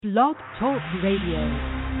Blog Talk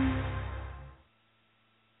Radio.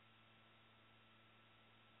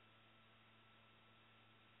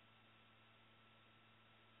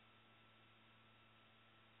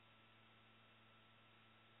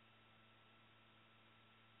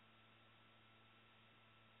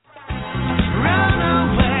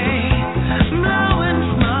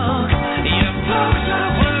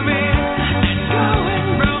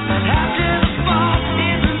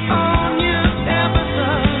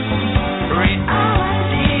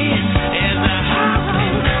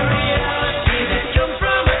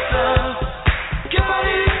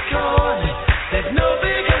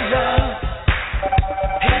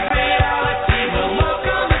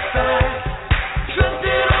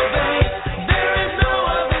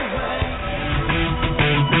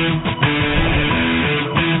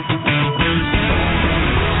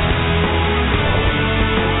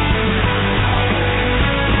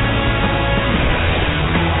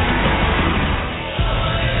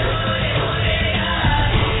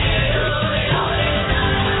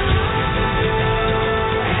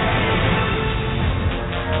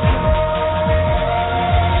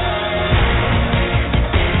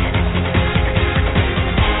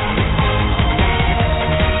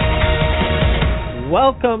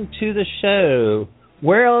 Welcome to the show.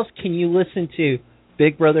 Where else can you listen to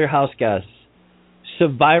Big Brother House Guests,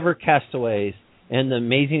 Survivor Castaways, and the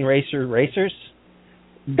Amazing Racers?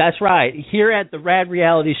 That's right, here at the Rad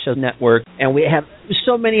Reality Show Network, and we have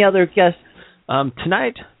so many other guests.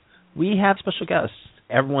 Tonight, we have special guests.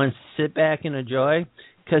 Everyone sit back and enjoy,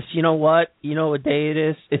 because you know what? You know what day it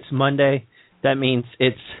is? It's Monday. That means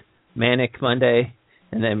it's Manic Monday,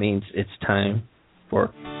 and that means it's time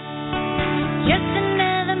for...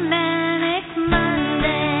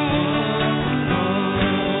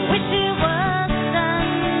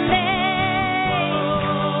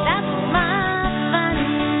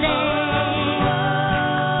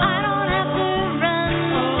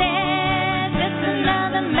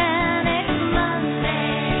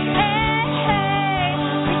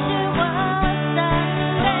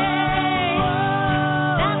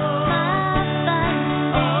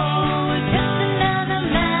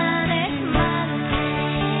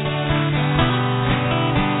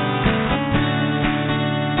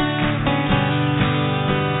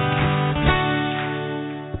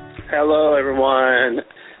 Hello, everyone,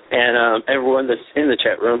 and everyone that's in the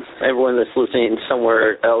chat room, everyone that's listening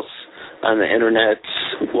somewhere else on the internet.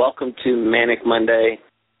 Welcome to Manic Monday.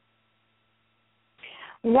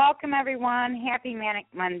 Welcome, everyone. Happy Manic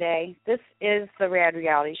Monday. This is the Rad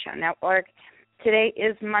Reality Show Network. Today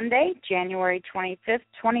is Monday, January 25th,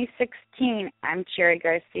 2016. I'm Cherry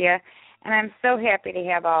Garcia, and I'm so happy to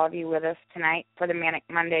have all of you with us tonight for the Manic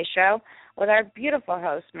Monday Show with our beautiful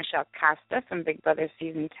host, Michelle Costa from Big Brother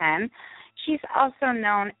Season 10. She's also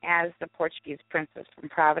known as the Portuguese Princess from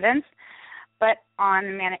Providence. But on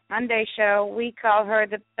the Manic Monday Show, we call her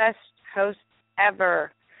the best host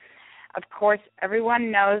ever. Of course,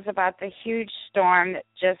 everyone knows about the huge storm that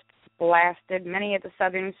just blasted many of the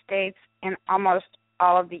southern states and almost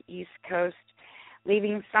all of the East Coast,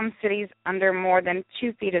 leaving some cities under more than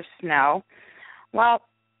 2 feet of snow. Well,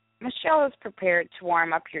 Michelle is prepared to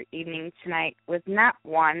warm up your evening tonight with not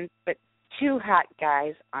one, but 2 hot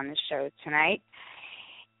guys on the show tonight.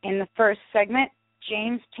 In the first segment,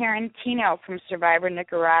 James Tarantino from Survivor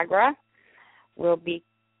Nicaragua will be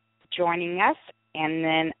joining us. And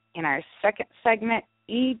then in our second segment,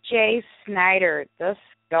 EJ Snyder, the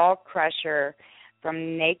Skull Crusher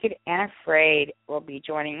from Naked and Afraid, will be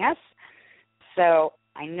joining us. So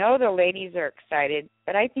I know the ladies are excited,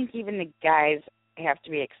 but I think even the guys have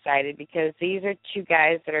to be excited because these are 2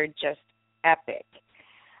 guys that are just epic.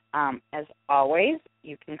 As always,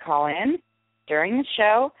 you can call in during the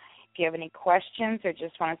show if you have any questions or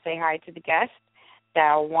just want to say hi to the guest.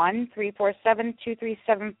 Dial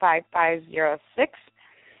 1-347-237-5506.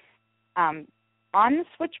 On the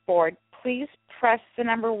switchboard, please press the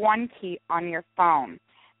number 1 key on your phone.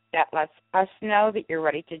 That lets us know that you're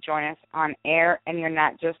ready to join us on air and you're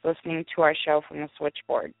not just listening to our show from the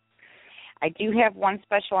switchboard. I do have one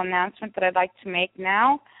special announcement that I'd like to make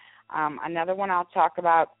now. Another one I'll talk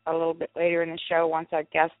about a little bit later in the show once our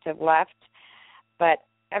guests have left. But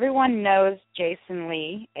everyone knows Jason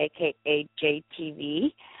Lee, a.k.a.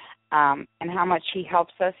 JTV, and how much he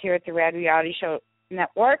helps us here at the Rad Reality Show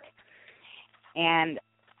Network. And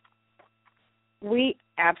we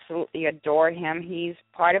absolutely adore him. He's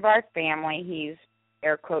part of our family. He's,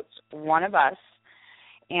 air quotes, one of us.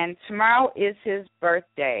 And tomorrow is his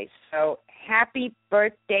birthday. So happy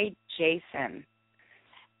birthday, Jason.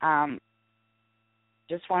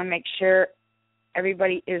 Just want to make sure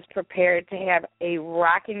everybody is prepared to have a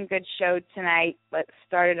rocking good show tonight. Let's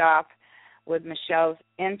start it off with Michelle's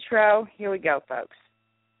intro. Here we go, folks.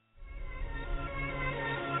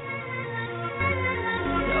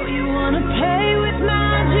 So you want to play with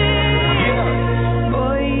magic?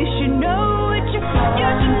 Boy, you should know what you're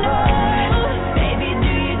fucking for. Baby,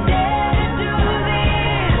 do you dare to do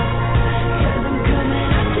this? 'Cause I'm coming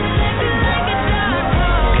up to live it like a dog.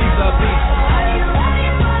 Are you ready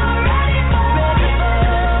for?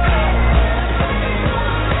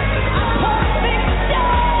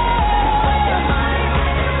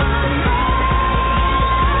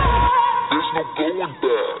 Going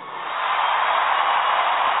back.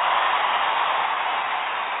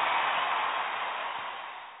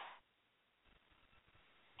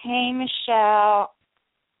 Hey, Michelle,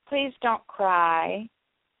 please don't cry.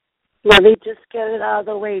 Let me just get it out of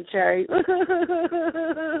the way, Jerry.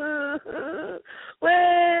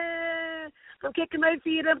 Way! I'm kicking my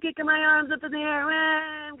feet, I'm kicking my arms up in the air. Way!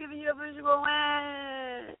 I'm giving you a visual.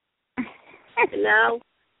 Way! And now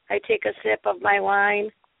I take a sip of my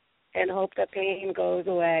wine and hope the pain goes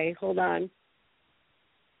away. Hold on.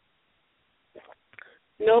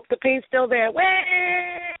 Nope, the pain's still there.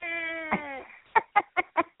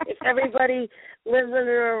 If everybody lives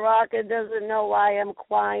under a rock and doesn't know why I'm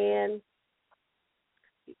crying,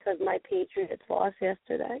 because my Patriots lost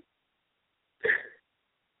yesterday.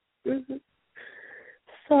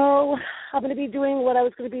 So I'm going to be doing what I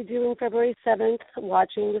was going to be doing February 7th,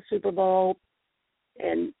 watching the Super Bowl.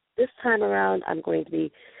 And this time around, I'm going to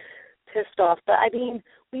be pissed off. But, I mean,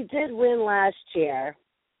 we did win last year.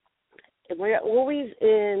 And we're always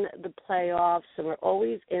in the playoffs, and we're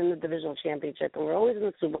always in the divisional championship, and we're always in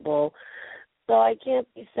the Super Bowl. So I can't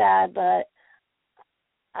be sad, but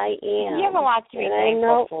I am. You have a lot to be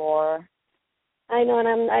thankful for. I know,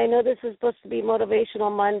 and I know this is supposed to be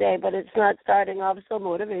Motivational Monday, but it's not starting off so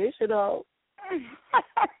motivational.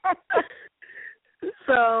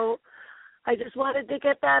 So I just wanted to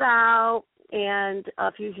get that out. And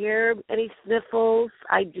if you hear any sniffles,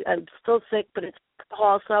 I'm still sick, but it's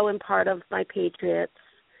also in part of my Patriots.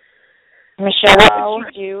 Michelle, what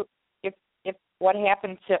would you do if what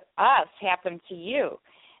happened to us happened to you?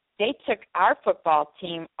 They took our football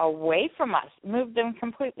team away from us, moved them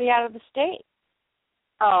completely out of the state.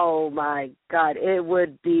 Oh, my God. It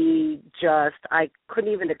would be just, I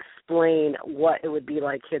couldn't even explain what it would be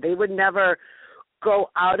like here. They would never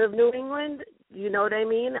go out of New England. You know what I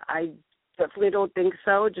mean? I definitely don't think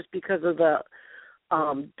so, just because of the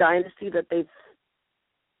dynasty that they've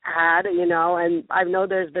had, you know. And I know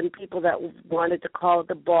there's been people that wanted to call it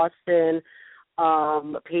the Boston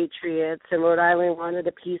Patriots, and Rhode Island wanted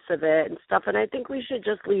a piece of it and stuff. And I think we should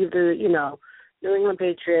just leave the, New England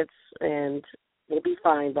Patriots, and we'll be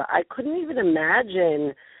fine. But I couldn't even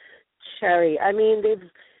imagine, Cherry. I mean,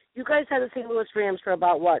 you guys had the St. Louis Rams for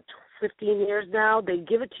about, 15 years now? They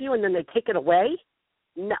give it to you and then they take it away?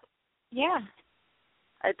 No. Yeah.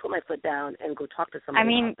 I'd put my foot down and go talk to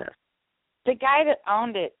somebody about this. The guy that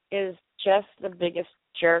owned it is just the biggest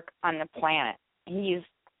jerk on the planet. He's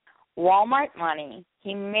Walmart money.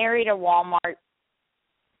 He married into Walmart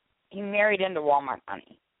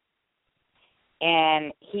money.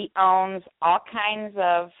 And he owns all kinds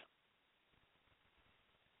of,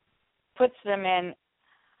 puts them in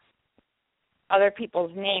other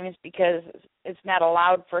people's names because it's not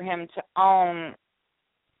allowed for him to own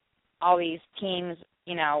all these teams,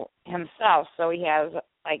 himself. So he has,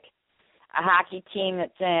 like, a hockey team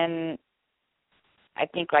that's in, I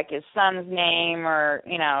think, like his son's name, or,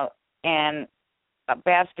 and a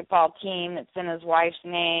basketball team that's in his wife's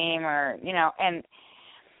name, or, and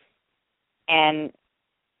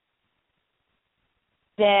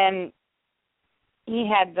then he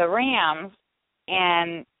had the Rams,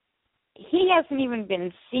 and he hasn't even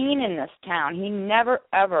been seen in this town. He never,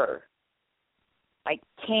 ever,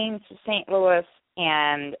 came to St. Louis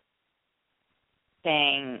and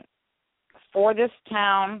saying, for this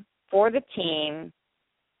town, for the team,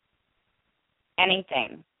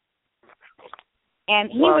 anything.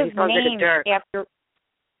 And he was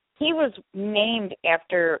named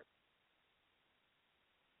after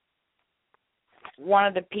one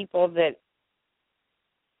of the people that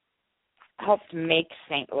helped make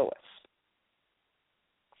St. Louis.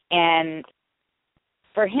 And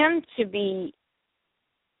for him to be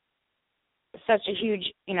such a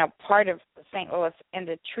huge, part of St. Louis, and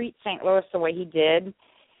to treat St. Louis the way he did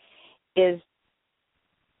is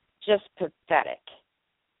just pathetic.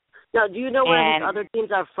 Now, do you know where these other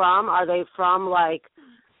teams are from? Are they from like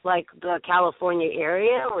the California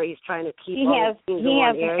area, where he's trying to keep all his teams in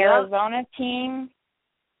one area? He has an Arizona team.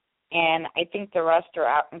 and I think the rest are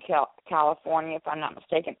out in California, if I'm not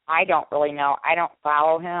mistaken. I don't really know. I don't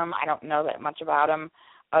follow him. I don't know that much about him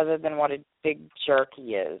other than what a big jerk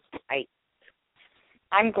he is.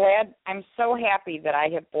 I'm glad. I'm so happy that I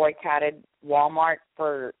have boycotted Walmart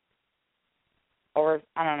for over,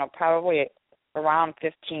 I don't know, probably around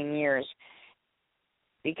 15 years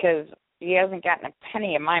because he hasn't gotten a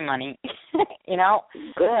penny of my money. You know?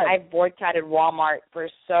 Good. I've boycotted Walmart for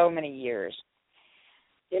so many years.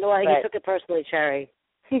 You know what? He took it personally, Cherry.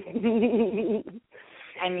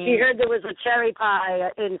 I mean, he heard there was a cherry pie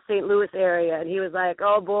in St. Louis area, and he was like,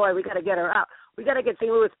 oh, boy, we got to get her out. We got to get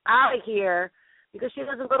St. Louis out of here because she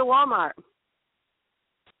doesn't go to Walmart.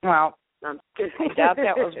 Well, I doubt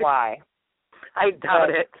that was why. I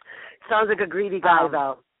doubt it. Sounds like a greedy guy,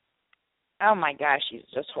 though. Oh, my gosh, he's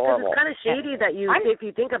just horrible. It's kind of shady that if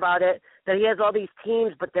you think about it, that he has all these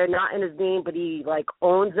teams, but they're not in his name, but he, like,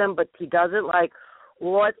 owns them, but he doesn't. Like,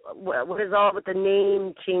 what is all with the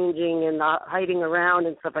name changing and hiding around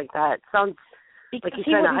and stuff like that? It sounds like he's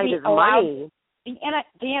trying to hide his money.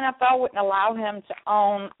 The NFL wouldn't allow him to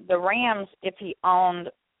own the Rams if he owned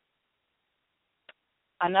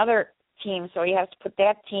another team, so he has to put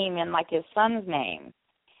that team in, like, his son's name.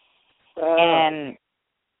 And,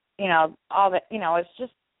 you know, all that, you know, it's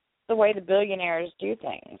just the way the billionaires do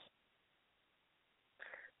things.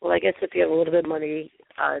 Well, I guess if you have a little bit of money,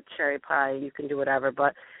 cherry pie, you can do whatever.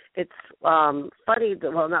 But it's funny,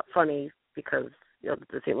 well, not funny because, you know,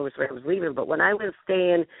 the St. Louis Rams was leaving, but when I was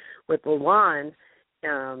staying with Luan,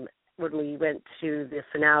 when we went to the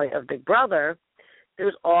finale of Big Brother, there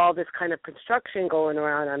was all this kind of construction going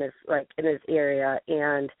around on his, like, in his area,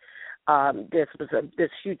 and this was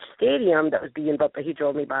this huge stadium that was being built that he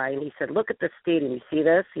drove me by, and he said, look at this stadium, you see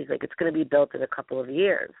this? He's like, it's going to be built in a couple of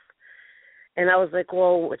years. And I was like,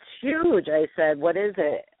 well, it's huge. I said, what is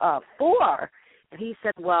it for? And he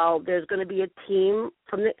said, well, there's going to be a team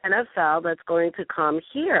from the NFL that's going to come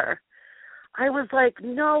here. I was like,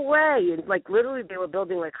 no way. And, like, literally they were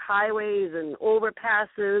building, like, highways and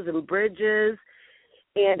overpasses and bridges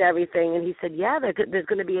and everything. And he said, yeah, there's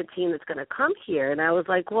going to be a team that's going to come here. And I was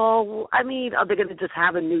like, well, I mean, are they going to just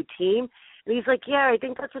have a new team? And he's like, yeah, I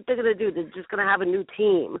think that's what they're going to do. They're just going to have a new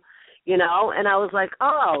team, you know. And I was like,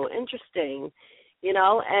 oh, interesting, you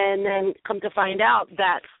know. And then come to find out,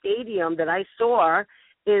 that stadium that I saw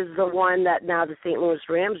is the one that now the St. Louis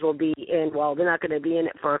Rams will be in. Well, they're not going to be in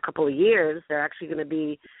it for a couple of years. They're actually going to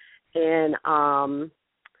be in, I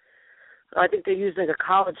think they're using a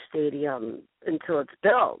college stadium until it's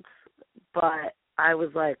built. But I was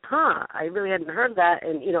like, I really hadn't heard that.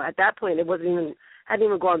 And, you know, at that point, it hadn't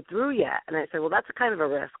even gone through yet. And I said, well, that's a kind of a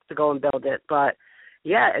risk to go and build it. But,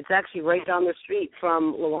 yeah, it's actually right down the street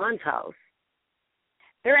from Luan's house.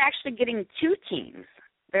 They're actually getting two teams.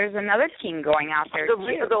 There's another team going out there,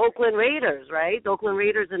 too. The Oakland Raiders, right? The Oakland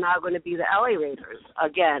Raiders are now going to be the LA Raiders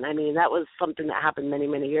again. I mean, that was something that happened many,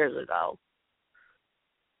 many years ago.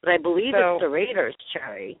 But I believe it's the Raiders,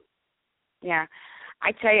 Cherry. Yeah.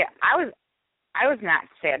 I tell you, I was not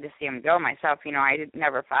sad to see him go myself. You know, I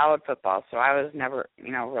never followed football, so I was never,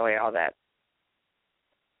 you know, really all that.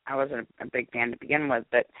 I wasn't a big fan to begin with.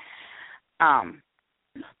 But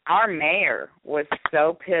our mayor was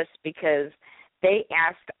so pissed because they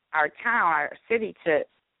asked our town, our city, to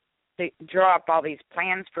draw up all these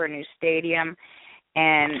plans for a new stadium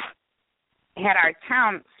and had our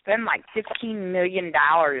town spend like $15 million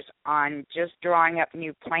on just drawing up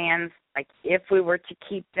new plans, like if we were to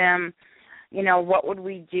keep them, you know, what would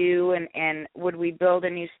we do and would we build a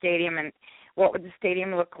new stadium and what would the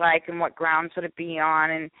stadium look like and what grounds would it be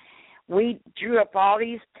on. And we drew up all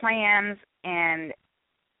these plans and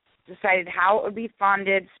decided how it would be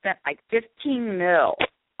funded, spent like $15 million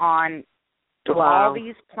on all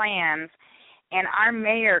these plans, and our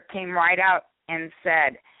mayor came right out and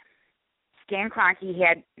said Stan Kroenke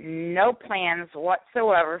had no plans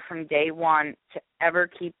whatsoever from day one to ever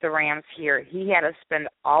keep the Rams here. He had to spend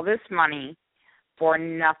all this money for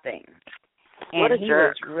nothing, and he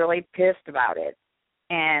was really pissed about it.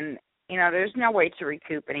 And, you know, there's no way to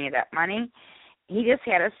recoup any of that money. He just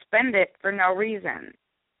had to spend it for no reason.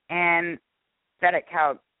 And that's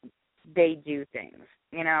how they do things,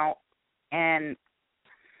 you know. And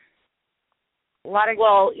a lot of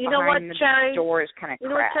you know what, Cherry? Doors kind of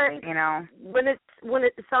crap, you know. When it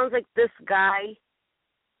sounds like this guy,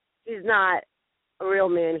 he's not a real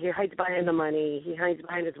man. He hides behind the money. He hides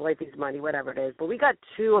behind his wife's money, whatever it is. But we got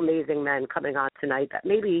two amazing men coming on tonight that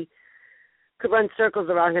maybe could run circles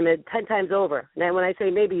around him 10 times over. And when I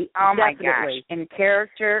say maybe, oh my definitely. gosh, in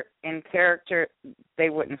character, they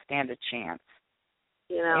wouldn't stand a chance.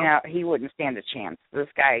 You know, he wouldn't stand a chance. This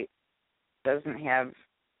guy doesn't have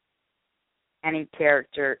any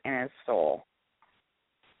character in his soul.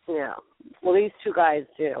 Yeah. Well, these two guys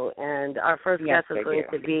do. And our first Yes, guest is they going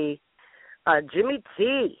do. to be Jimmy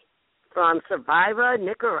T from Survivor,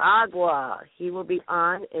 Nicaragua. He will be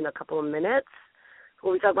on in a couple of minutes.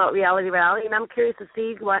 We'll be talking about Reality Rally, and I'm curious to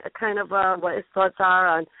see what kind of what his thoughts are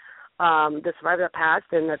on the Survivor that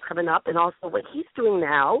passed and that's coming up, and also what he's doing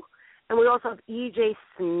now. And we also have EJ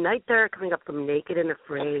Snyder coming up from Naked and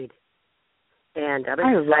Afraid. And I'm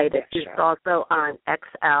excited. He's also on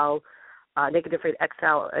XL, Naked and Afraid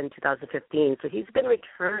XL in 2015. So he's been a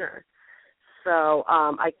returner. So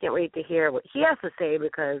I can't wait to hear what he has to say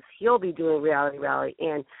because he'll be doing Reality Rally.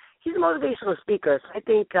 And he's a motivational speaker. So I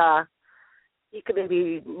think he could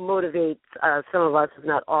maybe motivate some of us, if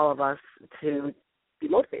not all of us, to be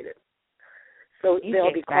motivated. So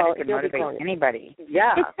they'll be calling anybody.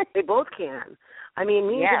 Yeah, they both can. I mean,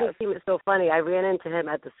 me and Jimmy Team is so funny. I ran into him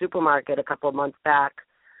at the supermarket a couple of months back,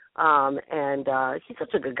 and he's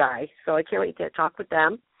such a good guy. So I can't wait to talk with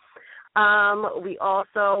them. I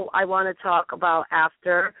want to talk about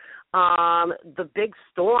after the big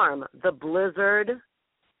storm, the blizzard,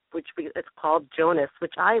 it's called Jonas,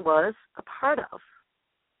 which I was a part of.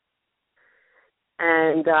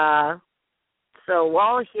 And so we're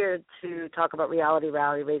all here to talk about Reality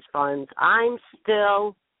Rally, raise funds. I'm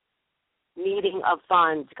still needing of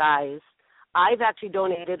funds, guys. I've actually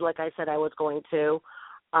donated, like I said I was going to,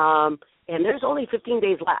 and there's only 15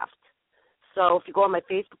 days left. So if you go on my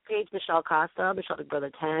Facebook page, Michelle Costa, Michelle Big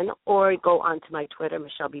Brother 10, or go onto my Twitter,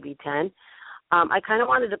 Michelle BB10. I kind of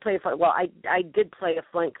wanted to play I did play a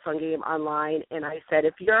fun game online, and I said,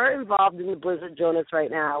 if you're involved in the Blizzard Jonas right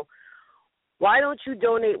now, why don't you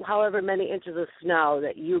donate however many inches of snow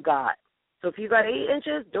that you got? So if you got 8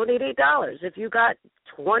 inches, donate $8. If you got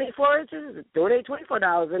 24 inches, donate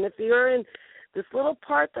 $24. And if you're in this little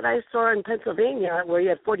part that I saw in Pennsylvania where you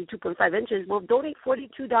had 42.5 inches, well, donate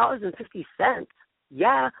 $42.50.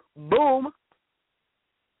 Yeah, boom.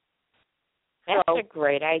 That's a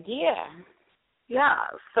great idea. Yeah,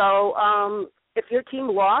 so if your team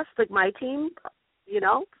lost, like my team,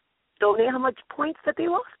 donate how much points that they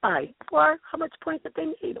lost by, or how much points that they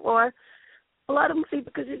made, or a lot of them see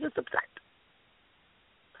because you're just upset.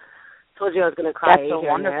 Told you I was going to cry. That's a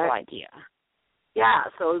wonderful idea. Yeah,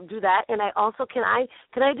 so do that. And I also, can I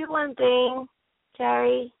do one thing,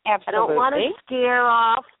 Carrie? Absolutely. I don't want to scare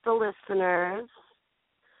off the listeners.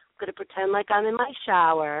 I'm going to pretend like I'm in my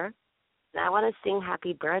shower, and I want to sing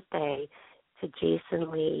happy birthday to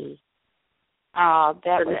Jason Lee. Oh,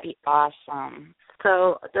 that would be awesome.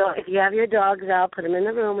 So if you have your dogs out, put them in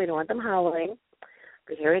the room. We don't want them howling.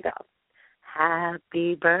 But here we go.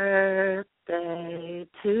 Happy birthday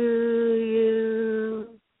to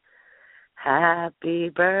you. Happy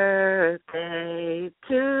birthday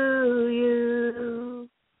to you.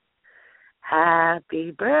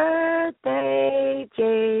 Happy birthday,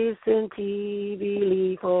 Jason TV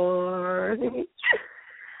Lee.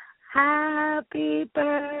 Happy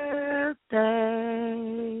birthday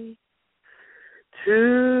to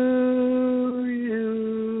you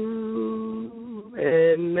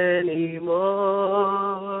and many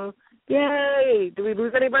more. Yay! Did we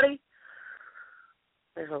lose anybody?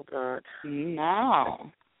 I hope not.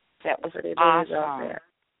 No. That was awesome.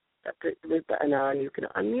 No, you can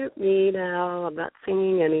unmute me now. I'm not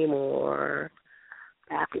singing anymore.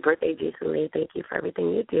 Happy birthday, Jason Lee. Thank you for everything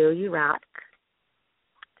you do. You rock.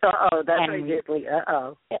 Uh-oh, that's right, Jason Lee.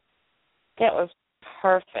 Uh-oh. That was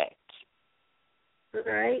perfect. All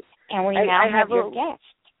right. And we now have your guest.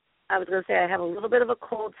 I was going to say I have a little bit of a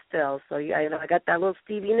cold still, so I got that little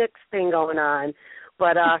Stevie Nicks thing going on.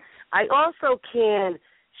 But I also can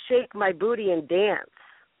shake my booty and dance.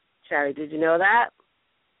 Sherry, did you know that?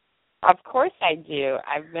 Of course I do.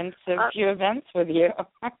 I've been to a few events with you.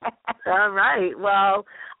 All right. Well,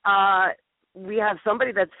 we have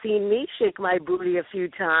somebody that's seen me shake my booty a few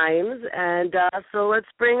times, and so let's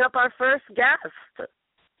bring up our first guest.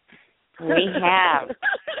 We have.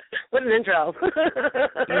 What an intro.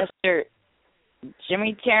 Mr.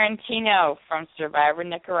 Jimmy Tarantino from Survivor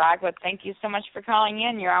Nicaragua. Thank you so much for calling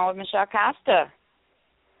in. You're on with Michelle Costa.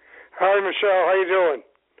 Hi, Michelle. How you doing?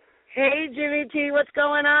 Hey, Jimmy T. What's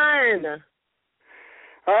going on?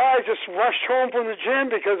 I just rushed home from the gym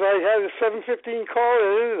because I had a 7:15 call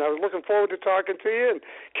in, and I was looking forward to talking to you and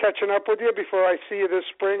catching up with you before I see you this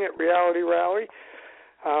spring at Reality Rally.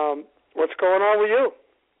 What's going on with you?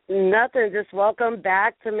 Nothing. Just welcome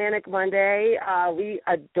back to Manic Monday. We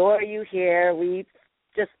adore you here. We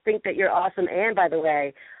just think that you're awesome. And, by the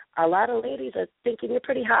way, a lot of ladies are thinking you're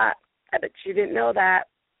pretty hot. I bet you didn't know that.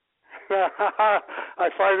 I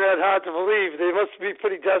find that hard to believe. They must be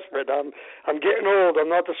pretty desperate. I'm getting old. I'm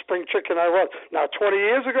not the spring chicken I was. Now, 20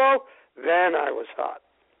 years ago, then I was hot.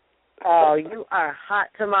 Oh, you are hot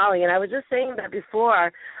tamale. And I was just saying that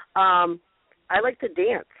before. I like to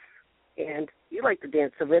dance, and you like to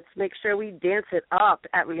dance, so let's make sure we dance it up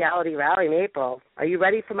at Reality Rally in April. Are you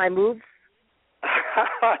ready for my moves?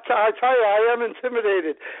 I tell you, I am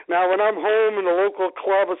intimidated. Now, when I'm home in a local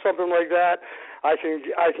club or something like that, I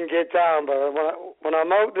can get down. But when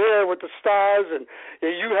I'm out there with the stars and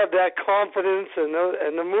you have that confidence and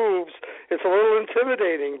the moves, it's a little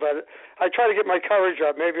intimidating. But I try to get my courage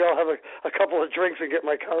up. Maybe I'll have a couple of drinks and get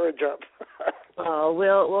my courage up. Oh,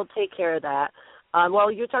 we'll take care of that.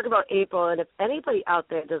 Well, you're talking about April, and if anybody out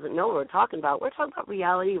there doesn't know what we're talking about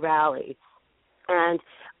Reality Rally. And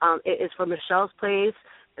it is for Michelle's Place,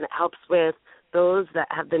 and it helps with those that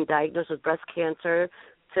have been diagnosed with breast cancer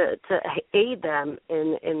to aid them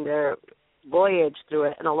in their voyage through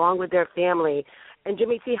it, and along with their family. And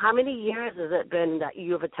Jimmy T, how many years has it been that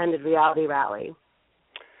you have attended Reality Rally?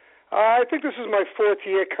 I think this is my 4th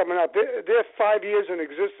year coming up. They're 5 years in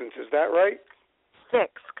existence. Is that right? 6,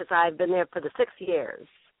 because I've been there for the 6 years.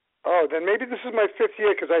 Oh, then maybe this is my 5th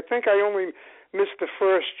year, because I think I only missed the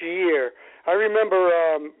first year. I remember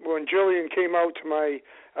when Jillian came out to my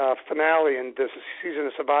finale in this season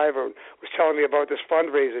of Survivor, was telling me about this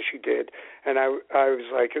fundraiser she did, and I was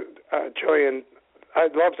like, Jillian,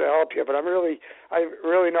 I'd love to help you, but I'm really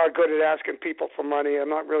not good at asking people for money. I'm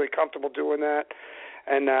not really comfortable doing that.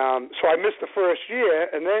 And so I missed the first year,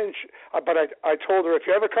 and then but I told her, if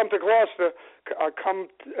you ever come to Gloucester, I'll come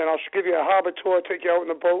and I'll give you a harbor tour, take you out in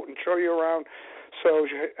the boat, and show you around. So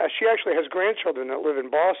she actually has grandchildren that live in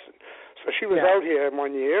Boston. So she was out here 1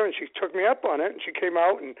 year, and she took me up on it, and she came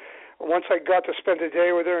out, and once I got to spend a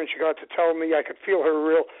day with her, and she got to tell me, I could feel her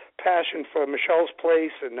real passion for Michelle's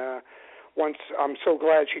Place, and once I'm so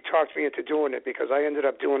glad she talked me into doing it, because I ended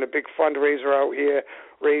up doing a big fundraiser out here,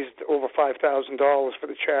 raised over $5,000 for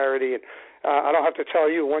the charity, and I don't have to tell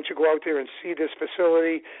you, once you go out there and see this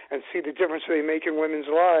facility and see the difference they make in women's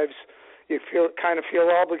lives, you kind of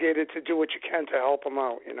feel obligated to do what you can to help them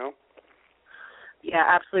out, you know? Yeah,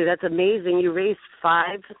 absolutely. That's amazing. You raised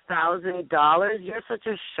 $5,000. You're such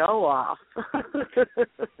a show-off.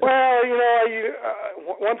 Well, you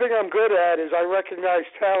know, one thing I'm good at is I recognize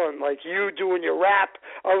talent, like you doing your rap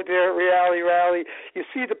out there at Reality Rally. You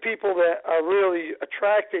see the people that are really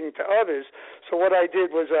attracting to others. So what I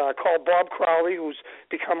did was call Bob Crowley, who's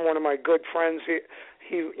become one of my good friends.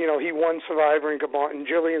 He won Survivor in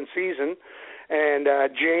Jillian's season. And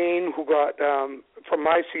Jane, who got, from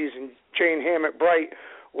my season, Jane Hammett Bright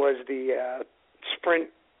was the Sprint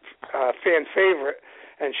fan favorite,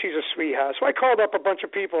 and she's a sweetheart. So I called up a bunch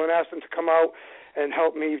of people and asked them to come out and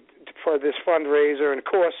help me for this fundraiser. And, of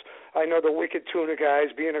course, I know the Wicked Tuna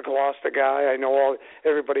guys, being a Gloucester guy. I know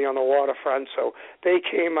everybody on the waterfront. So they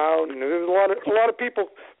came out, and there was a lot of people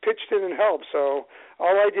pitched in and helped. So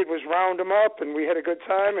all I did was round them up, and we had a good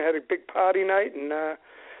time. I had a big party night, and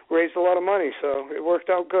raised a lot of money, so it worked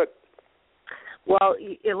out good. Well,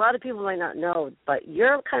 a lot of people might not know, but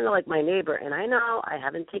you're kind of like my neighbor, and I know I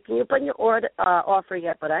haven't taken you up on your offer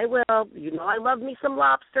yet, but I will. You know I love me some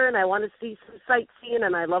lobster, and I want to see some sightseeing,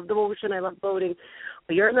 and I love the ocean, I love boating.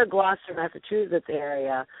 But you're in the Gloucester, Massachusetts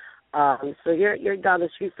area, so you're down the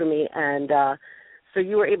street from me, and so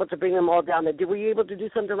you were able to bring them all down there. Were you able to do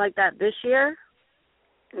something like that this year?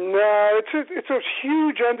 No, it's a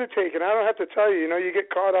huge undertaking. I don't have to tell you. You know, you get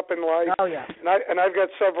caught up in life. Oh yeah. And I've got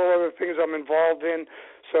several other things I'm involved in,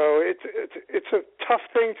 so it's a tough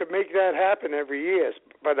thing to make that happen every year.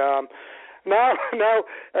 But now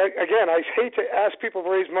again, I hate to ask people to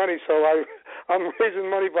raise money, so I'm raising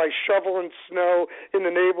money by shoveling snow in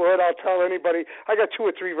the neighborhood. I'll tell anybody. I got 2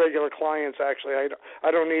 or 3 regular clients actually. I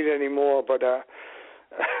don't need any more, but.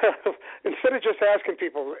 Instead of just asking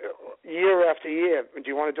people year after year, do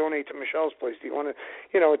you want to donate to Michelle's Place? Do you want to,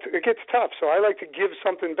 it gets tough. So I like to give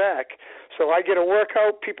something back. So I get a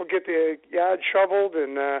workout, people get their yard shoveled,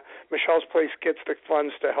 and Michelle's Place gets the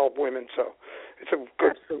funds to help women. So it's a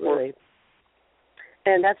good Absolutely. Work.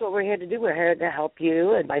 And that's what we're here to do. We're here to help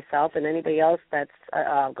you and myself and anybody else that's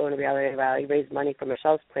going to Reality Rally, raise money for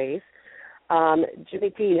Michelle's Place. Jimmy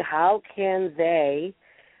P, how can they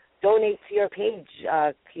donate to your page?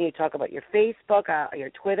 Can you talk about your Facebook,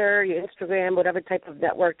 your Twitter, your Instagram, whatever type of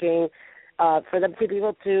networking, for them to be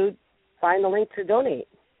able to find the link to donate?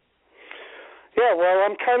 Yeah, well,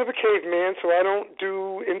 I'm kind of a caveman, so I don't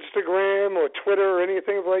do Instagram or Twitter or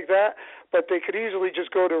anything like that, but they could easily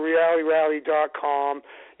just go to realityrally.com.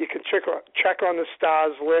 You can check on the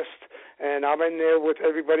stars list, and I'm in there with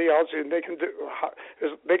everybody else, and they can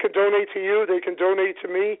donate to you, they can donate to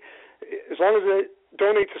me, as long as they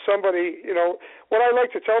donate to somebody. What I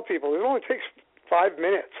like to tell people, it only takes 5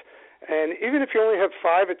 minutes, and even if you only have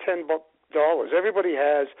 $5 or $10, everybody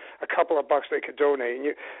has a couple of bucks they could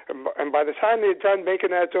donate, and by the time they're done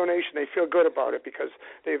making that donation, they feel good about it because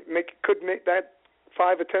could make that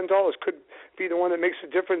 $5 or $10 could be the one that makes a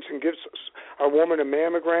difference and gives a woman a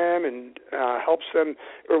mammogram and helps them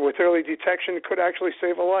with early detection. It could actually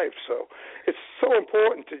save a life. So it's so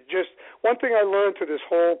important to one thing I learned through this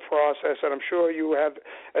whole process, and I'm sure you have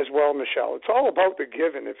as well, Michelle, it's all about the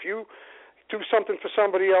giving. If you do something for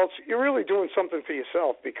somebody else, you're really doing something for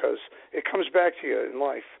yourself because it comes back to you in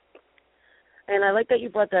life. And I like that you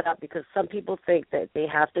brought that up because some people think that they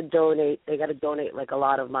have to donate, they got to donate like a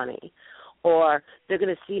lot of money. Or they're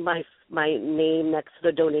going to see my name next to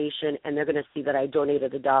the donation, and they're going to see that I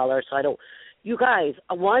donated $1. So I don't. You guys,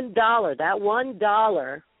 $1, that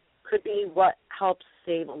 $1 could be what helps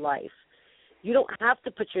save a life. You don't have to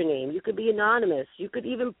put your name. You could be anonymous. You could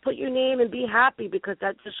even put your name and be happy because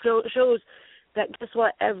that just shows that, guess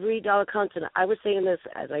what, every dollar counts. And I was saying this,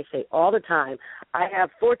 as I say all the time, I have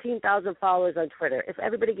 14,000 followers on Twitter. If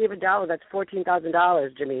everybody gave $1, that's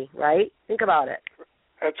 $14,000, Jimmy, right? Think about it.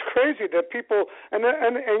 That's crazy that people, and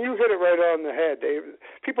you hit it right on the head.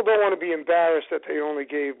 People don't want to be embarrassed that they only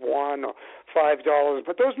gave $1 or $5,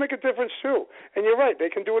 but those make a difference too. And you're right,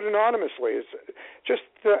 they can do it anonymously. It's just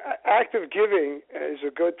the act of giving is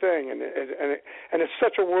a good thing, and it's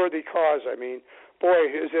such a worthy cause. I mean, boy,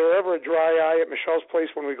 is there ever a dry eye at Michelle's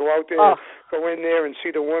place when we go out there, go in there and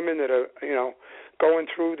see the women that are going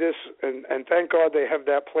through this, and thank God they have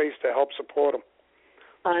that place to help support them.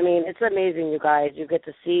 I mean, it's amazing, you guys. You get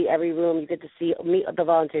to see every room. You get to meet the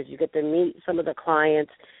volunteers. You get to meet some of the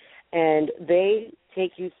clients, and they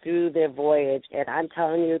take you through their voyage. And I'm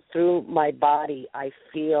telling you, through my body, I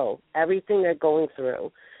feel everything they're going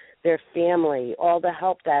through, their family, all the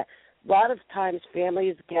help that a lot of times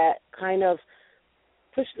families get kind of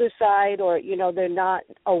pushed aside or, they're not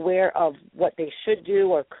aware of what they should do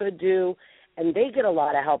or could do, and they get a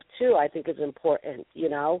lot of help, too, I think is important,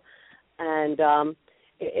 and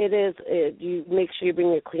you make sure you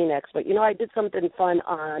bring your Kleenex. But, I did something fun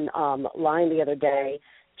on line the other day,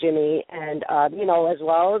 Jimmy, and, as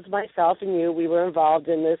well as myself and you, we were involved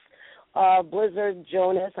in this blizzard,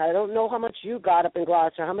 Jonas. I don't know how much you got up in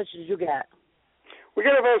Gloucester. How much did you get? We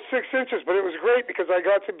got about 6 inches, but it was great because I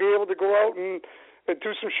got to be able to go out and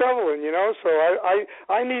do some shoveling, So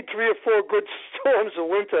I need 3 or 4 good storms of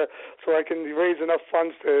winter so I can raise enough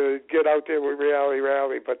funds to get out there with Reality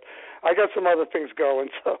Rally. But I got some other things going,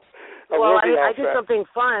 so I did something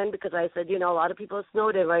fun because I said, a lot of people are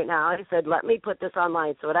snowed in right now. I said, let me put this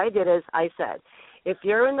online. So what I did is I said, if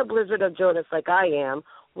you're in the blizzard of Jonas like I am,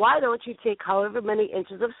 why don't you take however many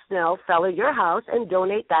inches of snow fell at your house and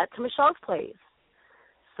donate that to Michelle's place?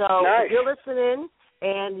 So nice. If you're listening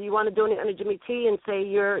and you want to donate under Jimmy T and say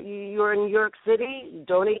you're in New York City,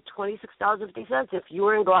 donate $26.50. If you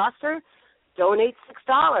were in Gloucester, donate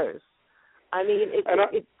 $6. I mean,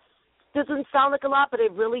 it doesn't sound like a lot, but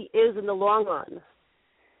it really is in the long run.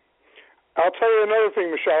 I'll tell you another thing,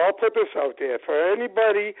 Michelle. I'll put this out there. For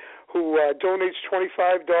anybody who donates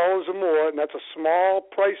 $25 or more, and that's a small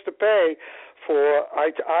price to pay for,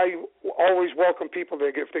 I always welcome people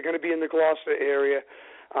that if they're going to be in the Gloucester area,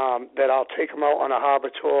 that I'll take them out on a harbor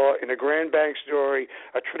tour in a Grand Banks dory,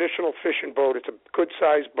 a traditional fishing boat. It's a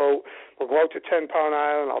good-sized boat. We'll go out to 10 Pound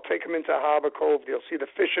Island. I'll take them into Harbor Cove. They'll see the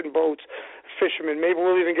fishing boats, fishermen. Maybe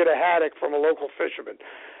we'll even get a haddock from a local fisherman.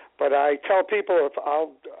 But I tell people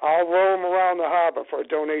I'll row them around the harbor for a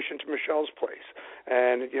donation to Michelle's place.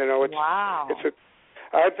 And, it's wow.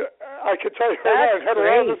 I could tell you right now, I've had a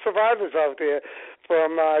lot of survivors out there,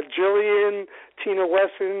 from Jillian, Tina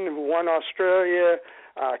Wesson, who won Australia,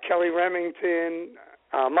 Kelly Remington,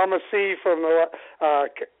 Mama C from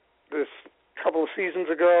this couple of seasons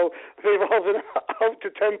ago. They've all been out to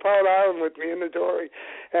 10 Pound Island with me in the dory,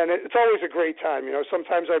 and it's always a great time.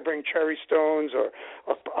 Sometimes I bring cherry stones or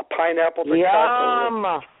a pineapple to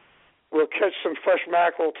cut. We'll catch some fresh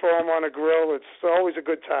mackerel, throw them on a grill. It's always a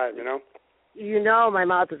good time, my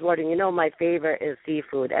mouth is watering. My favorite is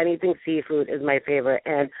seafood. Anything seafood is my favorite,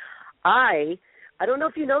 and I don't know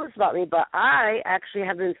if you know this about me, but I actually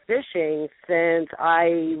have been fishing since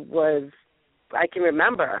I can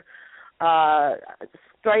remember.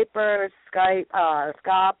 Striper,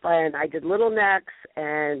 scop, and I did little necks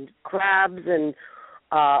and crabs and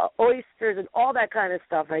oysters and all that kind of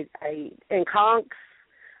stuff. And conchs.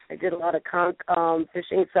 I did a lot of conch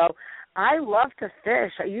fishing. So I love to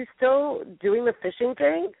fish. Are you still doing the fishing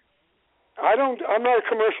thing? I'm not a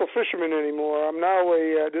commercial fisherman anymore. I'm now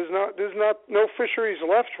there's no fisheries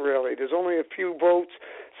left really. There's only a few boats,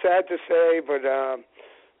 sad to say, but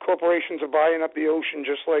corporations are buying up the ocean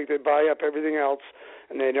just like they buy up everything else,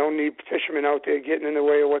 and they don't need fishermen out there getting in the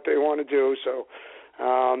way of what they want to do. So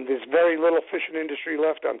there's very little fishing industry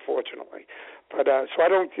left, unfortunately. But so I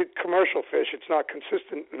don't get commercial fish. It's not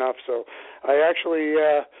consistent enough. So I actually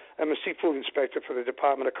am a seafood inspector for the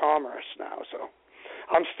Department of Commerce now. So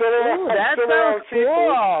I'm still around. That still sounds around seafood.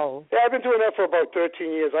 cool. Yeah, I've been doing that for about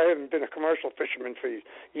 13 years. I haven't been a commercial fisherman for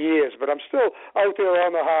years, but I'm still out there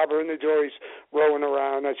on the harbor in the dories rowing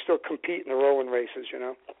around. I still compete in the rowing races, you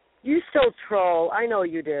know. You still troll. I know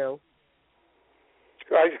you do.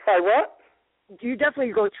 I what? You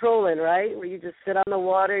definitely go trolling, right? Where you just sit on the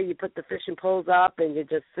water, you put the fishing poles up, and you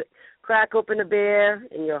just crack open a beer,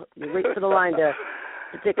 and you wait for the line to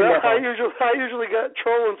take a nibble. I usually get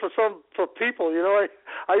trolling for people. You know,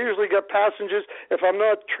 I usually get passengers if I'm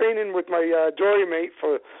not training with my dory mate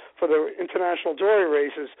for the international dory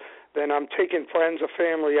races. Then I'm taking friends or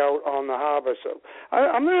family out on the harbor. So I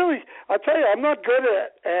tell you, I'm not good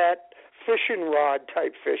at fishing rod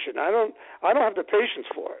type fishing. I don't have the patience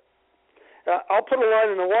for it. I'll put a line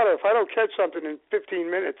in the water. If I don't catch something in 15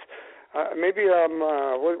 minutes, maybe I'm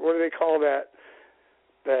what do they call that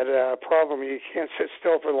problem? You can't sit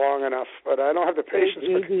still for long enough. But I don't have the patience.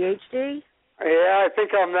 ADHD? Yeah, I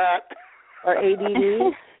think I'm that. Or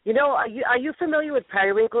ADD? You know, are you familiar with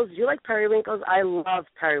periwinkles? Do you like periwinkles? I love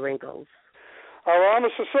periwinkles. Oh, I'm a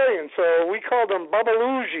Sicilian, so we call them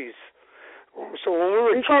babalujis. So when we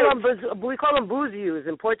were kids, we call them buzios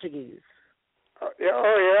in Portuguese.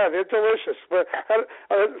 Yeah, they're delicious. But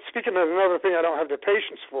speaking of another thing, I don't have the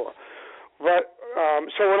patience for. But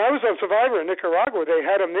so when I was on Survivor in Nicaragua, they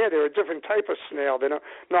had them there. They're a different type of snail. They're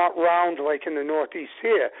not round like in the Northeast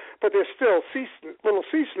here, but they're still little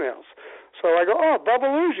sea snails. So I go, oh,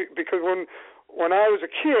 babaluji, because when I was a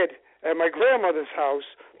kid at my grandmother's house,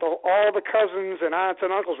 all the cousins and aunts and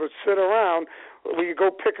uncles would sit around. We could go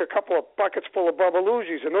pick a couple of buckets full of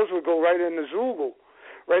babalujis, and those would go right in the zoogle,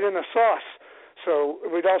 right in the sauce. So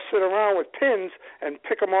we'd all sit around with pins and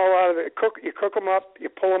pick them all out of you cook them up, you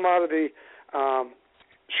pull them out of the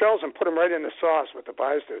shells and put them right in the sauce with the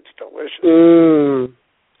bison. It's delicious.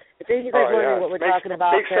 I think you guys wondering what we're talking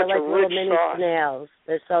about. They're like little mini sauce. snails.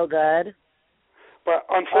 They're so good. But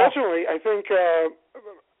unfortunately, I think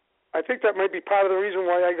that might be part of the reason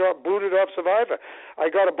why I got booted off Survivor. I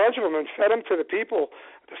got a bunch of them and fed them to the people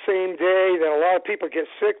the same day that a lot of people get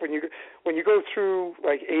sick when you go through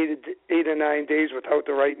like 8 or 9 days without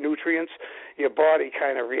the right nutrients. Your body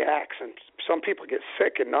kind of reacts, and some people get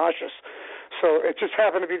sick and nauseous. So it just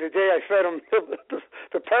happened to be the day I fed them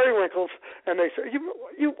the periwinkles, and they said,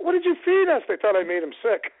 "You, what did you feed us?" They thought I made them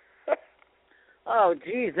sick. Oh,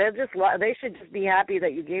 geez, they should just be happy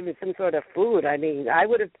that you gave them some sort of food. I mean, I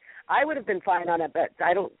would have been fine on it, but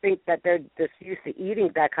I don't think that they're just used to eating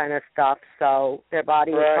that kind of stuff, so their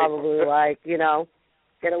body was probably like,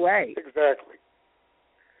 get away. Exactly.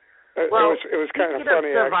 Well, it was kind of funny,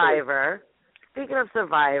 Speaking of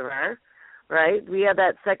Survivor, right, we had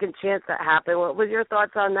that second chance that happened. What was your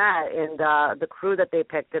thoughts on that and the crew that they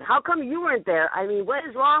picked? And how come you weren't there? I mean, what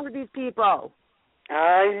is wrong with these people?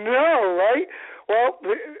 I know, right? Well,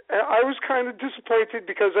 I was kind of disappointed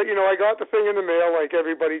because I got the thing in the mail like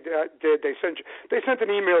everybody did. They sent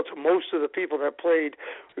an email to most of the people that played.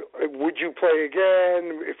 Would you play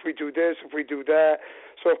again? If we do this, if we do that.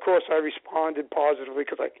 So of course I responded positively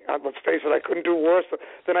because let's face it, I couldn't do worse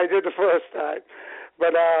than I did the first time.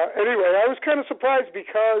 But anyway, I was kind of surprised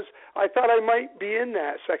because I thought I might be in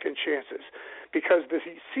that second chances because the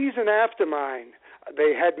season after mine,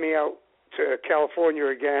 they had me out to California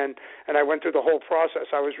again, and I went through the whole process.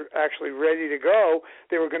 I was actually ready to go.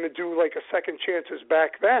 They were going to do like a second chances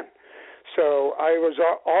back then. So I was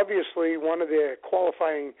obviously one of the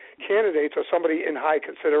qualifying candidates or somebody in high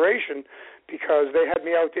consideration because they had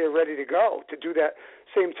me out there ready to go to do that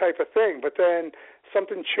same type of thing. But then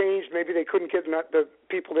something changed. Maybe they couldn't get the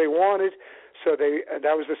people they wanted, so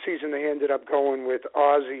that was the season they ended up going with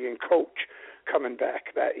Ozzy and Coach coming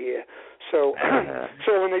back that year. So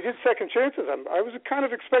so when they did second chances, I was kind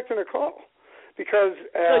of expecting a call because...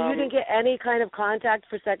 so you didn't get any kind of contact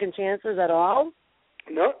for second chances at all?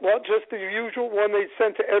 No, well, just the usual one they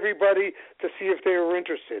sent to everybody to see if they were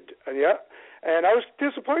interested. Yeah, and I was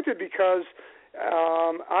disappointed because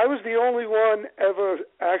I was the only one ever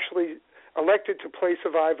actually elected to play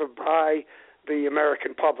Survivor by the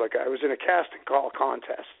American public. I was in a casting call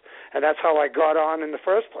contest, and that's how I got on in the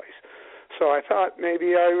first place. So I thought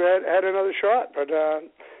maybe I had another shot, but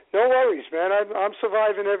No worries, man. I'm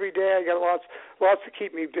surviving every day. I got lots to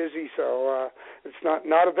keep me busy, so it's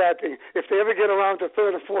not a bad thing. If they ever get around to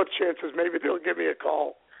third or fourth chances, maybe they'll give me a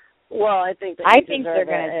call. Well, I think they're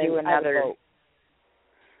going to do another.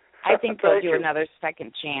 I think they'll do another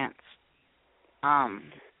second chance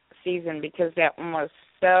season because that one was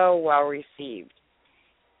so well received.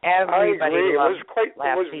 Everybody loved it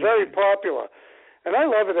was very popular. And I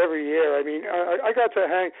love it every year. I mean, I got to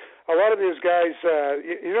hang a lot of these guys.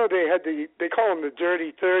 They call them the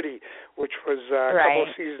Dirty 30, which was a couple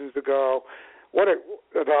of seasons ago.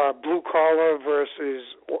 The blue collar versus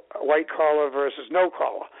white collar versus no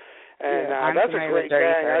collar, and that's a great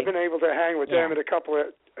gang. I've been able to hang with them at a couple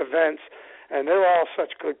of events, and they're all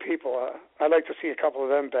such good people. I'd like to see a couple of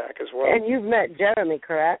them back as well. And you've met Jeremy,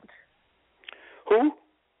 correct? Who?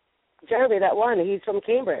 Jeremy, that one. He's from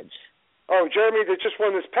Cambridge. Oh, Jeremy that just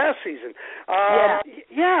won this past season.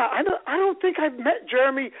 I don't think I've met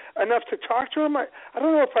Jeremy enough to talk to him. I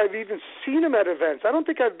don't know if I've even seen him at events. I don't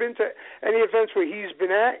think I've been to any events where he's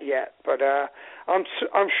been at yet. But I'm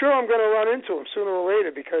sure I'm going to run into him sooner or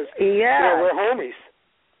later because we're homies.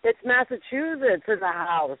 It's Massachusetts in the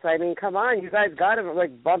house. I mean, come on, you guys got to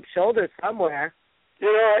bump shoulders somewhere. You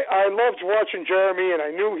know, I loved watching Jeremy, and I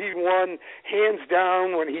knew he won hands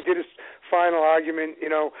down when he did his final argument. You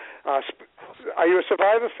know, are you a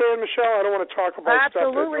Survivor fan, Michelle? I don't want to talk about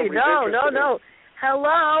Absolutely. stuff. Absolutely, no. Hello,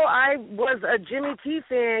 I was a Jimmy T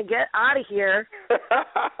fan. Get out of here.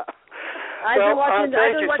 I've been watching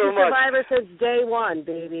Survivor since day one,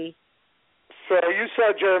 baby. So you saw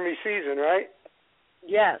Jeremy's season, right?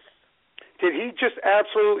 Yes. Did he just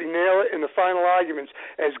absolutely nail it in the final arguments?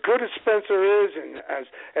 As good as Spencer is and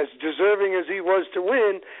as deserving as he was to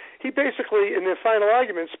win, he basically, in the final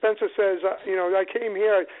argument, Spencer says, I came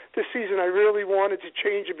here this season, I really wanted to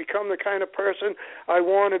change and become the kind of person I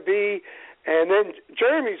want to be. And then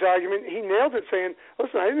Jeremy's argument, he nailed it saying,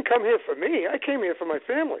 listen, I didn't come here for me. I came here for my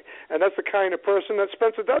family. And that's the kind of person that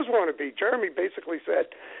Spencer does want to be. Jeremy basically said,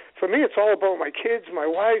 for me, it's all about my kids, my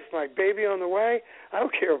wife, my baby on the way. I don't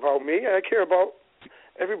care about me. I care about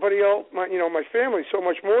everybody else, my family so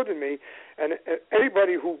much more than me. And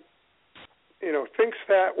anybody who, thinks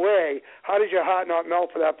that way, how does your heart not melt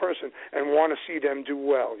for that person and want to see them do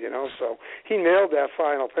well, So he nailed that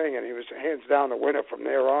final thing, and he was hands down the winner from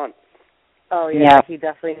there on. Oh, yeah, he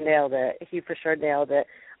definitely nailed it. He for sure nailed it.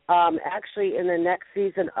 Actually, in the next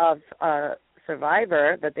season of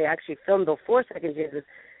Survivor that they actually filmed before Second Chances,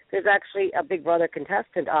 there's actually a Big Brother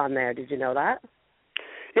contestant on there. Did you know that?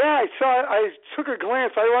 Yeah, I saw it. I took a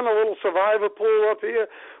glance. I run a little Survivor pool up here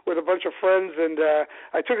with a bunch of friends, and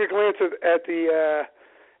I took a glance at the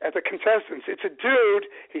contestants. It's a dude.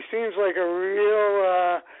 He seems like a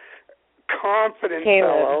real confident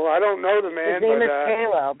fellow. I don't know the man. His name is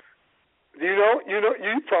Caleb.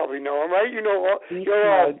 You probably know him, right?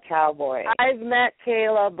 You're cowboy. I've met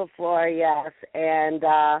Caleb before, yes, and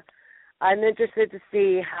I'm interested to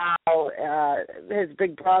see how his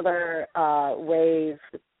Big Brother ways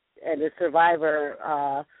and his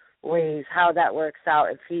Survivor ways, how that works out.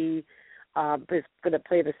 If he is going to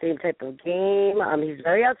play the same type of game. He's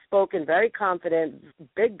very outspoken, very confident,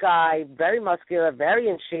 big guy, very muscular, very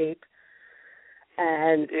in shape.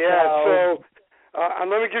 And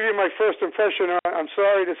let me give you my first impression. I'm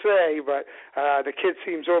sorry to say, but the kid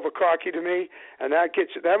seems over cocky to me, and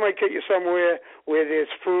that might get you somewhere where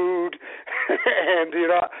there's food, and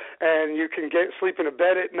you can sleep in a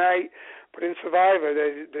bed at night. But in Survivor,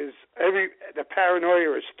 there's the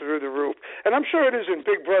paranoia is through the roof, and I'm sure it is in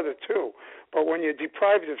Big Brother too. But when you're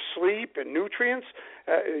deprived of sleep and nutrients,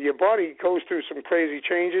 your body goes through some crazy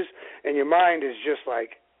changes, and your mind is just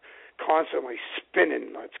like constantly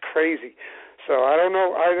spinning. It's crazy. So I don't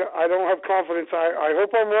know. I don't have confidence. I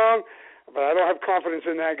hope I'm wrong, but I don't have confidence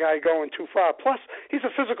in that guy going too far. Plus, he's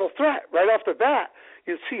a physical threat right off the bat.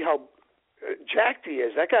 You see how jacked he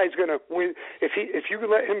is. That guy's going to win if you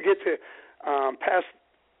let him get to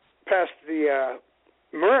past the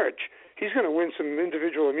merge. He's going to win some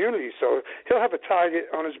individual immunity. So he'll have a target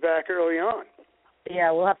on his back early on.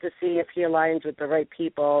 Yeah, we'll have to see if he aligns with the right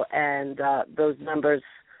people and those numbers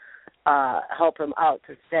help him out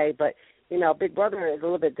to stay. But Big Brother is a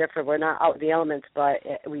little bit different. We're not out in the elements, but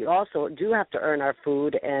we also do have to earn our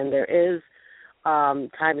food, and there is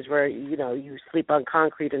times where, you sleep on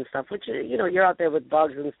concrete and stuff, which, you're out there with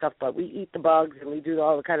bugs and stuff, but we eat the bugs and we do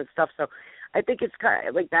all the kind of stuff. So I think it's kind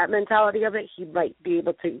of like that mentality of it. He might be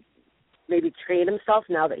able to maybe train himself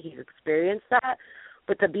now that he's experienced that,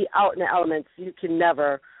 but to be out in the elements, you can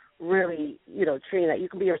never really, train that. You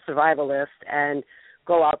can be a survivalist and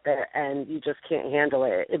go out there and you just can't handle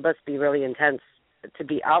it. It must be really intense to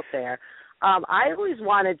be out there. I always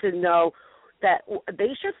wanted to know that they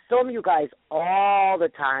should film you guys all the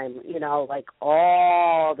time, like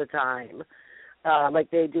all the time,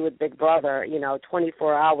 like they do with Big Brother,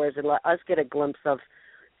 24 hours, and let us get a glimpse of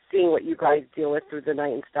seeing what you guys deal with through the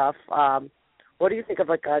night and stuff. What do you think of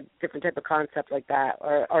like a different type of concept like that,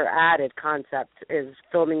 or added concept is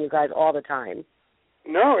filming you guys all the time?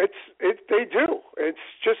 No, they do. It's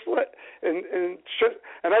just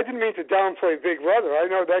and I didn't mean to downplay Big Brother. I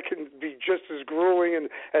know that can be just as grueling, and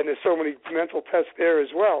there's so many mental tests there as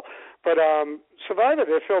well. But Survivor,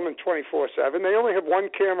 they're filming 24/7. They only have one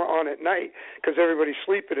camera on at night because everybody's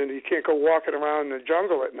sleeping and you can't go walking around in the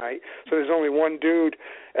jungle at night. So there's only one dude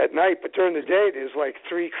at night. But during the day, there's like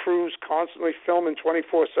 3 crews constantly filming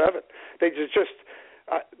 24/7. They just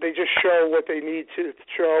show what they need to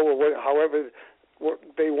show, or however what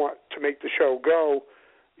they want to make the show go,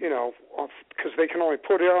 because they can only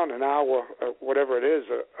put it on an hour or whatever it is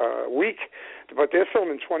a week, but they're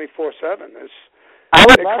filming 24/7. I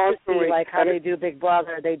would love to see like how they do Big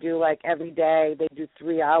Brother. They do like every day. They do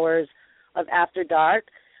 3 hours of After Dark.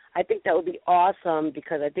 I think that would be awesome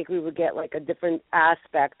because I think we would get like a different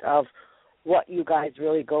aspect of what you guys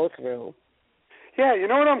really go through. Yeah, you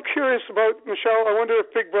know what I'm curious about, Michelle? I wonder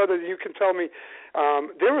if Big Brother, you can tell me,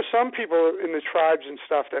 there were some people in the tribes and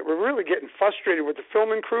stuff that were really getting frustrated with the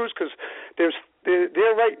filming crews because they're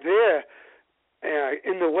right there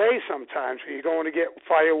in the way sometimes. When you're going to get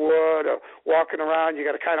firewood or walking around, you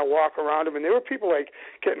got to kind of walk around them. And there were people like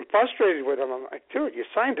getting frustrated with them. I'm like, dude, you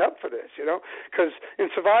signed up for this, because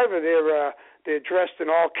in Survivor they're dressed in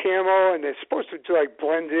all camo and they're supposed to like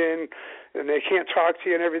blend in and they can't talk to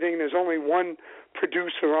you and everything. There's only one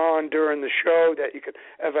producer on during the show that you could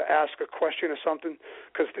ever ask a question or something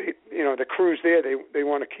because the crews there, they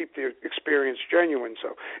want to keep the experience genuine. So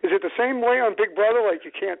is it the same way on Big Brother? Like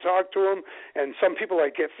you can't talk to them and some people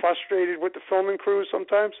like get frustrated with the filming crews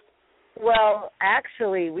sometimes? Well,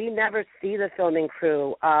 actually, we never see the filming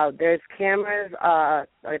crew. There's cameras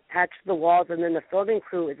attached to the walls, and then the filming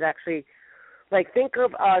crew is actually, like, think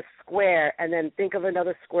of a square and then think of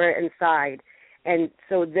another square inside. And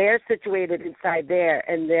so they're situated inside there,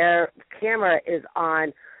 and their camera is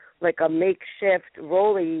on, like, a makeshift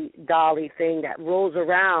rolly dolly thing that rolls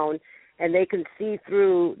around, and they can see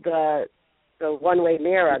through the one-way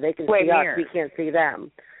mirror. They can see us. We can't see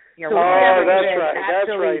them. So that's right.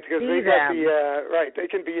 That's right. Because they got right. They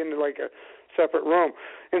can be in like a separate room.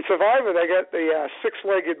 In Survivor, they got the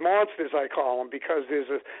six-legged monsters, I call them, because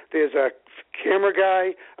there's a camera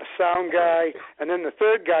guy, a sound guy, and then the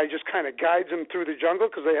third guy just kind of guides them through the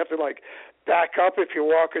jungle because they have to like back up if you're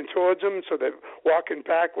walking towards them, so they're walking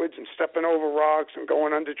backwards and stepping over rocks and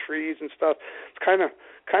going under trees and stuff. It's kind of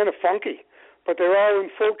funky. But they're all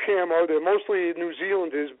in full camo. They're mostly New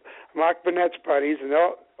Zealanders, Mark Burnett's buddies, and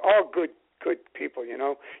they're all good people. You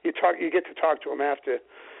get to talk to them after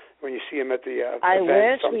when you see them at the I event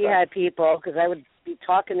wish sometimes. We had people because I would be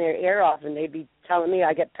talking their ear off, and they'd be telling me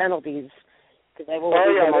I get penalties because I won't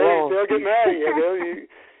leave them alone. They'll get mad at you.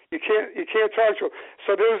 You can't talk to them.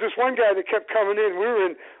 So there was this one guy that kept coming in.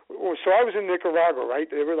 So I was in Nicaragua, right?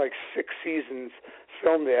 There were like 6 seasons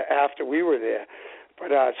filmed there after we were there. But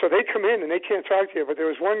so they come in and they can't talk to you. But there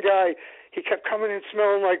was one guy, he kept coming in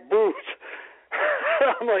smelling like booze.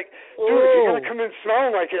 I'm like, dude, if you're gonna come in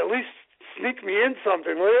smelling like it, at least sneak me in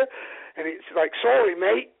something, will you? And he's like, sorry,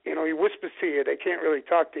 mate. He whispers to you. They can't really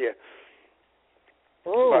talk to you.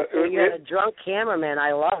 Oh, so you're a drunk cameraman.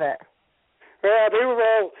 I love it. Yeah, they were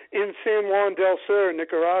all in San Juan del Sur in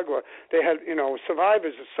Nicaragua. They had,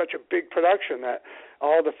 Survivors is such a big production that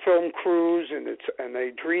all the film crews and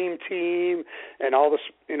the dream team and all the,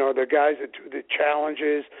 the guys that do the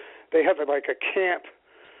challenges, they have like a camp,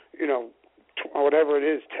 whatever it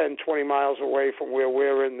is, 10, 20 miles away from where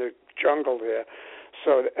we're in the jungle there.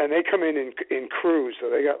 So, and they come in crews. So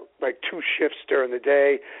they got like 2 shifts during the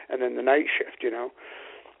day and then the night shift,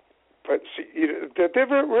 But they're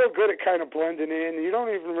real good at kind of blending in.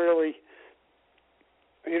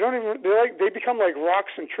 They become like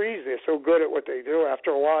rocks and trees. They're so good at what they do.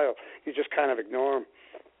 After a while, you just kind of ignore them.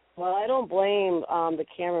 Well, I don't blame the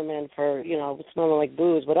cameraman for, smelling like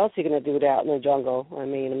booze. What else are you going to do out in the jungle? I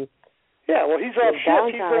mean, yeah, well, he's off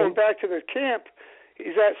shift. He's going back to the camp.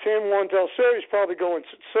 He's at San Juan del Sur. He's probably going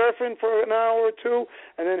surfing for an hour or 2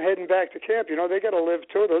 and then heading back to camp. They got to live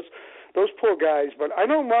too. Those poor guys. But I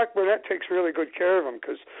know Mark Burnett takes really good care of them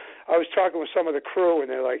because I was talking with some of the crew, and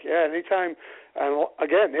they're like, yeah, anytime, and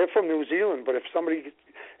again, they're from New Zealand, but if somebody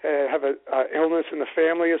have an illness in the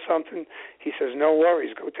family or something, he says, no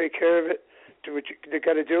worries, go take care of it, do what you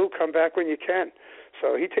got to do, come back when you can.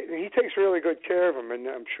 So he takes really good care of them, and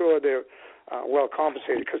I'm sure they're well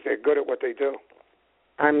compensated because they're good at what they do.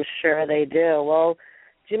 I'm sure they do. Well,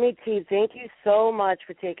 Jimmy T, thank you so much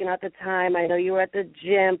for taking out the time. I know you were at the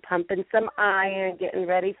gym pumping some iron, getting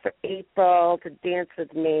ready for April to dance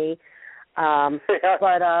with me.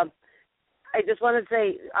 But I just want to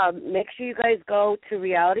say, make sure you guys go to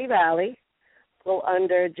Reality Rally, go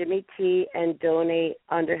under Jimmy T and donate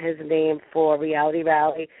under his name for Reality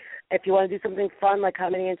Rally. If you want to do something fun, like how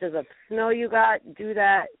many inches of snow you got, do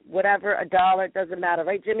that. Whatever, $1, it doesn't matter.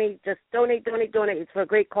 Right, Jimmy? Just donate. It's for a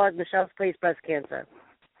great cause, Michelle's Place Breast Cancer.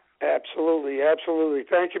 Absolutely.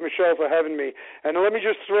 Thank you, Michelle, for having me. And let me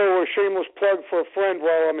just throw a shameless plug for a friend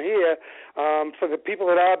while I'm here. For the people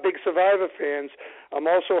that are big Survivor fans, I'm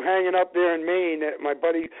also hanging up there in Maine. My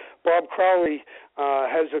buddy Bob Crowley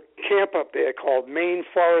has a camp up there called Maine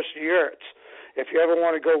Forest Yurts. If you ever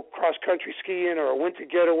want to go cross-country skiing or a winter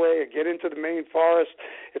getaway or get into the Maine forest,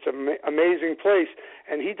 it's an amazing place.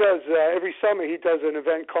 And he does, every summer, he does an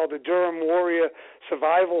event called the Durham Warrior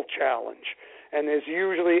Survival Challenge. And there's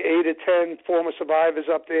usually 8 or 10 former survivors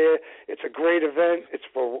up there. It's a great event. It's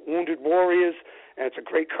for wounded warriors, and it's a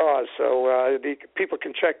great cause. So the people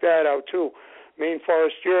can check that out, too. Maine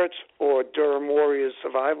Forest Yurts or Durham Warriors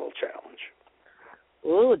Survival Challenge.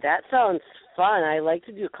 Ooh, that sounds fun. I like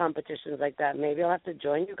to do competitions like that. Maybe I'll have to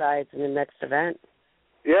join you guys in the next event.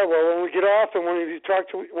 Yeah, well, when we get off and when I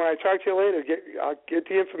talk to you later, I'll get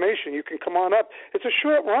the information. You can come on up. It's a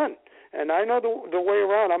short run, and I know the way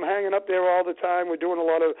around. I'm hanging up there all the time. We're doing a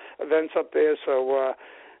lot of events up there, so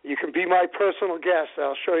you can be my personal guest.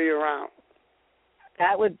 I'll show you around.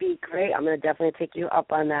 That would be great. I'm going to definitely take you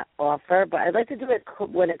up on that offer, but I'd like to do it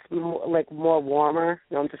when it's more warmer.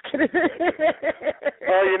 No, I'm just kidding.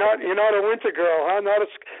 Oh, you're not a winter girl, huh?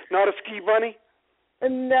 Not a ski bunny?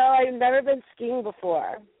 No, I've never been skiing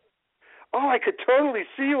before. Oh, I could totally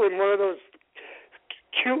see you in one of those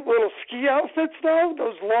cute little ski outfits, though.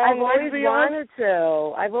 Those long legs.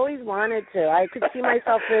 I've always wanted to. I could see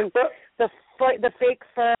myself in the fake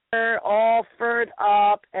fur, all furred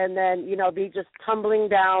up, and then be just tumbling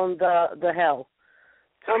down the hill,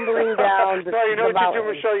 tumbling down the. No, you know the what you do,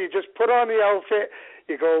 Michelle? You just put on the outfit.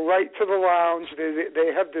 You go right to the lounge.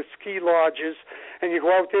 They have the ski lodges, and you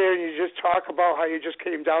go out there and you just talk about how you just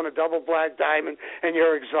came down a double black diamond and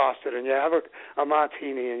you're exhausted, and you have a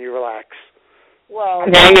martini and you relax. Well,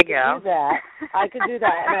 there you go. I could do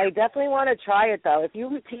that, and I definitely want to try it, though. If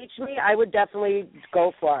you teach me, I would definitely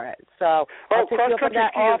go for it. So I'll take you up on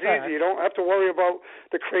that offer. Cross-country ski is easy. You don't have to worry about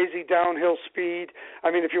the crazy downhill speed.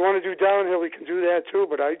 I mean, if you want to do downhill, you can do that too.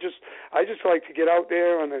 But I just like to get out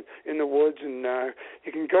there in the woods, and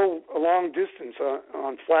you can go a long distance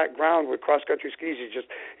on flat ground with cross-country skis.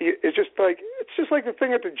 It's just like the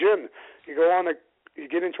thing at the gym. You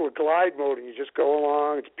get into a glide mode, and you just go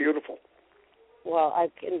along. It's beautiful. Well, I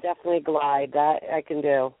can definitely glide. That I can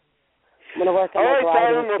do. I'm going to work on my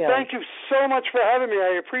gliding skills. Well, thank you so much for having me.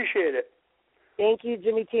 I appreciate it. Thank you,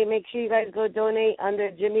 Jimmy T. Make sure you guys go donate under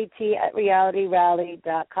Jimmy T at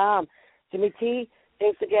realityrally.com. Jimmy T,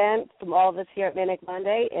 thanks again from all of us here at Manic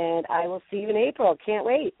Monday, and I will see you in April. Can't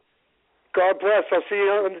wait. God bless. I'll see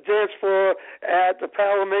you on the dance floor at the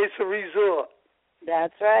Palamesa Resort.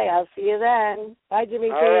 That's right. I'll see you then. Bye, Jimmy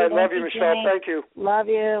T. All right. Love you, Michelle. Jimmy. Thank you. Love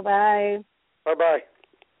you. Bye. Bye-bye.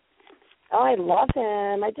 Oh, I love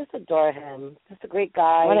him. I just adore him. Just a great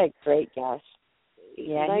guy. What a great guest.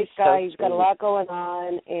 Yeah, nice guy. He's got a lot going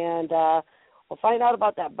on, and we'll find out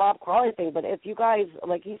about that Bob Crawley thing. But if you guys,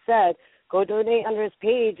 like he said, go donate under his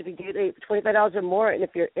page. If you do $25 or more, and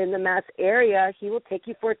if you're in the Mass area, he will take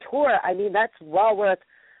you for a tour. I mean, that's well worth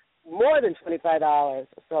more than $25.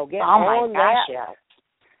 So get on that. Yeah.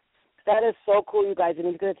 That is so cool, you guys. And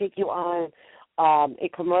he's going to take you on a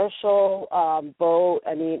commercial boat.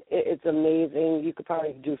 I mean, it's amazing. You could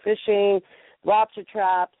probably do fishing, lobster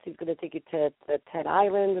traps. He's going to take you to the 10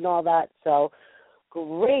 Islands and all that. So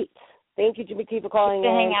great. Thank you, Jimmy T, for calling in. To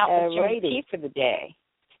hang out with Jimmy T for the day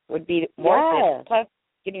would be worth it. Plus,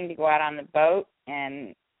 getting to go out on the boat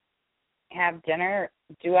and have dinner,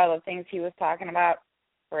 do all the things he was talking about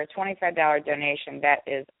for a $25 donation. That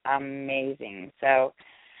is amazing. So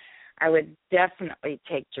I would definitely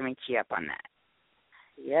take Jimmy T up on that.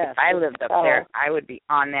 Yes. If I lived up there, I would be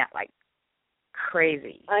on that like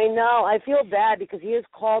crazy. I know. I feel bad because he has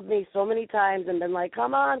called me so many times and been like,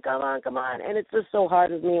 come on. And it's just so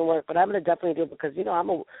hard with me and work. But I'm going to definitely do it because,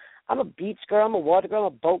 I'm a beach girl, I'm a water girl,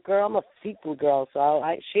 I'm a boat girl, I'm a seafood girl. So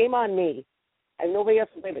shame on me. I have nobody else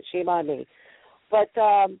to blame, but shame on me. But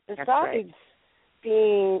besides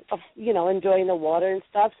being, enjoying the water and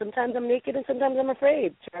stuff, sometimes I'm naked and sometimes I'm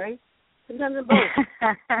afraid, Cherry. Sometimes I'm both.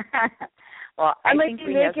 Well, I might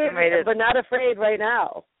be naked, but not afraid right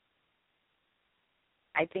now.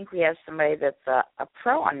 I think we have somebody that's a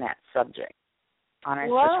pro on that subject on our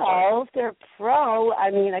Well, if they're pro,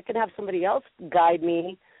 I mean, I can have somebody else guide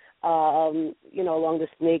me, along this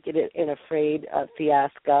naked and afraid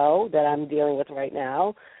fiasco that I'm dealing with right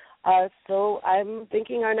now. So I'm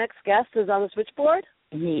thinking our next guest is on the switchboard.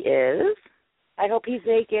 He is. I hope he's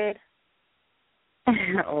naked.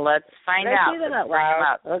 Let's find out. Let's Bring him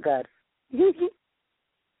up. Oh, good.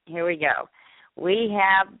 Here we go. We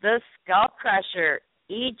have the Skull Crusher,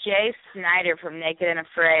 EJ Snyder from Naked and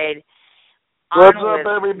Afraid. What's up,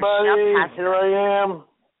 everybody? Here I am.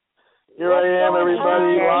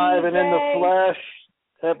 Everybody, live and in the flesh.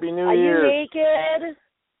 Happy New Year. Are you naked?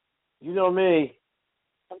 You know me.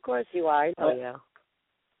 Of course you are. I know you.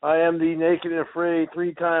 I am the Naked and Afraid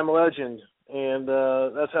 3-time legend, and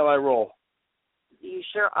that's how I roll. You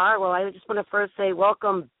sure are. Well, I just want to first say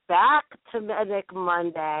welcome back to MANIC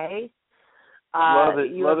Monday. Love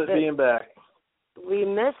it being back. We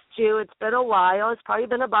missed you. It's been a while. It's probably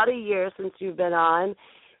been about a year since you've been on.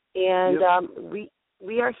 And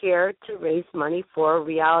we are here to raise money for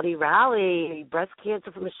Reality Rally, breast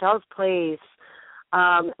cancer for Michelle's Place.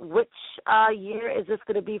 Which year is this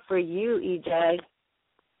going to be for you, EJ?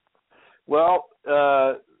 Well,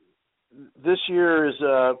 this year is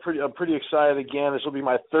I'm pretty excited again. This will be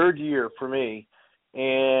my 3rd year for me.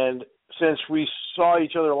 And since we saw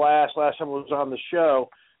each other last time I was on the show,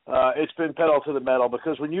 it's been pedal to the metal,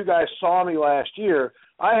 because when you guys saw me last year,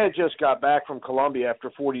 I had just got back from Colombia after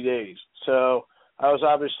 40 days. So I was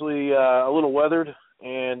obviously a little weathered,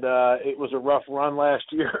 and it was a rough run last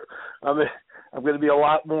year. I'm going to be a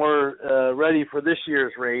lot more ready for this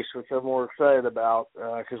year's race, which I'm more excited about,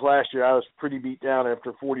 because last year I was pretty beat down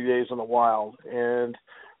after 40 days in the wild. And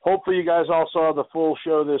hopefully you guys all saw the full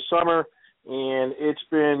show this summer, and it's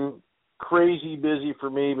been crazy busy for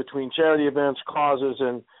me between charity events, causes,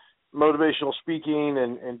 and motivational speaking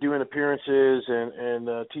and doing appearances and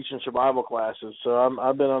teaching survival classes. So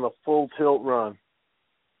I've been on a full tilt run.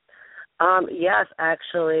 Yes,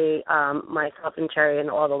 actually, myself and Cherry and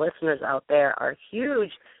all the listeners out there are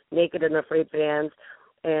huge Naked and Afraid fans,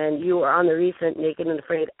 and you were on the recent Naked and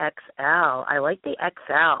Afraid XL. I like the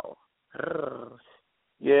XL. Ugh.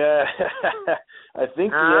 Yeah, I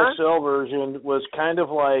think the XL version was kind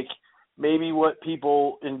of like maybe what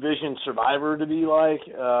people envisioned Survivor to be like,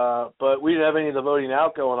 but we didn't have any of the voting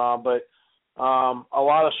out going on, but a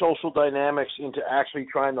lot of social dynamics into actually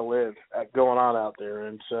trying to live going on out there.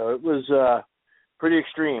 And so it was pretty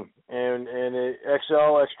extreme. And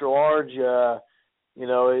XL, extra large,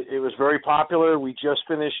 it was very popular. We just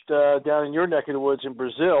finished down in your neck of the woods in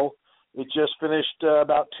Brazil. It just finished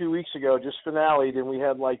about 2 weeks ago, just finale'd, and we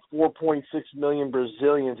had like 4.6 million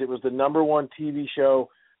Brazilians. It was the #1 TV show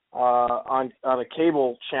on a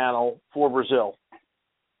cable channel for Brazil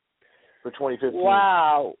for 2015.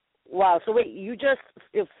 Wow. So wait, you just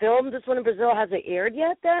filmed this one in Brazil? Has it aired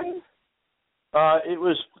yet then? It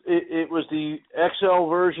was the XL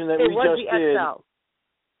version that we just did. XL.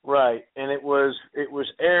 Right, and it was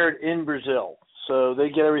aired in Brazil. So they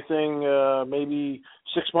get everything maybe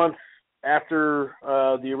 6 months after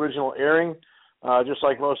the original airing, just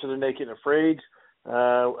like most of the Naked and Afraid.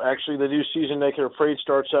 Actually, the new season Naked and Afraid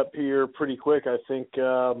starts up here pretty quick. I think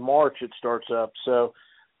March it starts up. So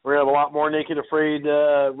we're going to have a lot more Naked and Afraid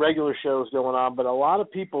regular shows going on, but a lot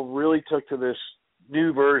of people really took to this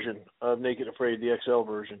new version of Naked and Afraid, the XL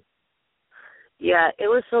version. Yeah, it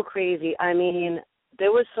was so crazy. I mean,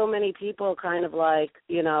 there were so many people kind of like,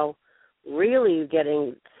 really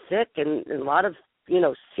getting sick and a lot of,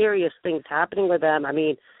 serious things happening with them. I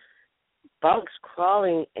mean, bugs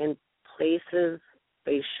crawling in places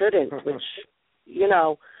they shouldn't, which, this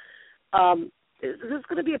is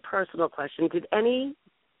going to be a personal question. Did any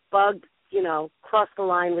bug, cross the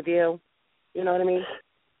line with you? You know what I mean?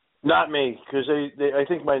 Not me, because I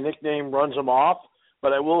think my nickname runs them off.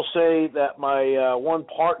 But I will say that my one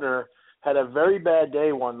partner had a very bad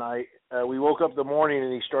day one night. We woke up in the morning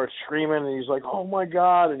and he starts screaming and he's like, "Oh my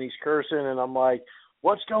God!" and he's cursing and I'm like,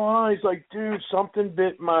 "What's going on?" He's like, "Dude, something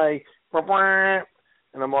bit my," and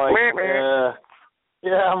I'm like,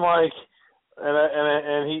 yeah, I'm like,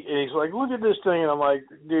 and he's like, "Look at this thing," and I'm like,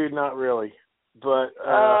 "Dude, not really." But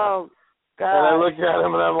oh God! And I looked at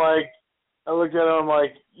him and I'm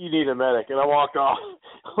like, "You need a medic," and I walked off.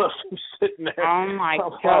 Left him sitting there. Oh my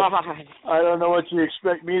God! I don't know what you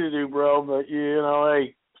expect me to do, bro, but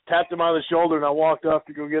hey, tapped him on the shoulder and I walked off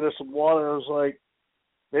to go get us some water. I was like,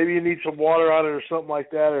 maybe you need some water on it or something like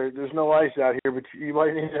that, or there's no ice out here, but you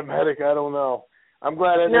might need a medic. I don't know. I'm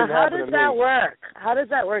glad that didn't happen to me. Now, how does that work? How does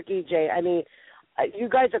that work, EJ? I mean, you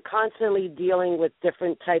guys are constantly dealing with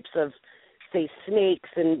different types of say, snakes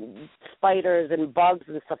and spiders and bugs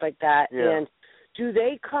and stuff like that. Yeah. And do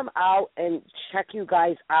they come out and check you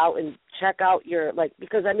guys out and check out your, like,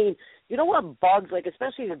 because, I mean, you know what bugs, like,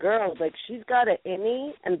 especially the girls, like, she's got an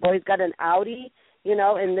innie and boy's got an outie, you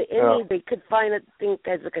know, and the innie, they could find it, think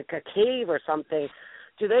as like a cave or something.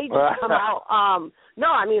 Do they just come out? No,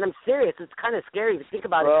 I mean, I'm serious. It's kind of scary to think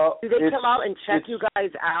about it. Do they come out and check you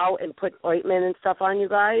guys out and put ointment and stuff on you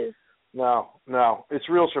guys? No. It's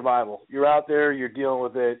real survival. You're out there. You're dealing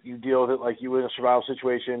with it. You deal with it like you would in a survival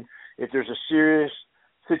situation. If there's a serious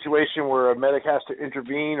situation where a medic has to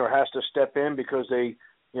intervene or has to step in because they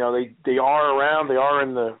are around, they are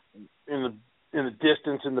in the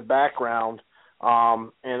distance in the background,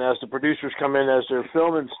 and as the producers come in as they're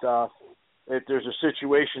filming stuff, if there's a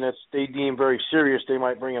situation that they deem very serious, they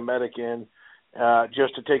might bring a medic in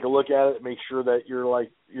just to take a look at it, make sure that your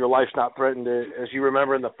life's not threatened. As you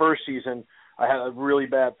remember in the first season, I had a really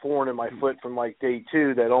bad thorn in my foot from like day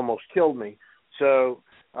 2 that almost killed me. So,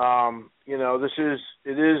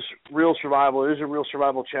 it is real survival. It is a real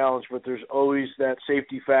survival challenge, but there's always that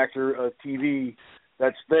safety factor of TV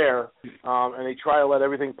that's there, and they try to let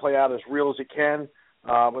everything play out as real as it can.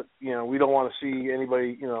 But, we don't want to see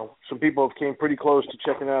anybody, some people have came pretty close to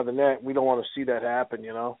checking out of the net. We don't want to see that happen,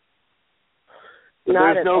 There's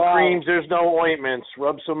no creams, there's no ointments.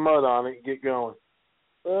 Rub some mud on it and get going.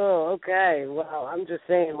 Oh, okay. Well, I'm just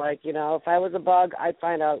saying, like, if I was a bug, I'd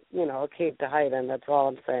find out, a cave to hide in. That's all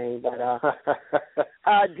I'm saying. But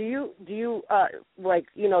do you like,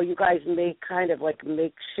 you guys make kind of like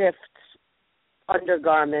makeshift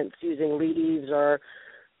undergarments using leaves or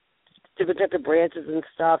different branches and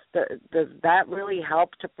stuff? Does that really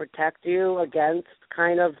help to protect you against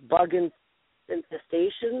kind of bug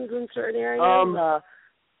infestations in certain areas?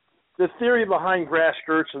 The theory behind grass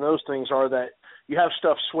skirts and those things are that you have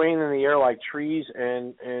stuff swaying in the air like trees,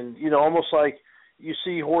 and almost like you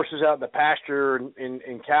see horses out in the pasture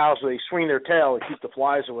and cows, they swing their tail to keep the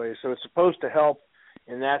flies away. So it's supposed to help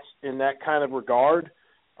in that kind of regard.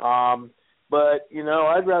 But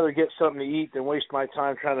I'd rather get something to eat than waste my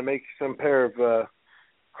time trying to make some pair of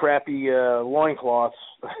crappy loincloths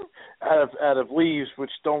out of leaves,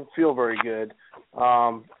 which don't feel very good.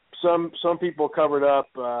 Some people covered up.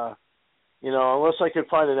 Unless I could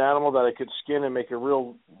find an animal that I could skin and make a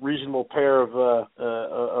real reasonable pair of a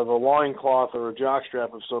loincloth or a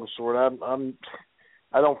jockstrap of some sort, I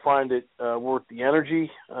don't find it worth the energy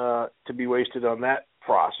to be wasted on that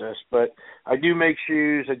process. But I do make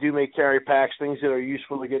shoes, I do make carry packs, things that are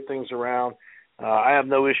useful to get things around. I have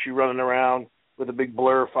no issue running around with a big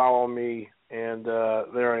blur following me, and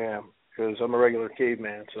there I am, because I'm a regular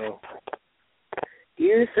caveman. So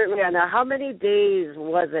you certainly are. Now, how many days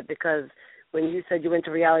was it? Because when you said you went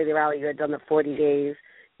to Reality Rally, you had done the 40 days.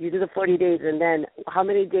 You did the 40 days, and then how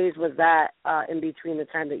many days was that in between the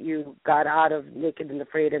time that you got out of Naked and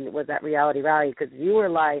Afraid and was at Reality Rally? Because you were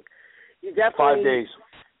like, you definitely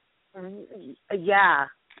 5 days. Yeah,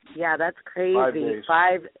 that's crazy. 5 days.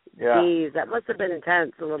 5 days. That must have been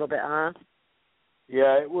intense a little bit, huh?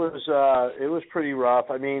 Yeah, it was pretty rough.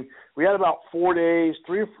 I mean, we had about 4 days,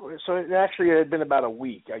 3 or 4. So it actually had been about a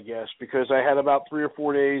week, I guess, because I had about 3 or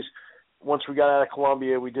 4 days. Once we got out of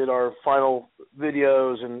Colombia, we did our final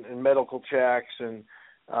videos and medical checks and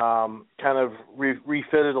kind of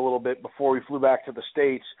refitted a little bit before we flew back to the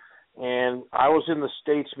States. And I was in the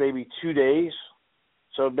States maybe 2 days.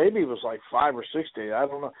 So maybe it was like 5 or 6 days. I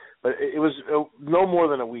don't know. But it was no more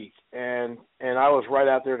than a week. And I was right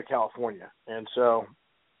out there to California. And so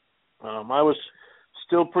I was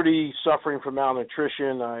still pretty suffering from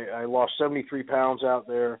malnutrition. I lost 73 pounds out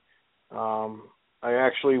there. I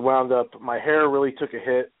actually wound up, my hair really took a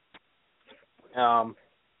hit. And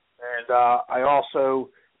I also,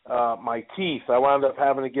 my teeth, I wound up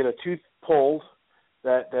having to get a tooth pulled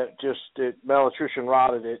that malnutrition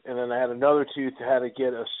rotted it. And then I had another tooth that had to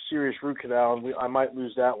get a serious root canal, and I might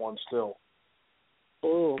lose that one still.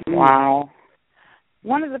 Oh, wow.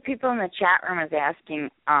 One of the people in the chat room is asking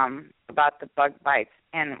about the bug bites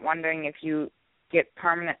and wondering if you get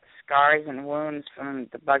permanent scars and wounds from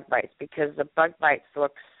the bug bites, because the bug bites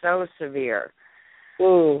look so severe.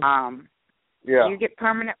 Ooh. Do you get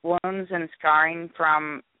permanent wounds and scarring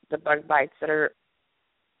from the bug bites that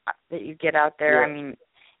you get out there? Yeah. I mean,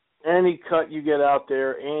 any cut you get out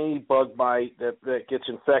there, any bug bite that gets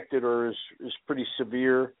infected or is pretty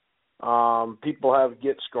severe, people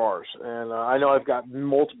get scars. And I know I've got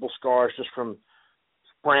multiple scars just from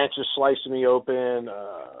branches slicing me open,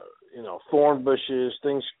 thorn bushes,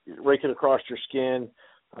 things raking across your skin.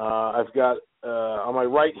 I've got on my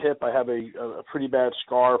right hip, I have a pretty bad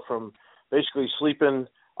scar from basically sleeping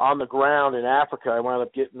on the ground in Africa, I wound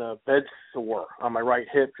up getting a bed sore on my right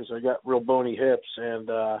hip because I got real bony hips, and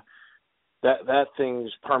that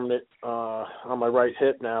thing's permanent on my right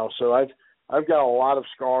hip now. So I've got a lot of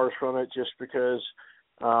scars from it just because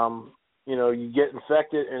you get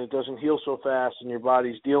infected and it doesn't heal so fast, and your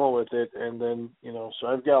body's dealing with it, and then so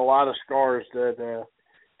I've got a lot of scars that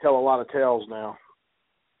tell a lot of tales now.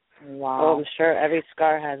 Wow. Well, I'm sure every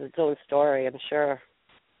scar has its own story, I'm sure.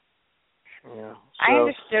 Yeah. I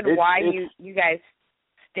understood why you guys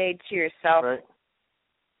stayed to yourself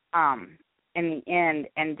in the end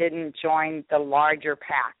and didn't join the larger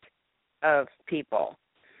pack of people.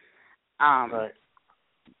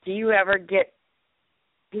 Do you ever get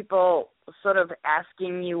people sort of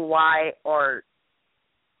asking you why or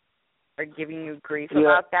giving you grief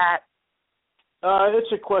about that?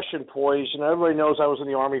 It's a question poised, and everybody knows I was in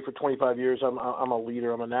the Army for 25 years. I'm a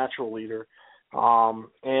leader. I'm a natural leader. And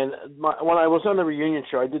when I was on the reunion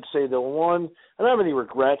show, I did say I don't have any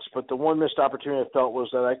regrets, but the one missed opportunity I felt was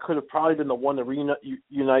that I could have probably been the one to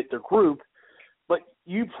reunite their group. But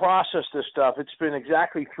you process this stuff. It's been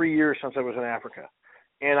exactly 3 years since I was in Africa,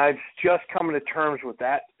 and I've just come to terms with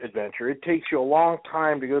that adventure. It takes you a long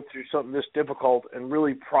time to go through something this difficult and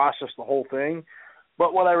really process the whole thing.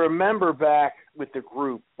 But what I remember back with the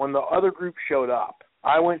group, when the other group showed up,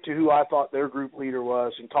 I went to who I thought their group leader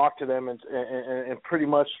was and talked to them, and pretty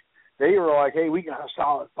much they were like, hey, we got a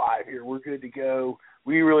solid 5 here. We're good to go.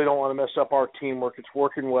 We really don't want to mess up our teamwork. It's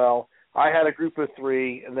working well. I had a group of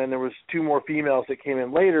 3, and then there was 2 more females that came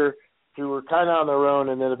in later who were kind of on their own,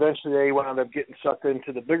 and then eventually they wound up getting sucked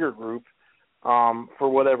into the bigger group for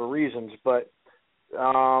whatever reasons. But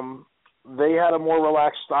they had a more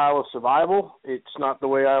relaxed style of survival. It's not the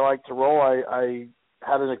way I like to roll. I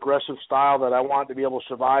had an aggressive style that I wanted to be able to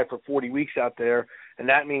survive for 40 weeks out there, and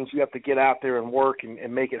that means you have to get out there and work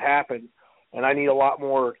and make it happen. And I need a lot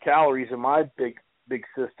more calories in my big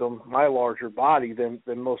system, my larger body, than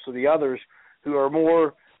most of the others who are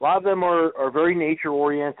more, a lot of them are very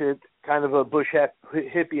nature-oriented, kind of a bush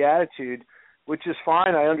hippie attitude, which is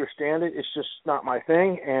fine. I understand it. It's just not my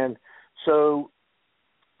thing. And so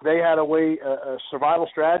they had a survival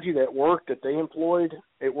strategy that worked, that they employed.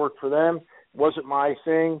 It worked for them. It wasn't my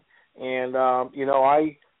thing. And,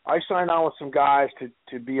 I signed on with some guys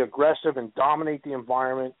to be aggressive and dominate the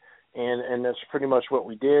environment, and that's pretty much what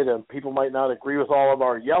we did. And people might not agree with all of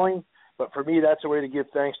our yelling, but for me, that's a way to give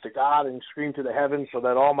thanks to God and scream to the heavens so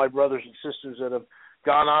that all my brothers and sisters that have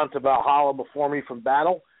gone on to Valhalla before me from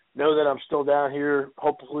battle know that I'm still down here,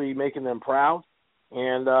 hopefully making them proud.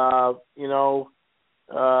 And,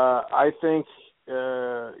 I think,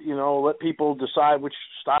 let people decide which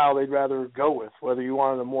style they'd rather go with, whether you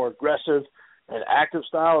wanted a more aggressive and active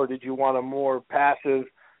style or did you want a more passive,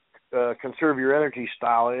 conserve your energy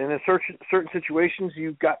style. And in certain situations,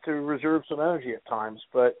 you've got to reserve some energy at times.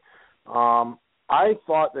 But I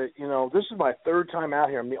thought that, this is my 3rd time out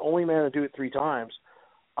here. I'm the only man to do it 3 times.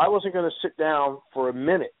 I wasn't going to sit down for a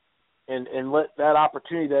minute and let that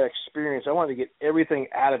opportunity, that experience, I wanted to get everything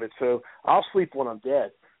out of it. So I'll sleep when I'm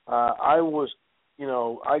dead. I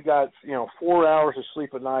got 4 hours of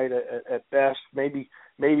sleep a night at best. Maybe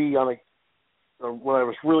on when I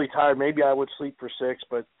was really tired, maybe I would sleep for 6,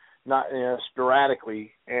 but not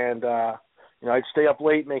sporadically. And I'd stay up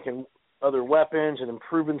late making other weapons and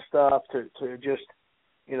improving stuff to just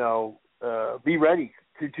be ready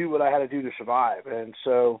to do what I had to do to survive. And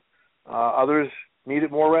so others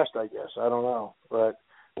needed more rest, I guess. I don't know, but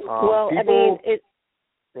people,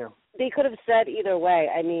 they could have said either way.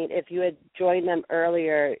 I mean, if you had joined them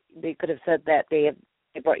earlier, they could have said that they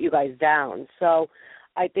brought you guys down. So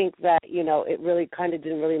I think that, it really kind of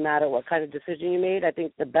didn't really matter what kind of decision you made. I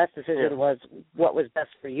think the best decision was what was best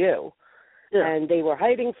for you. Yeah. And they were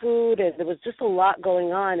hiding food, and there was just a lot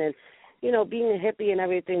going on. And, being a hippie and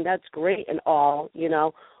everything, that's great and all,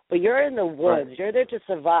 but you're in the woods. Right. You're there to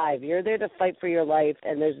survive. You're there to fight for your life,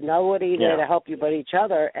 and there's nobody there to help you but each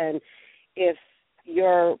other. And if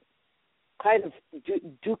you're kind of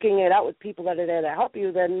duking it out with people that are there to help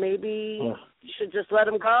you, then maybe you should just let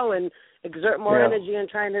them go and exert more energy in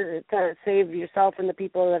trying to kind of save yourself and the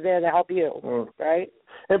people that are there to help you, right?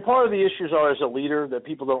 And part of the issues are, as a leader, that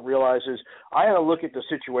people don't realize is I had to look at the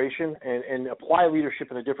situation and apply leadership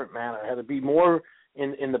in a different manner. I had to be more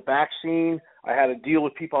in the back scene. I had to deal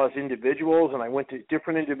with people as individuals, and I went to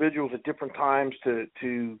different individuals at different times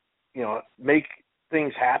to make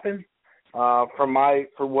things happen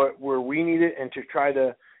where we needed, and to try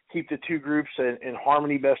to keep the 2 groups in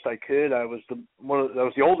harmony best I could. I was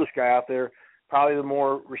the oldest guy out there, probably the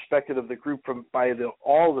more respected of the group by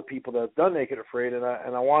all the people that have done Naked Afraid, and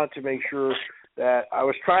I wanted to make sure that I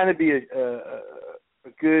was trying to be a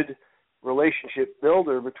good relationship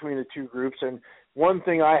builder between the two groups. And one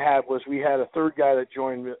thing I had was we had a third guy that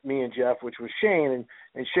joined me and Jeff, which was Shane,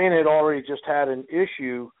 and Shane had already just had an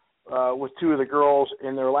issue with two of the girls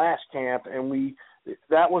in their last camp, and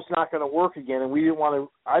that was not going to work again, and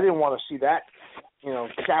I didn't want to see that,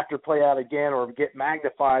 chapter play out again or get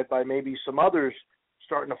magnified by maybe some others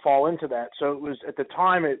starting to fall into that. So it was, at the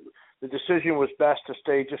time, the decision was best to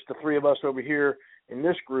stay just the three of us over here in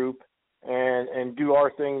this group and do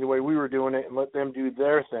our thing the way we were doing it and let them do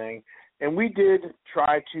their thing. And we did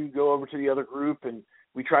try to go over to the other group, and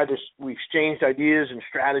we exchanged ideas and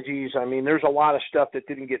strategies. I mean, there's a lot of stuff that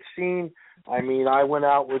didn't get seen. I mean, I went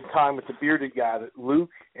out with the bearded guy,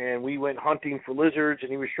 Luke, and we went hunting for lizards,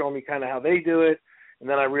 and he was showing me kind of how they do it. And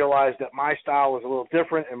then I realized that my style was a little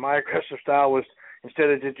different, and my aggressive style was, instead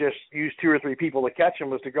of to just use 2 or 3 people to catch them,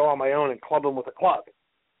 was to go on my own and club them with a club.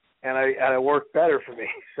 And it worked better for me.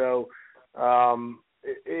 So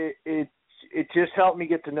it just helped me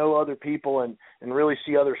get to know other people and really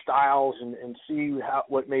see other styles and see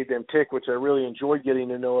what made them tick, which I really enjoyed, getting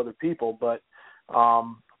to know other people. But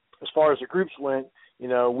as far as the groups went,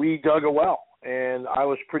 we dug a well, and I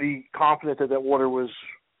was pretty confident that water was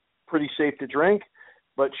pretty safe to drink.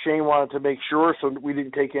 But Shane wanted to make sure, so we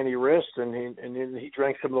didn't take any risks, and he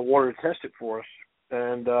drank some of the water to test it for us.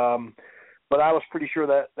 And but I was pretty sure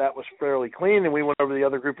that was fairly clean, and we went over to the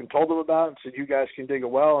other group and told them about it and said, you guys can dig a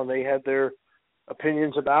well, and they had their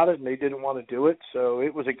opinions about it, and they didn't want to do it. So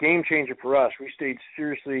it was a game changer for us. We stayed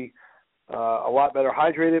seriously a lot better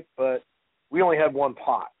hydrated, but we only had one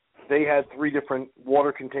pot. They had 3 different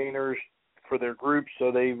water containers for their group,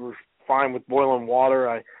 so they were fine with boiling water.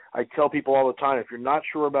 I tell people all the time, if you're not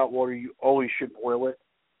sure about water, you always should boil it.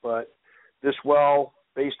 But this well,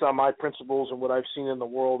 based on my principles and what I've seen in the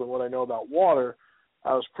world and what I know about water,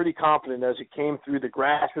 I was pretty confident as it came through the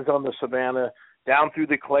grasses on the savanna, down through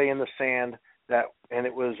the clay and the sand, and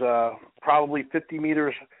it was probably 50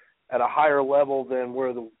 meters at a higher level than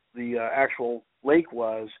where the actual lake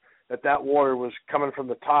was, that water was coming from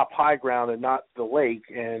the top high ground and not the lake,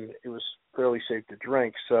 and it was fairly safe to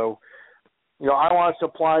drink. So, I wanted to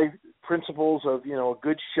apply principles of, a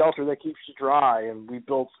good shelter that keeps you dry, and we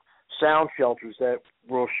built sound shelters that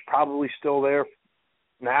were probably still there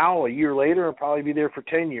now, a year later, and probably be there for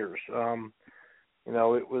 10 years.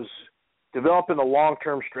 It was developing a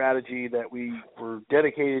long-term strategy that we were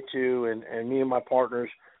dedicated to, and me and my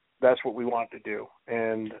partners, that's what we wanted to do.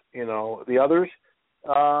 And, the others,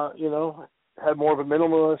 had more of a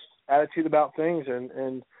minimalist attitude about things,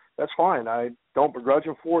 and that's fine. I don't begrudge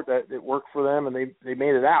them for it. That it worked for them, and they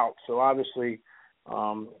made it out. So obviously,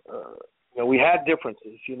 we had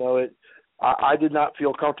differences. I did not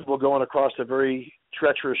feel comfortable going across a very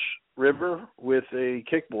treacherous river with a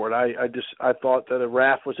kickboard. I thought that a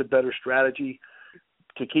raft was a better strategy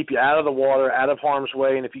to keep you out of the water, out of harm's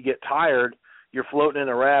way. And if you get tired, you're floating in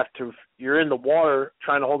a raft. You're in the water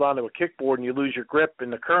trying to hold on to a kickboard, and you lose your grip,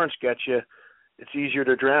 and the currents get you. It's easier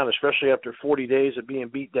to drown, especially after 40 days of being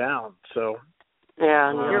beat down. So,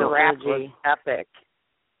 yeah, your raft was epic.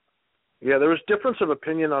 Yeah, there was difference of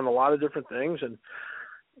opinion on a lot of different things, and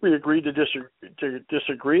we agreed to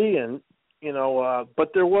disagree, and but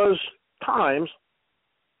there was times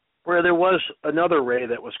where there was another ray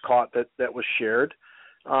that was caught that was shared,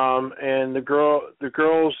 and the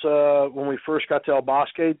girls when we first got to El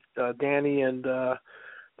Bosque, Danny and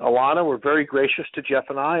Alana were very gracious to Jeff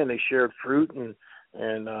and I, and they shared fruit and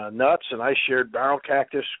nuts, and I shared barrel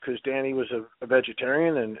cactus because Danny was a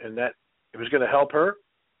vegetarian, and that it was going to help her.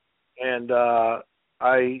 And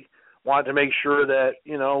I wanted to make sure that,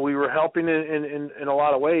 we were helping in a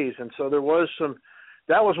lot of ways. And so there was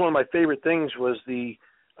that was one of my favorite things, was the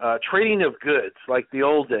trading of goods, like the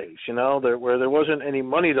old days, where there wasn't any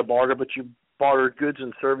money to barter, but you bartered goods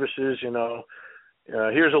and services,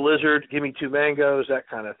 here's a lizard, give me 2 mangoes, that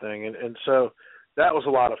kind of thing. And so that was a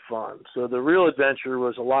lot of fun. So the real adventure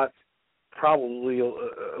was probably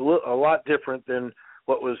a lot different than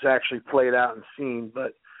what was actually played out and seen.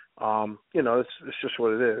 But, it's just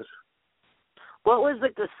what it is. What was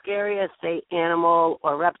the scariest, say, animal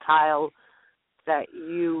or reptile that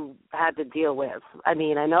you had to deal with? I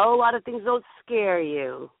mean, I know a lot of things don't scare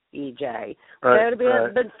you, EJ. But there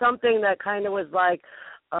had been something that kind of was like,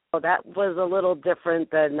 oh, that was a little different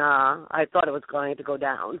than I thought it was going to go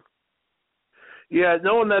down. Yeah,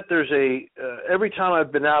 knowing that there's every time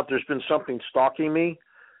I've been out, there's been something stalking me,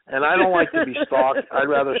 and I don't like to be stalked. I'd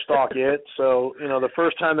rather stalk it. So, the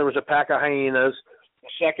first time there was a pack of hyenas. The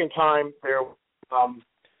second time there was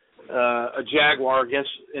a jaguar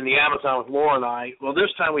in the Amazon with Laura and I. Well,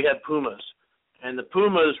 this time we had pumas, and the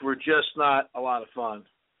pumas were just not a lot of fun.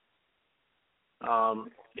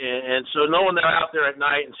 And so knowing they're out there at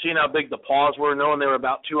night and seeing how big the paws were, knowing they were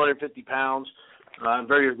about 250 pounds,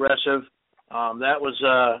 very aggressive, that was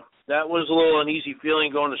a little uneasy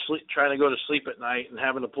feeling going to sleep, trying to go to sleep at night and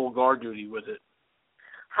having to pull guard duty with it.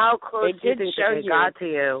 How close do you think that they got to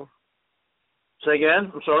you? Say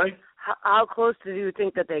again? I'm sorry? How close do you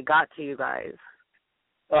think that they got to you guys?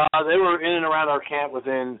 They were in and around our camp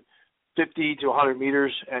within 50 to 100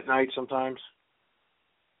 meters at night sometimes.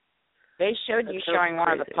 They showed you showing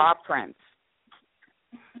one of the paw prints.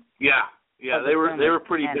 Yeah, they were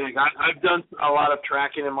pretty big. I've done a lot of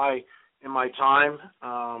tracking in my time,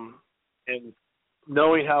 and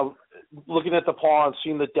knowing how, looking at the paw and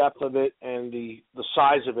seeing the depth of it and the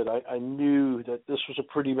size of it, I knew that this was a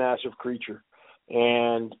pretty massive creature.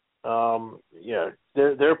 And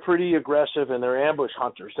they're pretty aggressive and they're ambush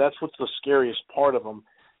hunters. That's what's the scariest part of them,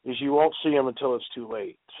 is you won't see them until it's too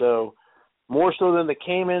late. So more so than the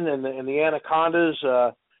caiman and the anacondas,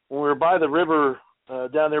 when we were by the river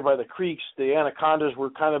down there by the creeks, the anacondas were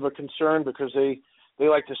kind of a concern because they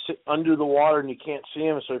like to sit under the water and you can't see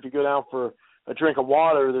them. So if you go down for a drink of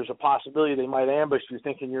water, there's a possibility they might ambush you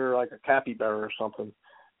thinking you're like a capybara or something.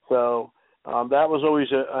 So that was always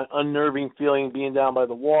an unnerving feeling being down by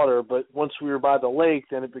the water. But once we were by the lake,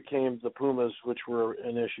 then it became the pumas, which were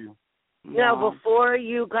an issue. Now, before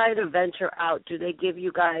you guys venture out, do they give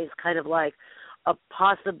you guys kind of like a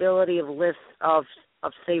possibility of lists of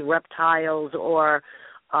say, reptiles or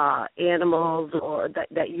animals or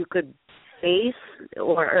that you could face,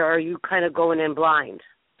 or are you kind of going in blind?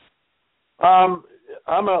 I'm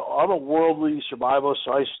a worldly survivalist,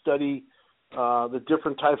 so I study the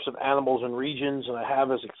different types of animals and regions, and I have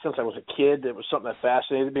since I was a kid. It was something that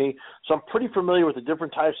fascinated me. So I'm pretty familiar with the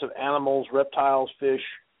different types of animals, reptiles, fish,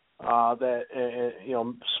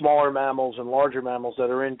 smaller mammals and larger mammals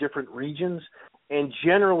that are in different regions. And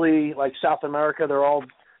generally, like South America,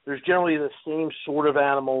 there's generally the same sort of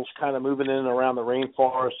animals kind of moving in and around the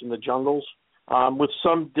rainforest and the jungles, with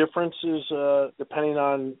some differences depending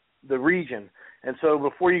on the region. And so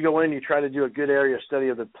before you go in, you try to do a good area study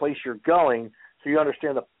of the place you're going so you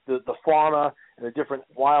understand the fauna and the different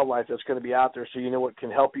wildlife that's going to be out there, so you know what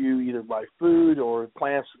can help you either by food or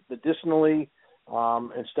plants medicinally,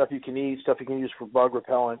 and stuff you can eat, stuff you can use for bug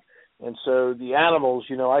repellent. And so the animals,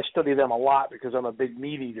 I study them a lot because I'm a big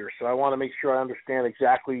meat eater, so I want to make sure I understand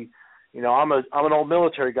exactly. I'm an old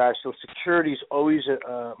military guy, so security is always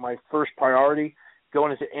my first priority.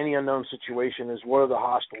 Going into any unknown situation is what are the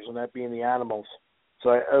hostiles, and that being the animals. So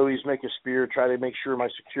I always make a spear, try to make sure my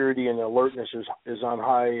security and alertness is on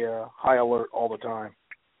high alert all the time.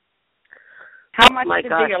 How much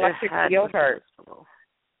did the electric eel hurt?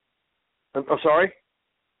 I'm sorry?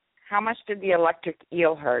 How much did the electric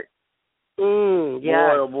eel hurt? Yeah.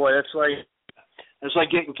 Boy, oh boy, it's like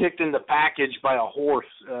getting kicked in the package by a horse.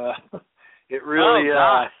 It really,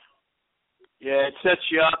 it sets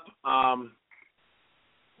you up.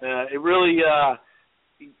 It really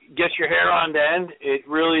gets your hair on end. It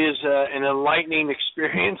really is an enlightening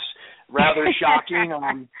experience, rather shocking.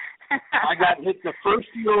 I got hit the first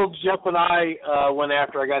field Jeff and I went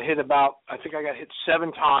after. I got hit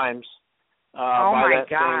 7 times by that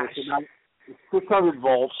gosh. thing. It's about 600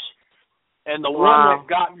 volts. And the one that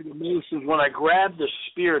got me the most is when I grabbed the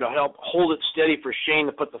spear to help hold it steady for Shane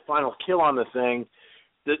to put the final kill on the thing,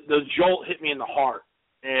 the jolt hit me in the heart,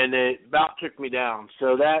 and it about took me down.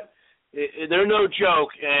 So they're no joke,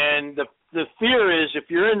 and the fear is if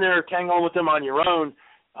you're in there tangling with them on your own,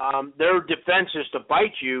 their defense is to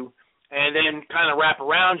bite you and then kind of wrap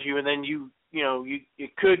around you, and then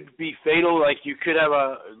it could be fatal. Like you could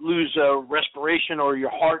lose respiration or your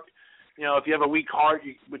heart. If you have a weak heart,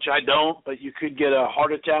 which I don't, but you could get a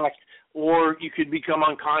heart attack, or you could become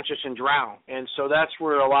unconscious and drown. And so that's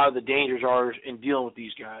where a lot of the dangers are in dealing with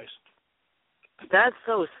these guys. That's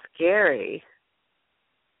so scary.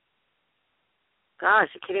 Gosh,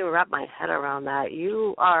 I can't even wrap my head around that.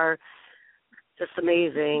 You are just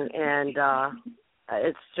amazing, and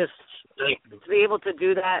it's just to be able to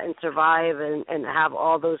do that and survive and have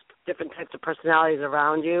all those different types of personalities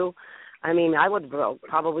around you. I mean, I would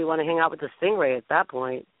probably want to hang out with the stingray at that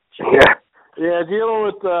point. Yeah, dealing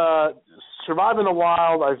with surviving the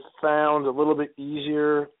wild, I've found a little bit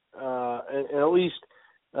easier, and at least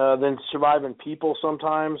than surviving people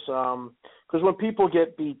sometimes. Because when people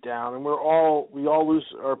get beat down, and we all lose,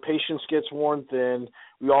 our patience gets worn thin.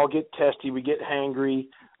 We all get testy. We get hangry.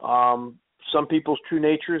 Some people's true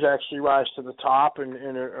natures actually rise to the top and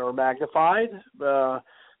are magnified.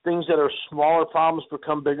 Things that are smaller problems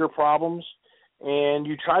become bigger problems, and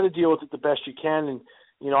you try to deal with it the best you can. And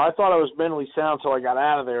I thought I was mentally sound until I got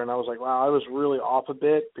out of there, and I was like, wow, I was really off a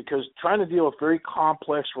bit, because trying to deal with very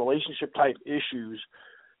complex relationship-type issues,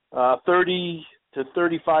 30 to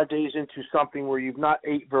 35 days into something where you've not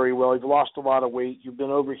ate very well, you've lost a lot of weight, you've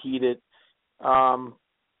been overheated,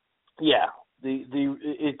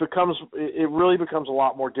 it really becomes a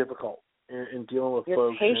lot more difficult in dealing with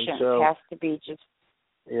your folks. Your patience has to be just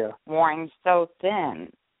worn so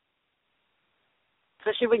thin.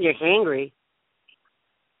 Especially when you're hangry.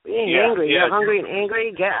 You're hungry and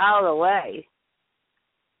angry, get out of the way.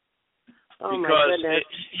 Oh, because my goodness.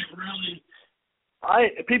 It really,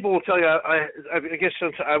 people will tell you, I guess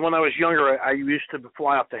since when I was younger, I used to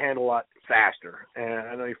fly off the handle a lot faster, and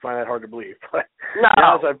I know you find that hard to believe, but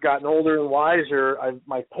now as I've gotten older and wiser,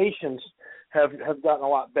 my patience have gotten a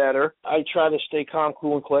lot better. I try to stay calm,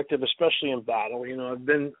 cool, and collective, especially in battle. I've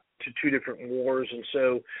been to 2 different wars, and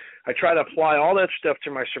so I try to apply all that stuff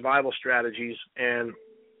to my survival strategies, and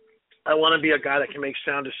I want to be a guy that can make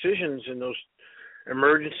sound decisions in those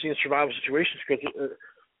emergency and survival situations, because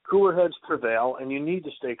cooler heads prevail, and you need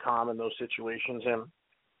to stay calm in those situations.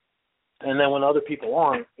 And then when other people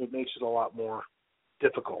aren't, it makes it a lot more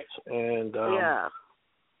difficult. And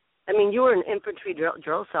I mean, you were an infantry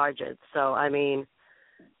drill sergeant, so I mean,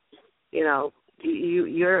 you're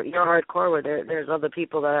hardcore. Where there's other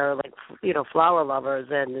people that are like flower lovers,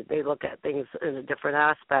 and they look at things in a different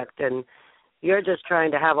aspect, and you're just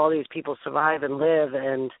trying to have all these people survive and live.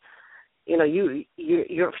 And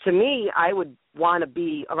you're to me, I would want to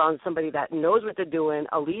be around somebody that knows what they're doing,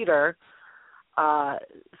 a leader,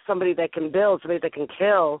 somebody that can build, somebody that can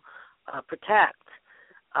kill, protect.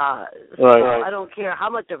 So I don't care how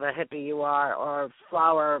much of a hippie you are or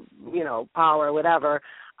flower, power, whatever.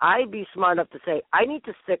 I'd be smart enough to say, I need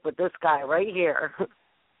to stick with this guy right here.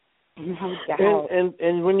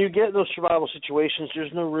 And when you get in those survival situations,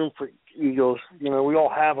 there's no room for egos. We all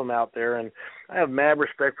have them out there, and I have mad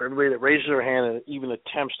respect for everybody that raises their hand and even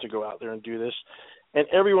attempts to go out there and do this. And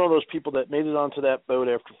every one of those people that made it onto that boat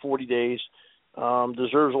after 40 days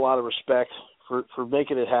deserves a lot of respect for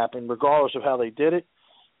making it happen, regardless of how they did it.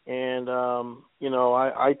 And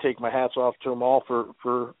I take my hats off to them all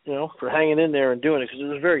for hanging in there and doing it, because it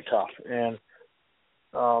was very tough.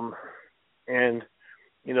 And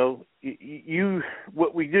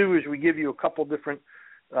what we do is we give you a couple different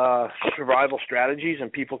survival strategies,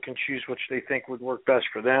 and people can choose which they think would work best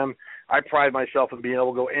for them. I pride myself in being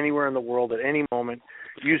able to go anywhere in the world at any moment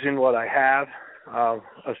using what I have,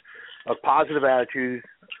 a positive attitude,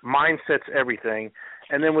 mindset's everything,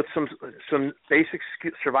 and then with some basic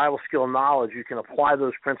survival skill knowledge, you can apply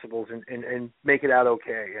those principles and make it out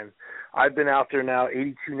okay. And I've been out there now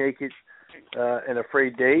 82 naked and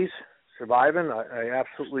afraid days, surviving. I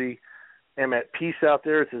absolutely am at peace out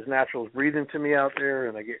there. It's as natural as breathing to me out there,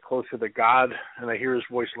 and I get closer to God, and I hear his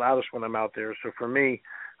voice loudest when I'm out there. So for me,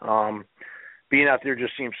 being out there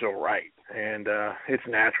just seems so right, and it's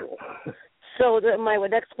natural. So my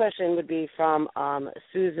next question would be from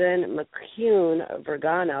Susan McCune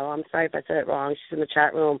Vergano. I'm sorry if I said it wrong. She's in the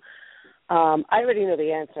chat room. I already know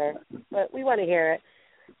the answer, but we want to hear it.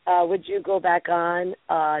 Would you go back on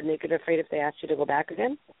Naked or Afraid if they asked you to go back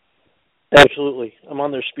again? Absolutely. I'm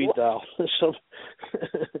on their speed dial. So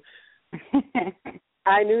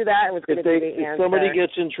I knew that was going to be the answer. If somebody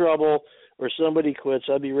gets in trouble or somebody quits,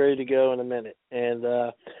 I'd be ready to go in a minute. And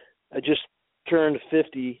I just turned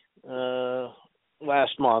 50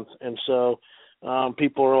 last month, and so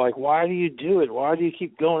people are like, why do you do it? Why do you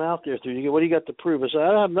keep going out there? What do you got to prove? I said,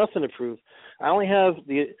 I don't have nothing to prove. I only have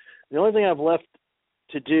the only thing I've left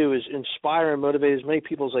to do is inspire and motivate as many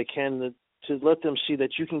people as I can to let them see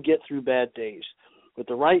that you can get through bad days with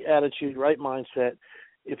the right attitude, right mindset.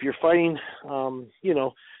 If you're fighting,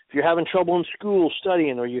 if you're having trouble in school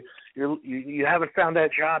studying, or you haven't found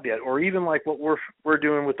that job yet, or even like what we're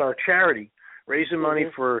doing with our charity, raising money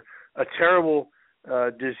for a terrible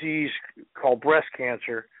disease called breast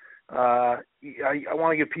cancer. I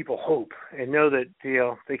want to give people hope and know that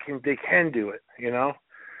they can do it,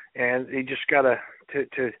 and they just gotta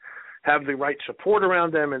to have the right support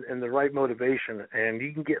around them and the right motivation, and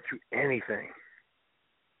you can get through anything.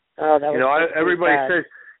 Oh, that was everybody says,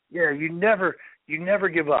 you never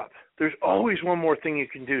give up. There's always one more thing you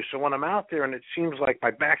can do. So when I'm out there and it seems like my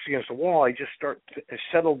back's against the wall, I just start to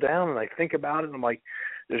settle down and I think about it, and I'm like,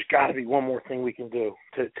 there's got to be one more thing we can do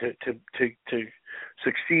to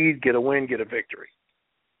succeed, get a win, get a victory.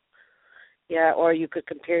 Yeah, or you could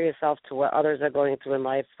compare yourself to what others are going through in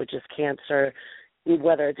life, which is cancer,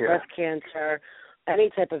 whether it's breast cancer, any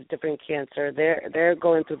type of different cancer. They're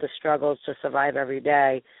going through the struggles to survive every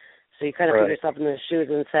day. So you kind of put yourself in their shoes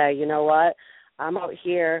and say, you know what, I'm out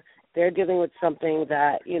here They're dealing with something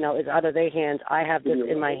that, is out of their hands. I have this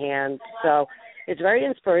in my hands. So it's very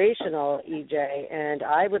inspirational, EJ, and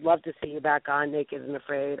I would love to see you back on Naked and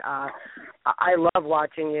Afraid. I love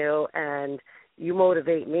watching you, and you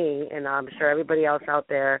motivate me, and I'm sure everybody else out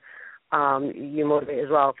there, you motivate as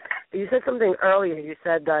well. You said something earlier. You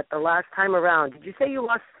said that the last time around, did you say you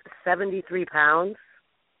lost 73 pounds?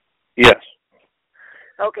 Yes.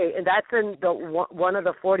 Okay, and that's in one of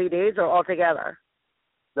the 40 days or altogether?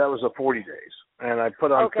 That was the 40 days, and I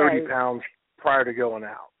put on 30 pounds prior to going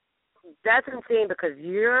out. That's insane because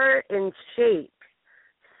you're in shape.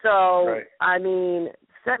 So, right. I mean,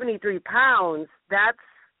 73 pounds, that's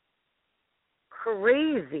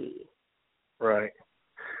crazy. Right.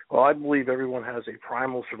 Well, I believe everyone has a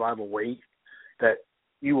primal survival weight that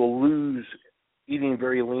you will lose eating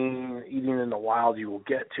very lean, eating in the wild you will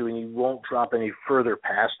get to, and you won't drop any further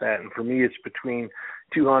past that. And for me, it's between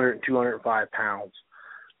 200 and 205 pounds.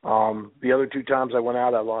 The other two times I went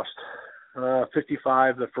out, I lost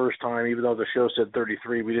 55 the first time, even though the show said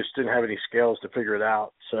 33. We just didn't have any scales to figure it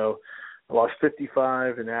out. So I lost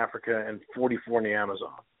 55 in Africa and 44 in the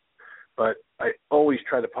Amazon. But I always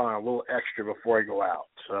try to put on a little extra before I go out.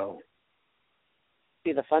 So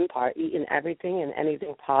see the fun part, eating everything and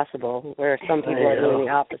anything possible, where some people are doing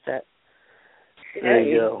the opposite. There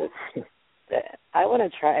you go. I want to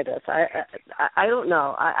try this. I don't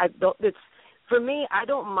know. I don't. It's for me. I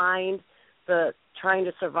don't mind the trying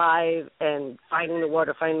to survive and finding the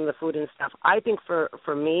water, finding the food and stuff. I think for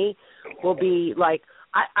me will be like.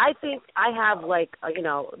 I think I have, like,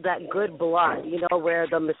 that good blood, where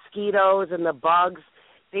the mosquitoes and the bugs,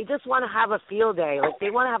 they just want to have a field day. Like, they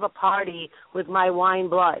want to have a party with my wine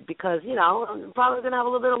blood because, I'm probably going to have a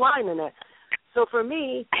little bit of wine in it. So for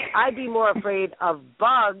me, I'd be more afraid of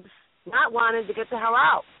bugs not wanting to get the hell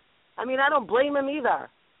out. I mean, I don't blame them either.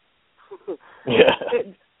 Yeah.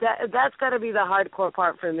 That's got to be the hardcore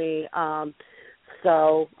part for me.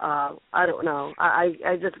 So I don't know.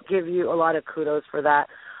 I just give you a lot of kudos for that.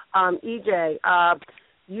 EJ,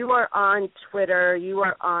 you are on Twitter. You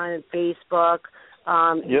are on Facebook.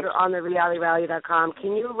 You're on the realityrally.com.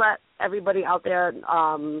 Can you let everybody out there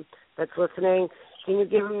that's listening, can you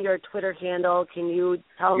give them your Twitter handle? Can you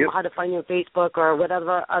tell them how to find you on Facebook or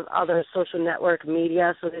whatever other social network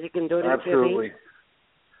media so that you can do it in Absolutely. TV?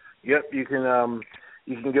 Yep, you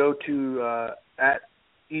can go to at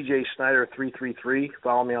EJ Snyder 333.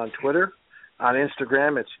 Follow me on Twitter. On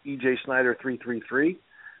Instagram, it's EJ Snyder 333.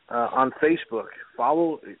 On Facebook,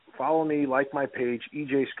 follow me, like my page,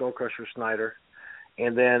 EJ Skullcrusher Snyder.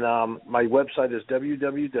 And then my website is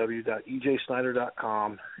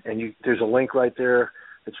www.ejsnyder.com, and there's a link right there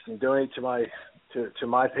that you can donate to my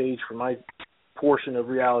page for my portion of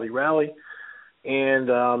Reality Rally. And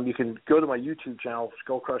you can go to my YouTube channel,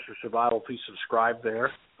 Skullcrusher Survival. Please subscribe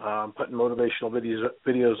there. I'm putting motivational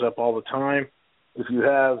videos up all the time. If you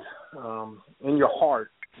have in your heart,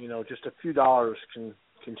 just a few dollars can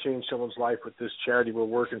change someone's life with this charity we're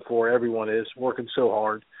working for. Everyone is working so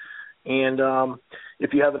hard. And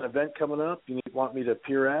if you have an event coming up you want me to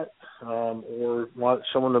appear at or want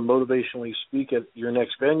someone to motivationally speak at your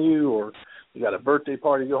next venue, or you got a birthday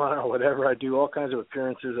party going on or whatever, I do all kinds of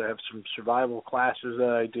appearances. I have some survival classes that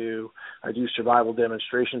I do. I do survival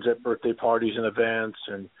demonstrations at birthday parties and events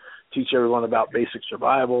and teach everyone about basic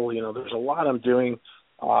survival. There's a lot I'm doing.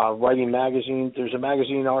 Writing magazine. There's a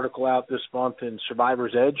magazine article out this month in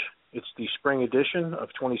Survivor's Edge. It's the spring edition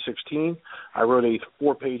of 2016. I wrote a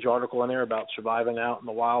 4-page article in there about surviving out in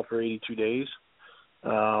the wild for 82 days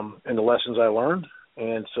and the lessons I learned.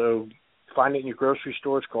 And so find it in your grocery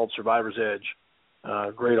store. It's called Survivor's Edge.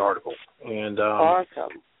 Great article. And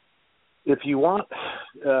awesome. If you want,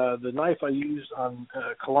 the knife I used on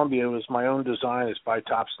Columbia was my own design. It's by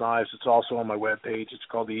Tops Knives. It's also on my webpage. It's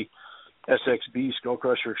called the SXB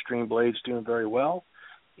Skullcrusher Extreme Blades, doing very well.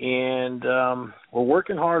 And we're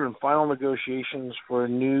working hard on final negotiations for a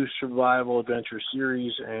new survival adventure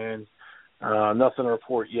series, and nothing to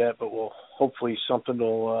report yet, but we'll hopefully something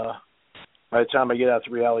will, by the time I get out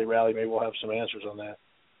to Reality Rally, maybe we'll have some answers on that.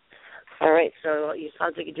 All right, so you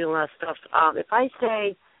sound like you're doing a lot of stuff. If I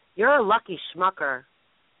say you're a lucky schmucker,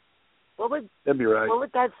 that'd be right. What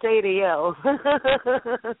would that say to you?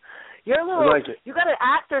 You're a little. Like it. You got an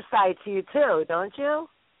actor side to you too, don't you?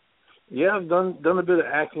 Yeah, I've done a bit of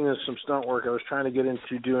acting and some stunt work. I was trying to get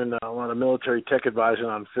into doing a lot of military tech advising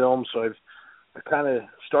on film, so I kind of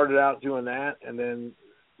started out doing that, and then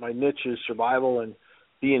my niche is survival and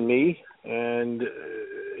being me. And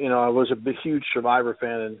I was a huge Survivor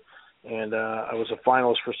fan, and I was a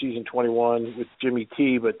finalist for season 21 with Jimmy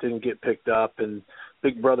T, but didn't get picked up. And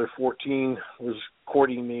Big Brother 14 was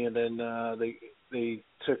courting me, and then they they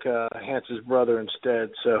took Hance's brother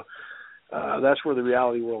instead. So that's where the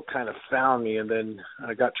reality world kind of found me, and then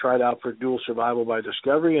I got tried out for Dual Survival by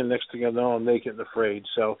Discovery, and next thing I know, I'm naked and afraid.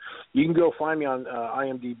 So you can go find me on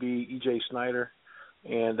IMDb, EJ Snyder,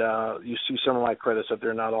 and you see some of my credits up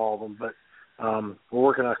there, not all of them, but we're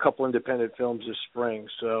working on a couple independent films this spring.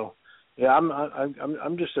 So yeah,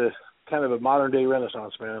 I'm just a kind of a modern day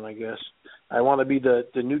Renaissance man, I guess. I want to be the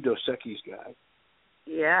new Dos Equis guy.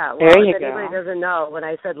 Yeah, well, There you if anybody go. doesn't know, when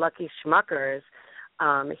I said Lucky Schmuckers,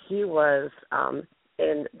 he was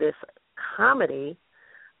in this comedy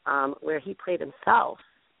where he played himself.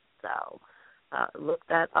 So look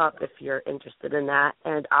that up if you're interested in that.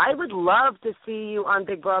 And I would love to see you on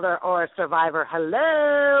Big Brother or Survivor.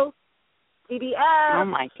 Hello, CBS. Oh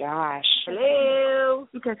my gosh. Hello.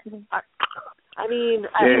 I mean,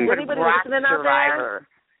 You anybody would rock listening out Survivor. there?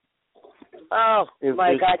 Oh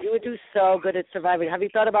my God, you would do so good at Survivor. Have you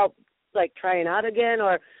thought about like trying out again,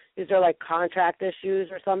 or is there like contract issues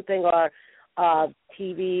or something, or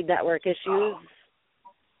TV network issues?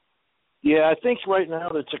 Yeah, I think right now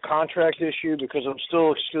it's a contract issue because I'm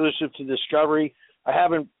still exclusive to Discovery. I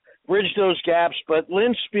haven't bridged those gaps, but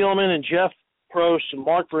Lynn Spielman and Jeff Prost and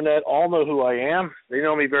Mark Burnett all know who I am. They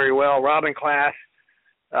know me very well. Robin Class.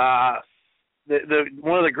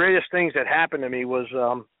 One of the greatest things that happened to me was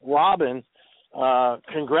Robin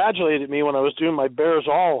congratulated me when I was doing my Bears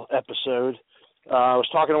All episode. I was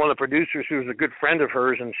talking to one of the producers who was a good friend of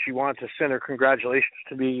hers, and she wanted to send her congratulations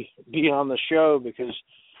to be on the show because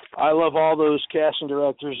I love all those casting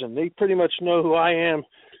directors, and they pretty much know who I am,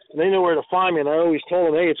 and they know where to find me. And I always told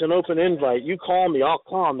them, hey, it's an open invite. You call me, I'll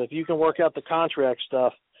come. If you can work out the contract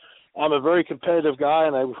stuff. I'm a very competitive guy,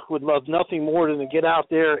 and I would love nothing more than to get out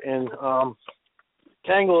there and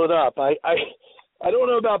tangle it up. I don't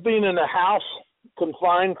know about being in a house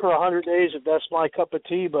confined for 100 days if that's my cup of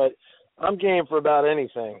tea, but I'm game for about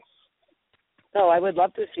anything. No, I would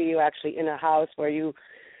love to see you actually in a house where you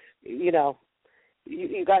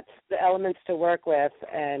got the elements to work with,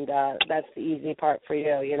 and that's the easy part for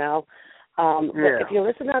you, you know. But if you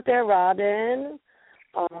listen out there, Robin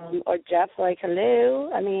or Jeff, like,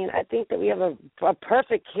 hello. I mean, I think that we have a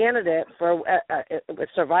perfect candidate for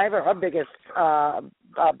Survivor or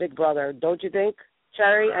Big Brother, don't you think,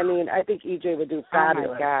 Cherry? I mean, I think EJ would do fabulous.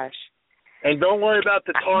 Oh, my gosh. And don't worry about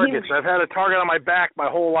the targets. I've had a target on my back my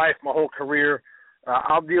whole life, my whole career.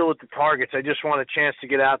 I'll deal with the targets. I just want a chance to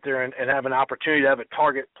get out there and have an opportunity to have a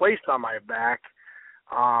target placed on my back.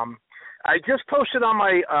 I just posted on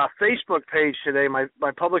my Facebook page today, my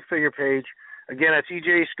public figure page. Again, it's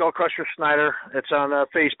EJ Skullcrusher Snyder. It's on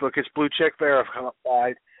Facebook. It's Blue Check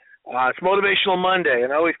Verified. It's Motivational Monday,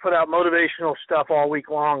 and I always put out motivational stuff all week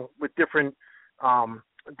long with different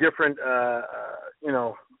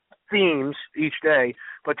themes each day.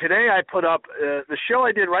 But today I put up the show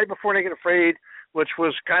I did right before Naked Afraid, which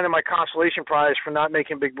was kind of my consolation prize for not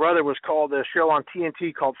making Big Brother, was called a show on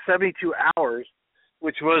TNT called 72 Hours,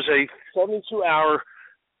 which was a 72-hour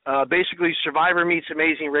basically Survivor meets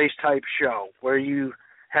Amazing Race type show where you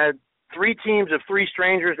had 3 teams of 3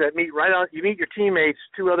 strangers that you meet your teammates,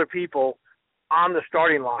 2 other people on the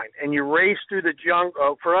starting line, and you race through the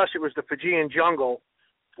jungle. For us, it was the Fijian jungle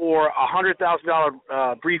for a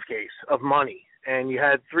 $100,000 briefcase of money, and you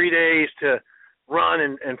had 3 days to run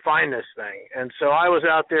and find this thing. And so I was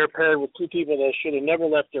out there paired with 2 people that should have never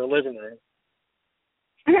left their living room.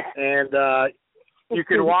 And you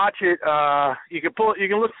can watch it. You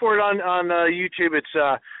can look for it on YouTube.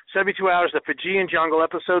 It's 72 Hours, the Fijian Jungle,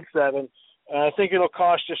 episode 7. I think it'll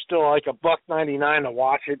cost you still like $1.99 to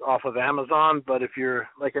watch it off of Amazon. But if you're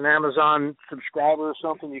like an Amazon subscriber or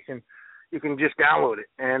something, you can just download it.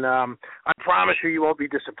 And I promise you won't be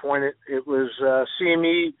disappointed. It was seeing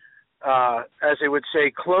me, as they would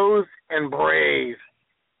say, clothed and brave.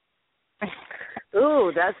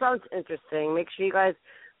 Ooh, that sounds interesting. Make sure you guys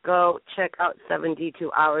go check out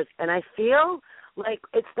 72 Hours. And I feel like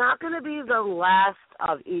it's not going to be the last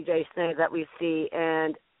of EJ Snyder that we see,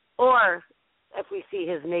 or if we see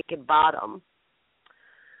his naked bottom.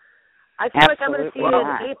 I feel like I'm going to see it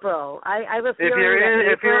in April. I have a feeling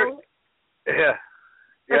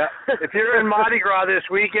if you're in Mardi Gras this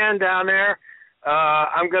weekend down there,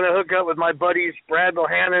 I'm going to hook up with my buddies Brad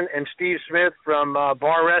Bohannon and Steve Smith from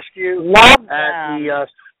Bar Rescue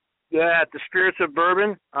at the Spirits of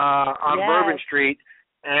Bourbon on Bourbon Street.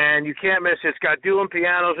 And you can't miss it. It's got dueling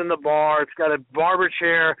pianos in the bar. It's got a barber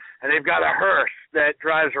chair, and they've got a hearse that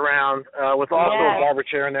drives around with also a barber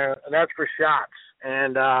chair in there, and that's for shots.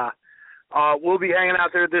 And we'll be hanging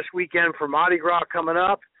out there this weekend for Mardi Gras coming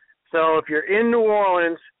up. So if you're in New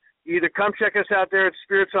Orleans, either come check us out there at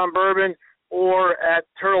Spirits on Bourbon, or at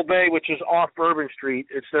Turtle Bay, which is off Bourbon Street.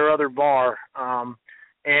 It's their other bar.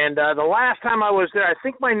 And the last time I was there, I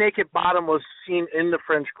think my naked bottom was seen in the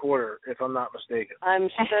French Quarter, if I'm not mistaken. I'm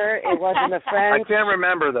sure it wasn't the French. I can't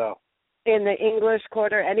remember, though. In the English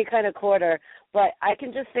Quarter, any kind of quarter. But I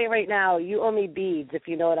can just say right now, you owe me beads, if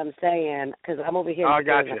you know what I'm saying, because I'm over here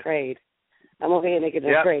naked and afraid. I'm over here naked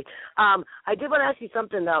and afraid. I did want to ask you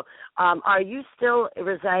something, though. Are you still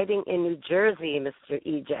residing in New Jersey, Mr.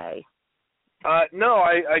 EJ? No,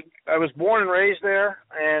 I was born and raised there,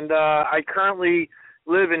 and I currently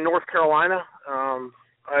live in North Carolina.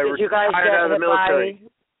 I retired out of the military.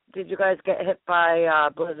 Did you guys get hit by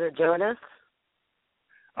Blizzard Jonas?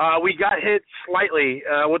 We got hit slightly.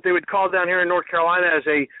 What they would call down here in North Carolina as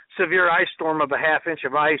a severe ice storm of a half inch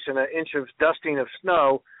of ice and an inch of dusting of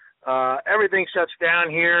snow. Everything shuts down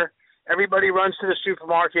here. Everybody runs to the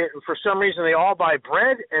supermarket, and for some reason they all buy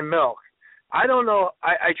bread and milk. I don't know.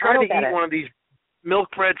 I tried to eat one of these milk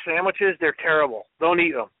bread sandwiches. They're terrible. Don't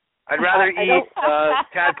eat them. I'd rather eat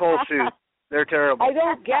tadpole soup. They're terrible. I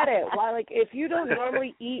don't get it. Why, like, if you don't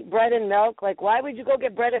normally eat bread and milk, like, why would you go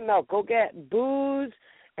get bread and milk? Go get booze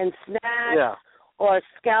and snacks or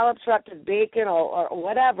scallops wrapped in bacon or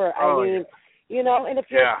whatever. I mean, you know, and if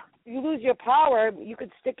you lose your power, you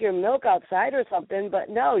could stick your milk outside or something. But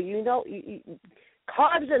no, you know,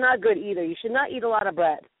 carbs are not good either. You should not eat a lot of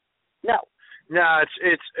bread. No. No,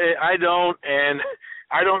 I don't, and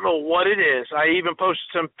I don't know what it is. I even posted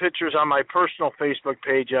some pictures on my personal Facebook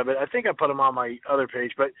page of it. I think I put them on my other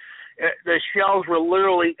page, but the shelves were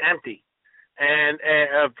literally empty, and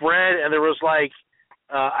of bread, and there was like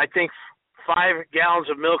I think 5 gallons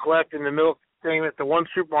of milk left in the milk thing at the one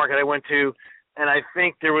supermarket I went to, and I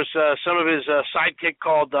think there was some of his sidekick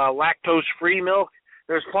called lactose-free milk.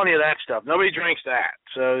 There's plenty of that stuff. Nobody drinks that.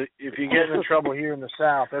 So if you get in trouble here in the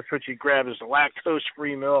South, that's what you grab is the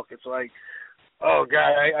lactose-free milk. It's like, oh,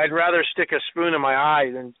 God, I'd rather stick a spoon in my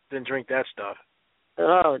eye than drink that stuff.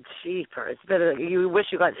 Oh, jeepers. You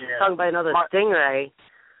wish you got stung by another stingray.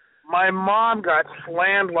 My mom got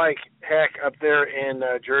slammed like heck up there in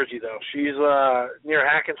Jersey, though. She's near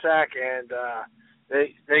Hackensack, and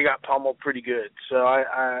they got pummeled pretty good. So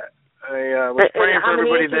I was praying for everybody there. How many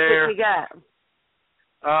inches did you get?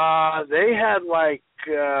 They had like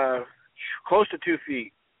close to 2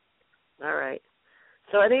 feet. All right.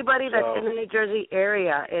 So anybody that's in the New Jersey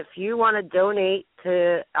area, if you want to donate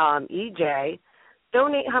to EJ,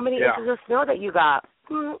 donate how many inches of snow that you got.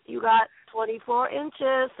 You got 24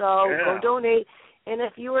 inches, so go donate. And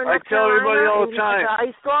if you were in North Carolina, I tell everybody all the time,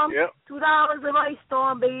 ice storm, $2 of ice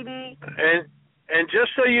storm, baby. And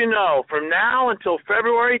just so you know, from now until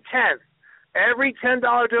February 10th, every $10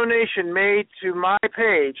 donation made to my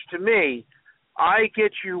page, to me, I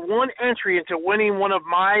get you one entry into winning one of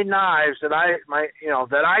my knives that I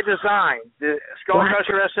designed, the Skull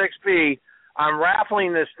Crusher SXB. I'm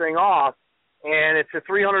raffling this thing off, and it's a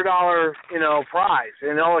 $300 prize,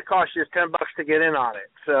 and all it costs you is $10 to get in on it.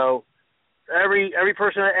 So every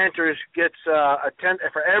person that enters gets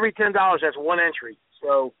for every $10 that's one entry.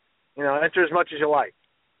 So enter as much as you like.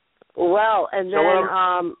 Well, and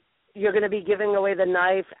then you're going to be giving away the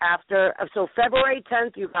knife after. So February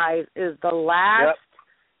 10th, you guys, is the last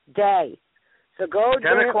day. So go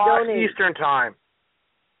 10 o'clock Eastern time.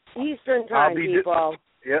 Eastern time, people.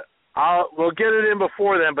 We'll get it in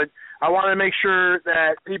before then, but I want to make sure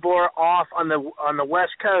that people are off on the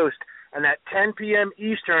West Coast, and at 10 p.m.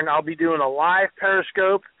 Eastern, I'll be doing a live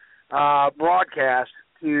Periscope broadcast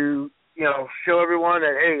to show everyone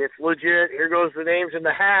that, hey, it's legit. Here goes the names in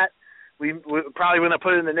the hat. We probably going to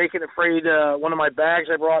put it in the Naked and Afraid, one of my bags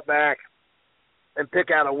I brought back, and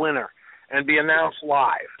pick out a winner and be announced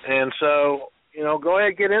live. And so, go ahead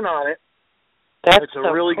and get in on it. It's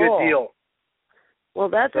a really good deal. Well,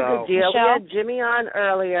 that's a good deal. Michelle? We had Jimmy on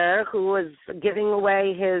earlier who was giving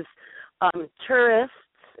away his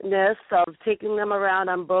touristness of taking them around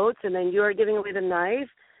on boats, and then you're giving away the knife.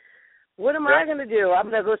 What am I going to do?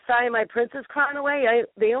 I'm going to go sign my Princess Crown away?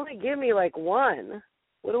 They only give me like one.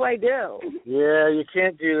 What do I do? Yeah, you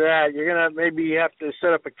can't do that. You're going to maybe have to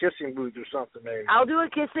set up a kissing booth or something maybe. I'll do a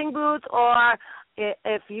kissing booth, or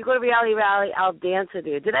if you go to Reality Rally, I'll dance with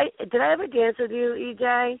you. Did I ever dance with you,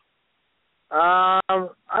 EJ? I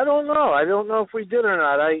don't know. I don't know if we did or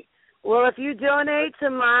not. Well, if you donate to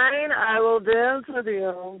mine, I will dance with you.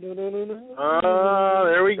 Oh,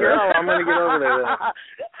 there we go. I'm going to get over there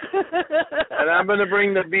then. And I'm going to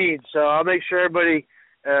bring the beads, so I'll make sure everybody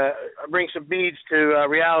bring some beads to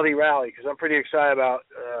Reality Rally, because I'm pretty excited about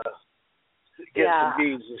getting some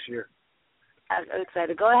beads this year. I'm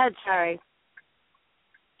excited. Go ahead, Sherry.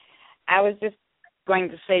 I was just going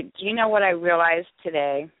to say, do you know what I realized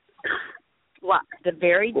today? What? The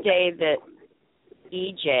very day that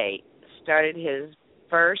EJ started his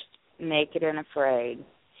first Naked and Afraid,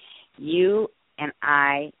 you and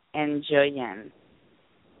I and Jillian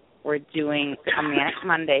were doing a Manic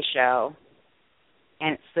Monday show,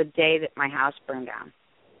 and it's the day that my house burned down.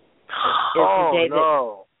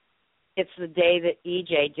 It's the day that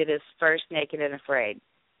EJ did his first Naked and Afraid.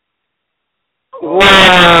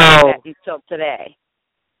 Wow. Until today.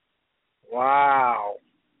 Wow.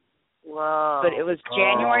 Whoa. But it was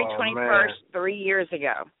January 21st, 3 years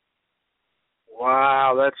ago.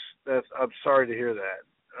 Wow, that's. I'm sorry to hear that.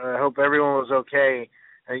 I hope everyone was okay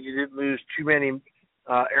and you didn't lose too many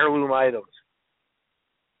heirloom items.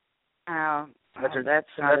 Oh, that's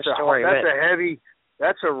another story.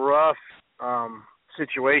 That's a rough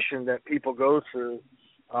situation that people go through.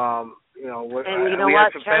 And you know what?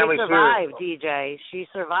 Cherry survived, DJ. She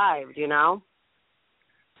survived, you know?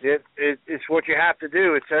 It's what you have to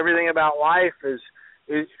do. It's everything about life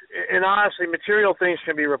and honestly, material things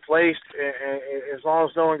can be replaced as long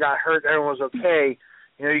as no one got hurt, everyone was okay.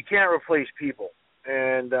 You know, you can't replace people.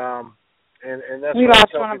 And that's we what lost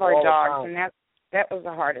I tell one of people our all the dogs, time. and that was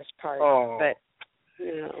the hardest part. Oh. But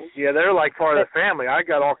yeah, they're like part of the family. I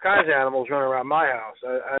got all kinds of animals running around my house.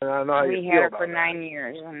 I know how you feel about that. We had her for 9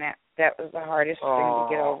 years, and that was the hardest thing to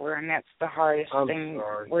get over, and that's the hardest thing.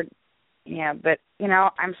 Sorry. But you know,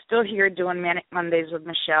 I'm still here doing Manic Mondays with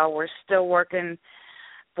Michelle. We're still working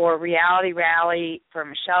for Reality Rally for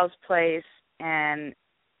Michelle's place, and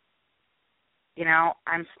you know,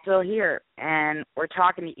 I'm still here, and we're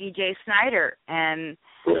talking to EJ Snyder, and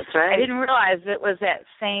that's right. I didn't realize it was that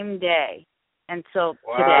same day until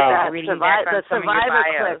today. That's reading back on the some survivor of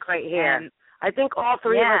your bios. click right here. And I think all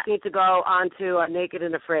three of us need to go on to Naked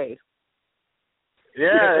and Afraid.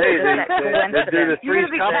 Yeah, they do the Three's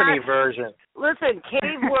Company version. Listen,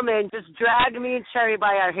 Cave Woman just dragged me and Cherry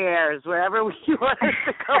by our hairs wherever we want us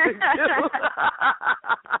to go to.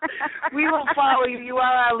 We will follow you. You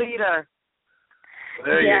are our leader.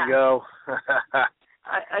 There you go.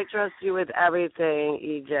 I trust you with everything,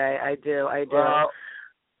 EJ. I do. Well,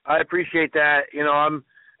 I appreciate that. You know,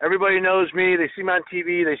 everybody knows me. They see me on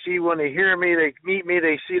TV. They see when they hear me, they meet me.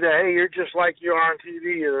 They see that, hey, you're just like you are on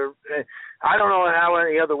TV. I don't know how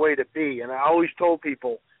any other way to be. And I always told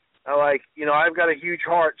people, I've got a huge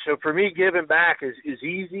heart. So for me, giving back is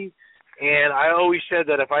easy. And I always said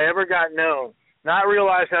that if I ever got known, not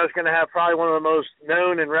realize I was going to have probably one of the most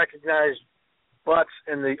known and recognized butts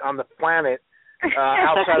on the planet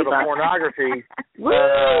outside of a pornography.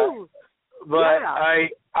 Woo! But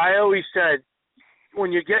I always said,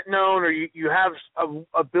 when you get known or you have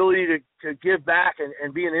a ability to give back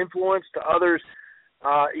and be an influence to others,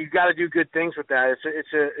 you've got to do good things with that.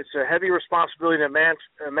 It's a heavy responsibility, a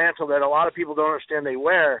mantle that a lot of people don't understand they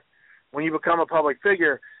wear when you become a public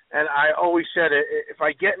figure. And I always said, if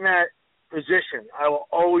I get in that position, I will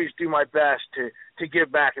always do my best to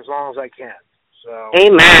give back as long as I can. So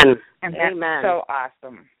Amen. And that's Amen. so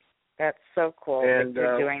awesome. That's so cool that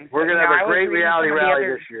you're doing. We're going to have a great reality rally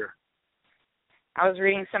this year. I was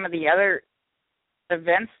reading some of the other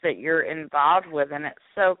events that you're involved with, and it's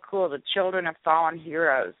so cool. The Children of Fallen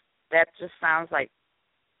Heroes. That just sounds like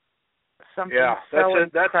something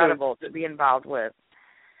incredible to be involved with.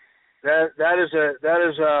 That is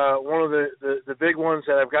one of the big ones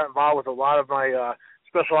that I've got involved with. A lot of my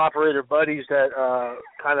special operator buddies that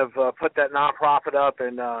kind of put that nonprofit up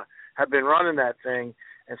and have been running that thing.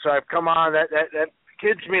 And so I've come on. That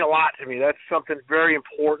kids mean a lot to me. That's something very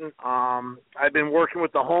important. I've been working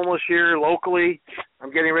with the homeless here locally.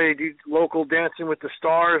 I'm getting ready to do local Dancing with the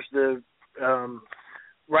Stars.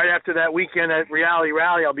 Right after that weekend at Reality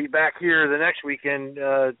Rally, I'll be back here the next weekend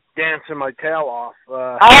dancing my tail off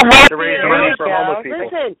to raise money for homeless people.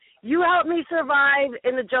 Listen, you help me survive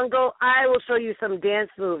in the jungle. I will show you some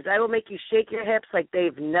dance moves. I will make you shake your hips like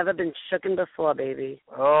they've never been shooken before, baby.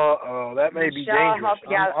 Oh, that may be dangerous.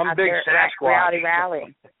 I'm big Sasquatch. Reality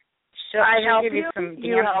Rally. I'll give help you some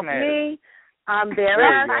you help me. I'm bare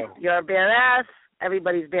ass. You're bare ass.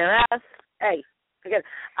 Everybody's bare ass. Hey. Again,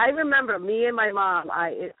 I remember me and my mom,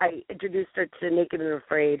 I introduced her to Naked and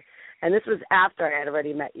Afraid, and this was after I had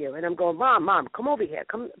already met you. And I'm going, Mom, come over here.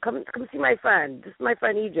 Come see my friend. This is my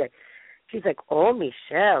friend EJ. She's like, oh,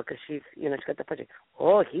 Michelle, because she's, she got the project.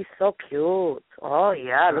 Oh, he's so cute. Oh,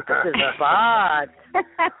 yeah, look at his butt.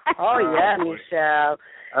 Oh, yeah, Michelle.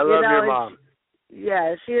 I love your mom.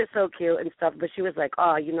 Yeah, she is so cute and stuff, but she was like,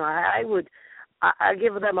 oh, I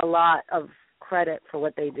give them a lot of credit for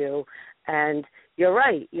what they do. And you're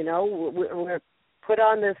right, we're put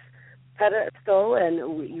on this pedestal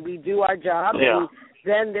and we do our job. Yeah.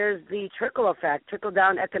 then there's the trickle effect, trickle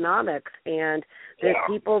down economics, and there's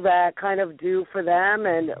people that kind of do for them,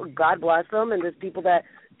 and God bless them, and there's people that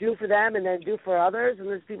do for them and then do for others, and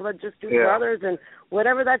there's people that just do for others, and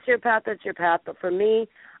whatever that's your path, that's your path. But for me,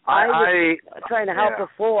 I was trying to help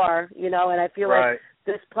before, you know, and I feel like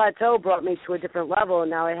this plateau brought me to a different level, and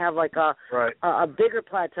now I have like a bigger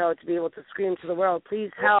plateau to be able to scream to the world, please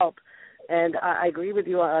help. And I agree with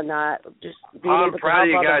you on that. Just being I'm able to proud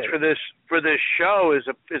of help you guys others. for this show is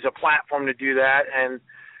a platform to do that. And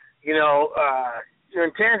you know,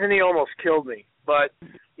 in Tanzania almost killed me. But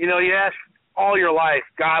you know, you ask all your life,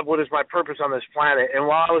 God, what is my purpose on this planet? And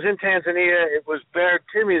while I was in Tanzania, it was bared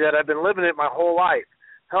to me that I've been living it my whole life.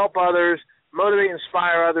 Help others, motivate,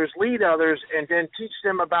 inspire others, lead others, and then teach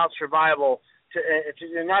them about survival,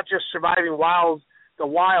 and not just surviving the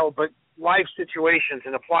wild, but life situations,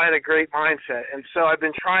 and apply a great mindset. And so I've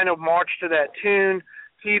been trying to march to that tune.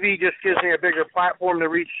 TV just gives me a bigger platform to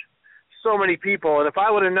reach so many people. And if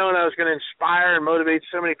I would have known I was going to inspire and motivate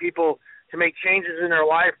so many people to make changes in their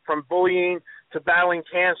life, from bullying to battling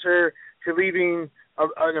cancer to leaving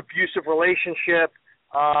an abusive relationship,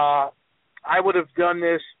 I would have done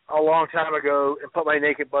this a long time ago and put my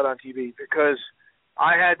naked butt on TV, because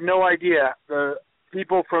I had no idea. The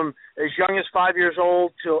people from as young as 5 years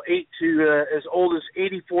old to as old as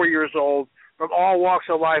 84 years old, from all walks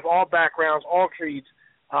of life, all backgrounds, all creeds.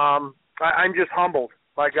 I'm just humbled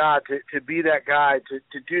by God to be that guy,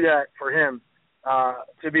 to do that for him,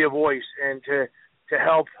 to be a voice and to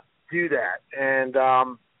help do that. And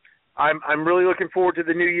I'm really looking forward to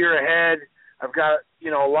the new year ahead. I've got,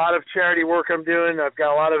 you know, a lot of charity work I'm doing. I've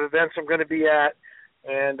got a lot of events I'm going to be at.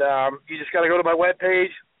 And you just got to go to my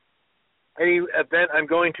webpage. Any event I'm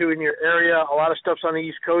going to in your area, a lot of stuff's on the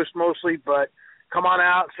East Coast mostly, but come on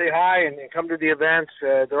out, say hi, and come to the events.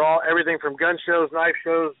 They're all everything from gun shows, knife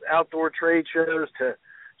shows, outdoor trade shows, to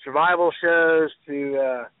survival shows, to,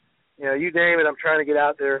 you know, you name it, I'm trying to get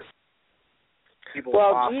out there.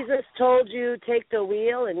 Jesus told you take the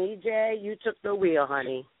wheel, and EJ, you took the wheel,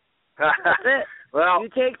 honey. That's it. Well, you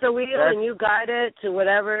take the wheel and you guide it to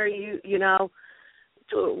whatever you know,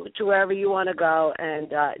 to wherever you want to go,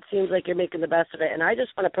 and it seems like you're making the best of it. And I just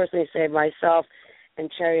want to personally say myself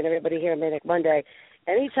and Cherry and everybody here at Manic Monday,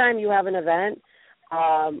 anytime you have an event,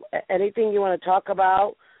 anything you want to talk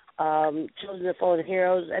about, Children of Fallen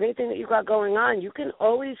Heroes, anything that you got going on, you can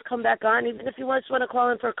always come back on, even if you just want to call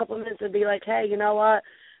in for a couple of minutes and be like, hey, you know what,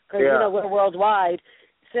 because, you know, we're worldwide.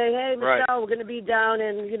 Say, hey, Michelle, we're going to be down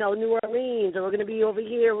in, you know, New Orleans, or we're going to be over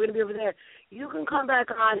here, we're going to be over there. You can come back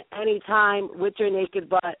on anytime with your naked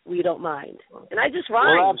butt. We don't mind. And I just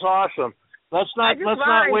rhymed. Well, that's awesome. Let's not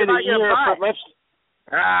wait a year.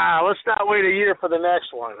 Let's not wait a year for the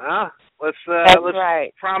next one, huh? Let's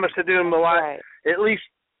promise to do them at least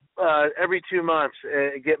every 2 months.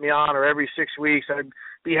 Get me on, or every 6 weeks. I'd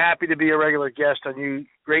be happy to be a regular guest on you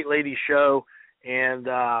great ladies show, and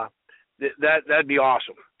that'd be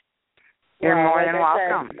awesome. You're more than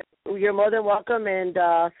welcome. You're more than welcome, and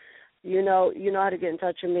you know how to get in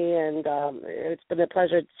touch with me, and it's been a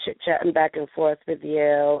pleasure chit-chatting back and forth with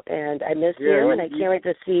you, and I miss you, and I can't wait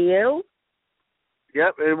to see you.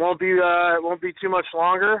 Yep, it won't be too much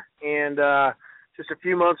longer, and just a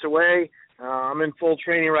few months away. I'm in full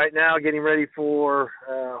training right now, getting ready for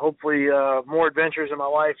hopefully more adventures in my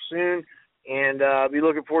life soon, and be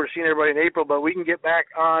looking forward to seeing everybody in April. But we can get back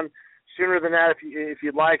on sooner than that if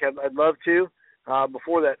you'd like. I'd love to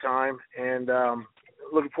before that time, and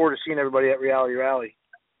looking forward to seeing everybody at Reality Rally.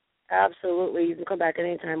 Absolutely. You can come back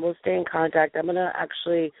anytime. We'll stay in contact. I'm going to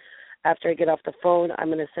actually, after I get off the phone, I'm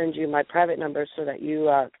going to send you my private number so that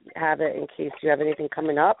you have it in case you have anything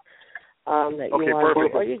coming up that you want to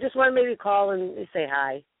do. Or you just want to maybe call and say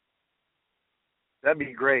hi. That'd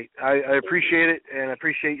be great. I appreciate it, and I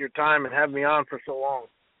appreciate your time and having me on for so long.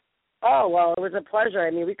 Oh, well, it was a pleasure.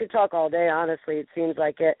 I mean, we could talk all day, honestly. It seems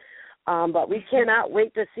like it. But we cannot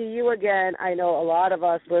wait to see you again. I know a lot of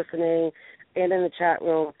us listening and in the chat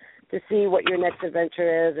room to see what your next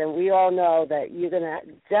adventure is. And we all know that you're going to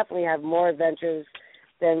definitely have more adventures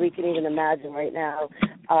than we can even imagine right now.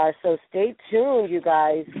 So stay tuned, you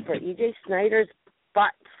guys, for EJ Snyder's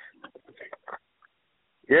Butt.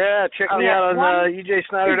 Yeah, check me out on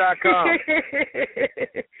EJSnyder.com.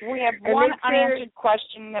 We have one unanswered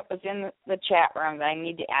question that was in the chat room that I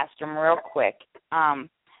need to ask them real quick.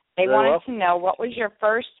 They wanted to know, what was your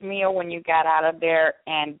first meal when you got out of there,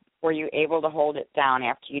 and were you able to hold it down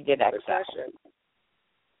after you did exercise?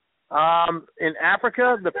 In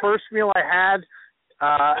Africa, the first meal I had,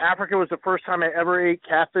 Africa was the first time I ever ate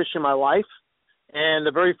catfish in my life, and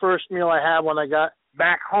the very first meal I had when I got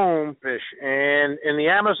back home, fish. And in the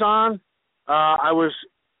Amazon, I was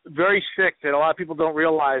very sick that a lot of people don't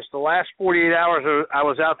realize. The last 48 hours I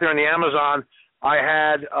was out there in the Amazon, I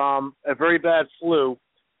had a very bad flu,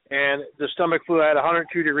 and the stomach flu. I had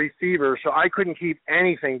 102-degree fever, so I couldn't keep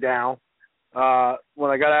anything down when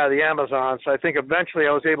I got out of the Amazon. So I think eventually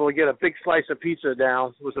I was able to get a big slice of pizza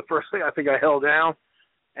down. It was the first thing I think I held down.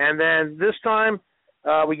 And then this time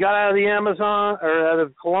we got out of the Amazon, or out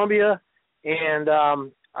of Colombia, and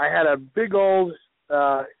I had a big old,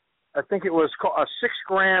 I think it was called a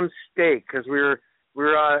 6-gram steak, because we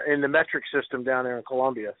were in the metric system down there in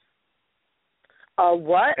Colombia.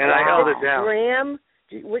 What? And I held it down. Gram?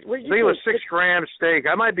 What did you I think it was 6-gram steak.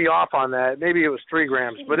 I might be off on that. Maybe it was 3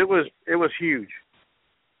 grams, but it was huge.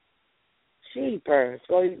 Jeepers.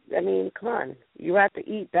 Well, I mean, come on. You have to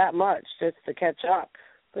eat that much just to catch up.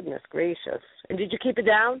 Goodness gracious. And did you keep it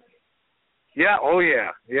down? Yeah. Oh,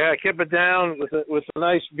 yeah. Yeah, I kept it down with a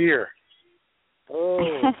nice beer. Oh,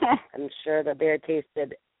 I'm sure the beer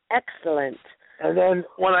tasted excellent. And then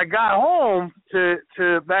when I got home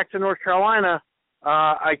to back to North Carolina,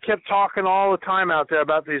 I kept talking all the time out there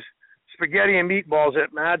about these spaghetti and meatballs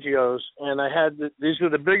at Maggio's, and I had these were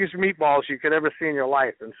the biggest meatballs you could ever see in your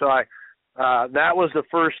life. And so that was the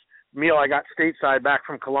first meal I got stateside back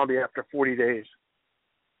from Colombia after 40 days.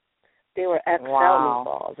 They were XL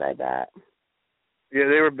meatballs, I bet. Yeah,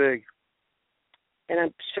 they were big. And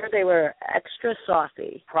I'm sure they were extra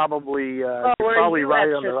saucy. Probably, were probably you right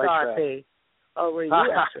extra on the right saucy? track. Oh, were you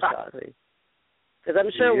extra saucy? Because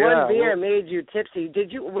I'm sure one beer made you tipsy.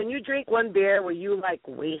 Did you, when you drink one beer, were you like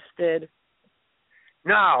wasted?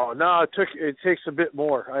 No, it takes a bit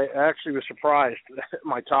more. I actually was surprised at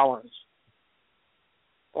my tolerance.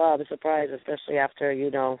 Well, I was surprised, especially after, you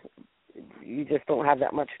just don't have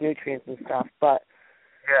that much nutrients and stuff. But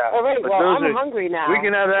yeah. All right, well, I'm hungry now. We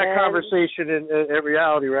can have that conversation at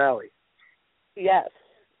Reality Rally. Yes.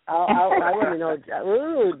 I want to know.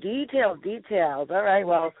 Ooh, details. All right,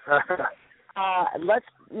 well, let's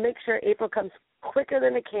make sure April comes quicker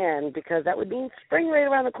than it can, because that would mean spring right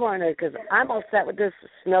around the corner, because I'm all set with this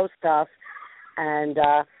snow stuff, and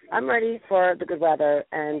I'm ready for the good weather.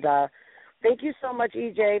 And thank you so much,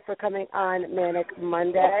 EJ, for coming on Manic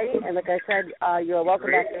Monday. And like I said, you're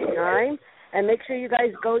welcome back anytime. And make sure you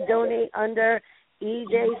guys go donate under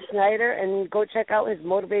EJ Snyder and go check out his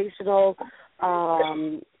motivational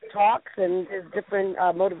talks and his different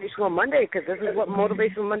Motivational Monday, because this is what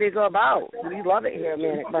Motivational Monday is all about. We love it here,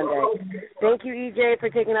 Manic Monday. Thank you, EJ, for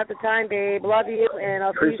taking out the time, babe. Love you, and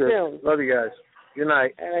I'll see you soon. Love you guys. Good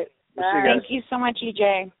night. All right. Bye. Thank you so much,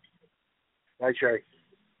 EJ. Bye, Sherry.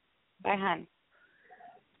 Bye, hon.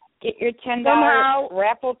 Get your $10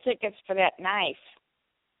 raffle tickets for that knife.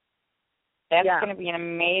 That's going to be an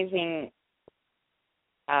amazing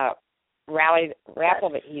raffle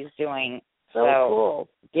that he's doing. So cool.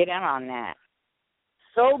 Get in on that.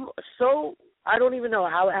 So I don't even know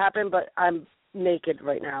how it happened, but I'm naked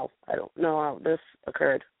right now. I don't know how this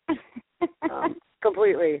occurred.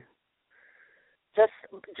 Completely. Just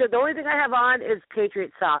the only thing I have on is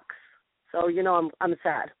Patriot socks. So I'm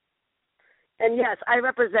sad. And yes, I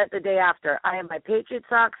represent the day after. I have my Patriot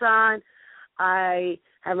socks on. I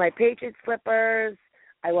have my Patriot slippers.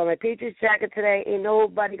 I wore my Patriots jacket today. Ain't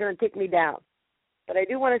nobody going to take me down. But I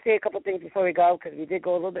do want to say a couple things before we go, because we did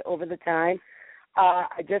go a little bit over the time.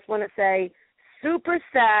 I just want to say, super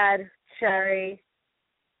sad, Sherry.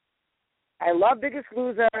 I love Biggest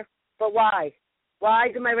Loser, but why?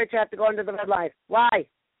 Why do my rich have to go under the red line? Why?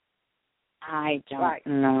 I don't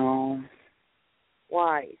know.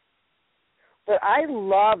 Why? But I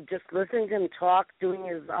love just listening to him talk, doing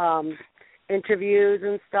his interviews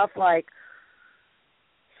and stuff. Like,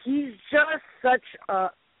 he's just such an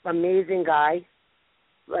amazing guy.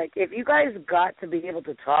 Like, if you guys got to be able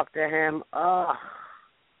to talk to him,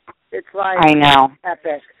 it's like I know.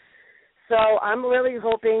 Epic. So I'm really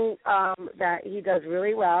hoping that he does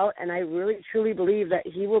really well, and I really truly believe that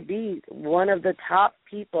he will be one of the top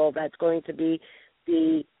people that's going to be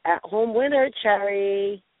the at-home winner,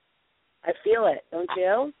 Cherry. I feel it, don't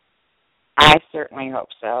you? I certainly hope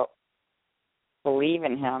so. Believe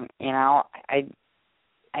in him, I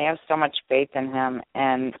have so much faith in him,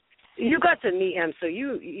 and you got to meet him, so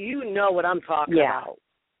you know what I'm talking about.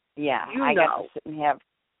 Yeah, I got to sit and have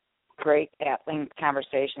great at-length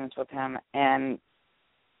conversations with him, and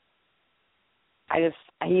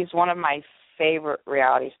he's one of my favorite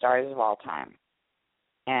reality stars of all time.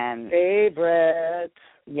 And favorite.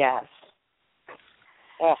 Yes.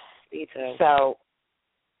 Oh, me too. So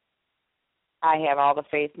I have all the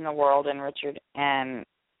faith in the world in Richard, and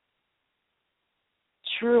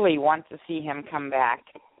truly want to see him come back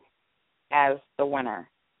as the winner.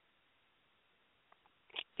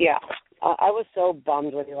 Yeah, I was so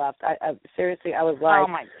bummed when he left. I seriously, I was like, oh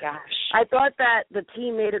my gosh. I thought that the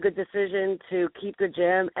team made a good decision to keep the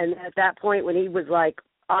gym, and at that point when he was like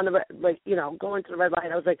on the going to the red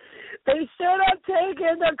light, I was like, they should have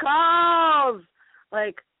taken the calls.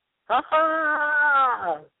 Like,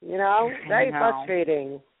 very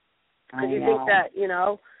frustrating. Because you think that,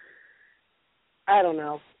 I don't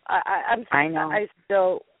know. I know. I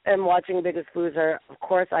still am watching Biggest Loser. Of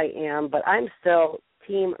course I am, but I'm still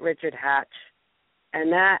Team Richard Hatch,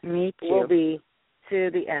 and that will be to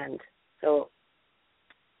the end. So,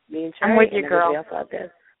 me and Cherry, I'm with you, and girl. everybody else out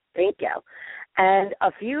there. Thank you. And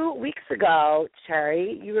a few weeks ago,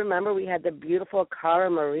 Cherry, you remember we had the beautiful Cara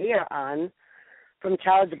Maria on from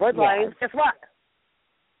Challenge Bloodlines. Yes. Guess what?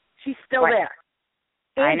 She's still What?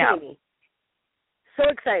 there. I know. Jamie. So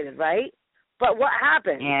excited, right? But what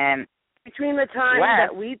happened? And between the time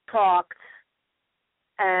that we talked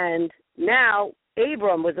and now,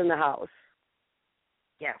 Abram was in the house.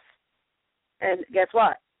 Yes. And guess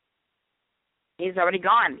what? He's already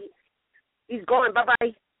gone. He's gone.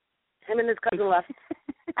 Bye-bye. Him and his cousin left.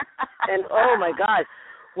 And, oh, my God.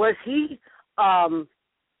 Was he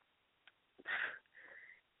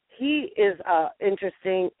he is a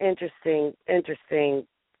interesting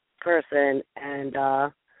person. And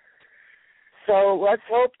so let's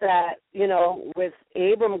hope that, with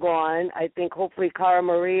Abram gone, I think hopefully Cara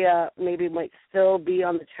Maria maybe might still be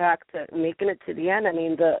on the track to making it to the end. I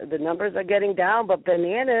mean, the numbers are getting down, but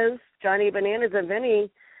Johnny Bananas and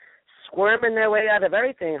Vinny squirming their way out of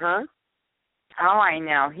everything, huh? Oh, I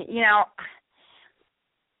know.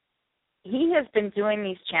 He has been doing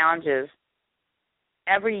these challenges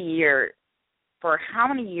every year for how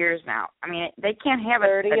many years now? I mean, they can't have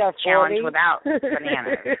a challenge without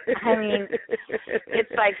bananas. I mean,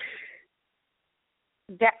 it's like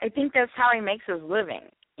that. I think that's how he makes his living,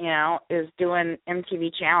 is doing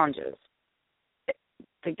MTV challenges.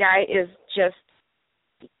 The guy is just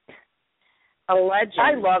a legend.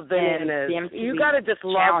 I love Bananas. You got to just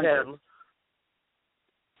love him.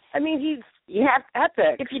 I mean, he's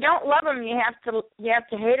epic. If you don't love him, you have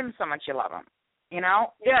to hate him so much you love him.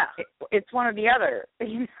 Yeah. It's one or the other.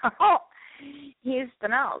 He's the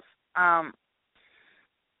nose.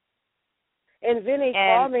 And Vinny,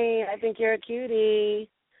 call me. I think you're a cutie.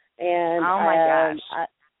 And oh my gosh,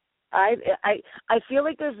 I feel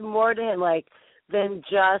like there's more to him, than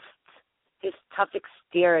just his tough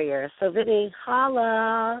exterior. So Vinny,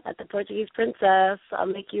 holla at the Portuguese Princess. I'll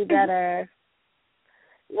make you better.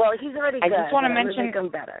 Well, he's already good. I just want to mention make him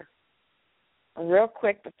better. Real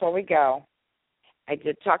quick before we go. I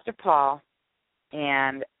did talk to Paul,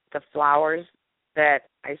 and the flowers that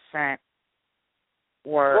I sent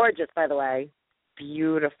were gorgeous, by the way.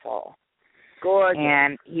 Beautiful. Gorgeous.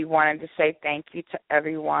 And he wanted to say thank you to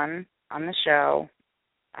everyone on the show.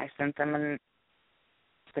 I sent them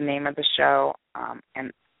the name of the show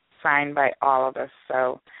and signed by all of us.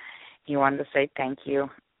 So he wanted to say thank you.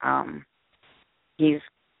 He's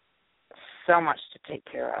so much to take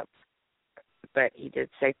care of. But he did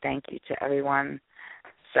say thank you to everyone.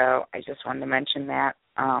 So I just wanted to mention that.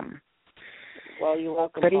 Well, you're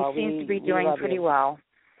welcome, but he Paul. seems to be doing pretty well.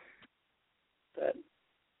 Good.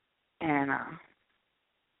 And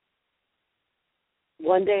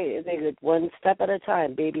one day, one step at a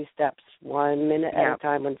time, baby steps, 1 minute at a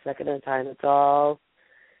time, 1 second at a time. It's all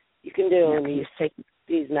you can do in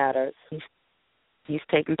these matters. He's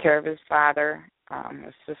taking care of his father,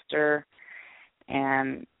 his sister,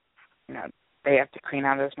 and they have to clean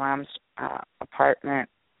out his mom's apartment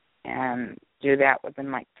and do that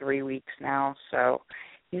within 3 weeks now. So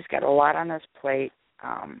he's got a lot on his plate.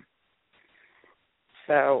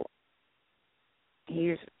 So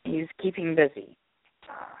he's keeping busy,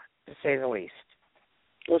 to say the least.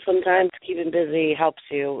 Well, sometimes keeping busy helps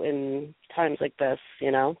you in times like this,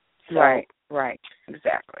 So. Right,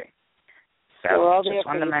 exactly. So just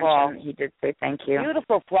wanted to mention he did say thank you.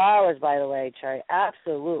 Beautiful flowers, by the way, Cherry.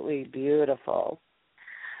 Absolutely beautiful.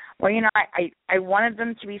 Well, I wanted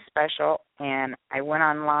them to be special, and I went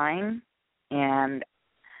online, and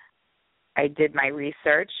I did my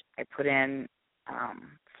research. I put in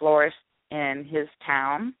florist in his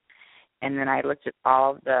town, and then I looked at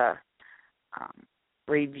all of the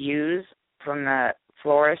reviews from the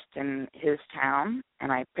florist in his town,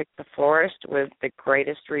 and I picked the florist with the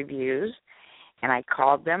greatest reviews. And I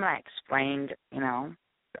called them and I explained,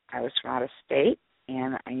 I was from out of state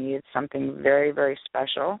and I needed something very, very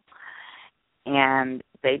special. And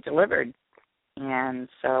they delivered. And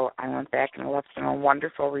so I went back and left them a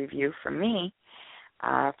wonderful review for me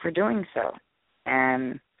for doing so.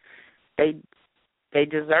 And they they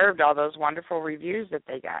deserved all those wonderful reviews that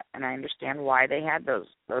they got, and I understand why they had those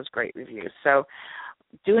great reviews. So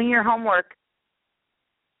doing your homework,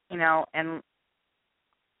 and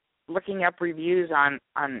looking up reviews on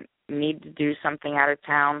need to do something out of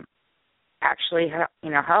town actually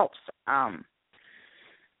helps.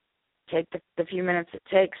 Take the few minutes it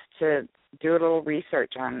takes to do a little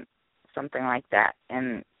research on something like that.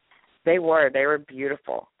 And they were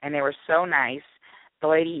beautiful, and they were so nice. The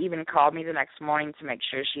lady even called me the next morning to make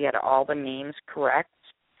sure she had all the names correct,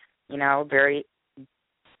 very,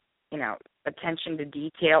 attention to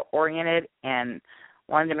detail oriented, and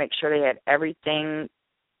wanted to make sure they had everything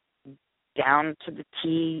down to the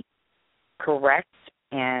T correct,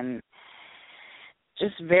 and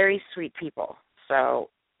just very sweet people. So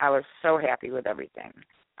I was so happy with everything.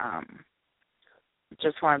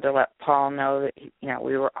 Just wanted to let Paul know that,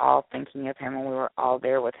 we were all thinking of him, and we were all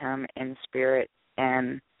there with him in spirit,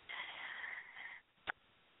 and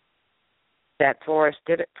that Flores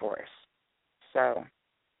did it for us. So,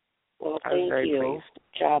 well, I was very thank you. pleased.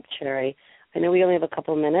 Good job, Cherry. I know we only have a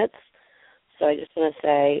couple minutes, so I just want to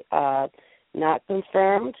say, not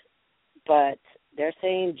confirmed, but they're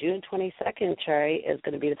saying June 22nd, Cherry, is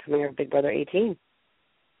going to be the premiere of Big Brother 18.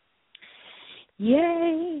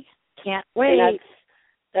 Yay! Can't wait. And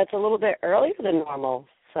that's a little bit earlier than normal,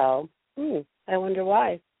 so I wonder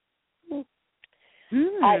why.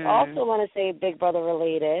 I also want to say, Big Brother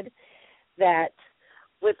related, that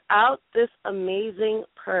without this amazing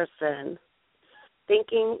person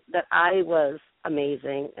thinking that I was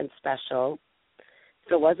amazing and special,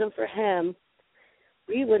 if it wasn't for him,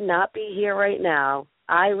 we would not be here right now.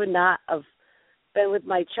 I would not have been with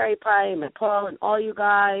my cherry pie and my Paul and all you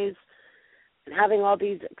guys and having all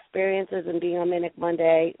these experiences and being on Manic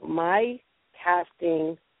Monday. My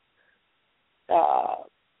casting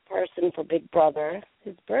person for Big Brother,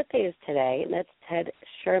 his birthday is today, and that's Ted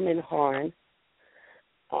Sherman Horn.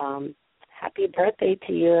 Happy birthday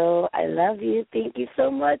to you. I love you. Thank you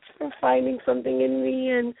so much for finding something in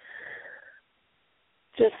me and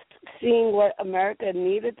just seeing what America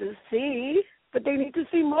needed to see, but they need to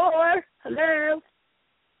see more. Hello.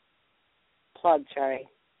 Plug, Cherry.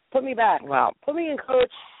 Put me back. Well, put me in,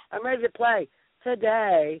 Coach. I'm ready to play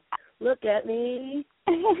today. Look at me.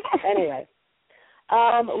 Anyway.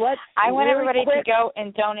 I want everybody to go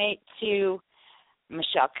and donate to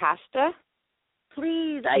Michelle Costa.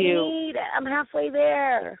 Please, I'm halfway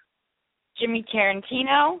there. Jimmy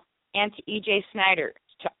Tarantino and to EJ Snyder.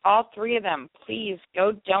 To all three of them, please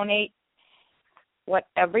go donate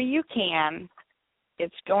whatever you can.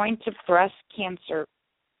 It's going to breast cancer,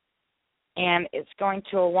 and it's going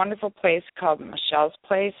to a wonderful place called Michelle's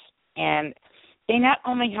Place, and they not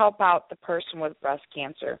only help out the person with breast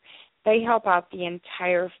cancer, they help out the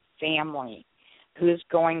entire family who's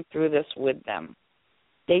going through this with them.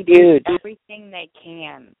 They do everything they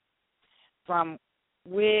can, from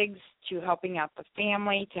wigs to helping out the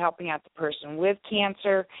family to helping out the person with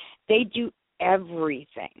cancer. They do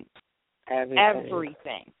everything.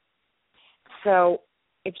 Everything. So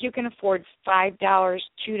if you can afford $5, $2,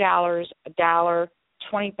 $1,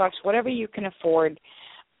 $20, whatever you can afford,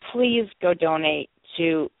 please go donate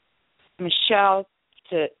to Michelle,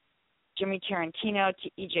 to Jimmy Tarantino, to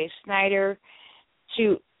EJ Snyder,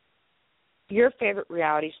 to your favorite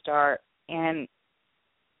reality star, and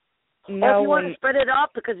or if you want to spread it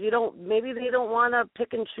up, because maybe they don't want to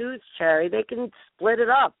pick and choose, Cherry. They can split it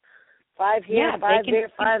up. 5 here, 5 there,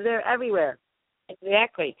 5 there, everywhere.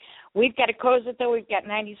 Exactly. We've got to close it, though. We've got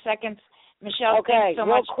 90 seconds. Michelle, thanks so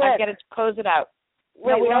much. Quick. I've got to close it out.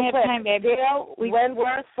 Wait, we don't have quick. time, baby. Dale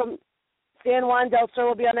Wentworth from San Juan del Sur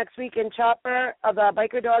will be on next week, and Chopper of the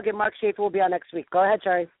Biker Dog and Mark Schaefer will be on next week. Go ahead,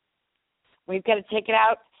 Cherry. We've got to take it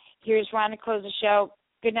out. Here's Ron to close the show.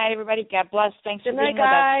 Good night, everybody. God bless. Thanks for being with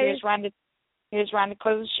us. Here's Ron to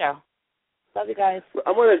close the show. Love you guys.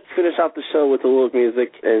 I want to finish off the show with a little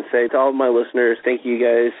music and say to all of my listeners, thank you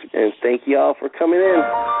guys, and thank you all for coming in.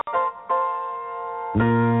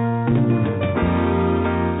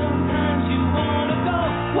 Sometimes you want to go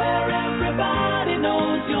where everybody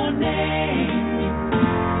knows your name,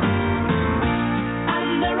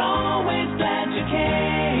 and they're always glad you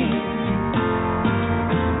came.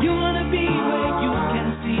 You want to be where you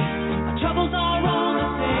can see our troubles are all the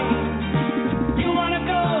same. You want to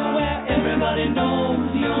go where everybody knows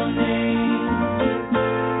your name.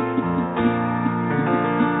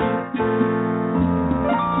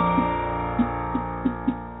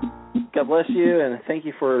 God bless you, and thank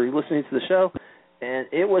you for listening to the show. And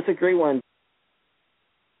it was a great one.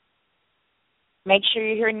 Make sure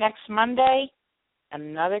you're here next Monday.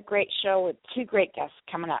 Another great show with 2 great guests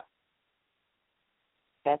coming up.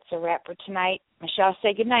 that's a wrap for tonight. Michelle,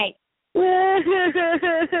 say good night. Good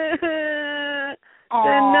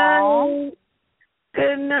night.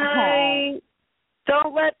 Good night.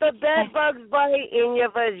 Don't let the bed bugs bite in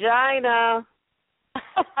your vagina.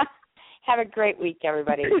 Have a great week,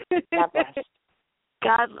 everybody. God bless.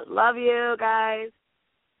 God love you guys.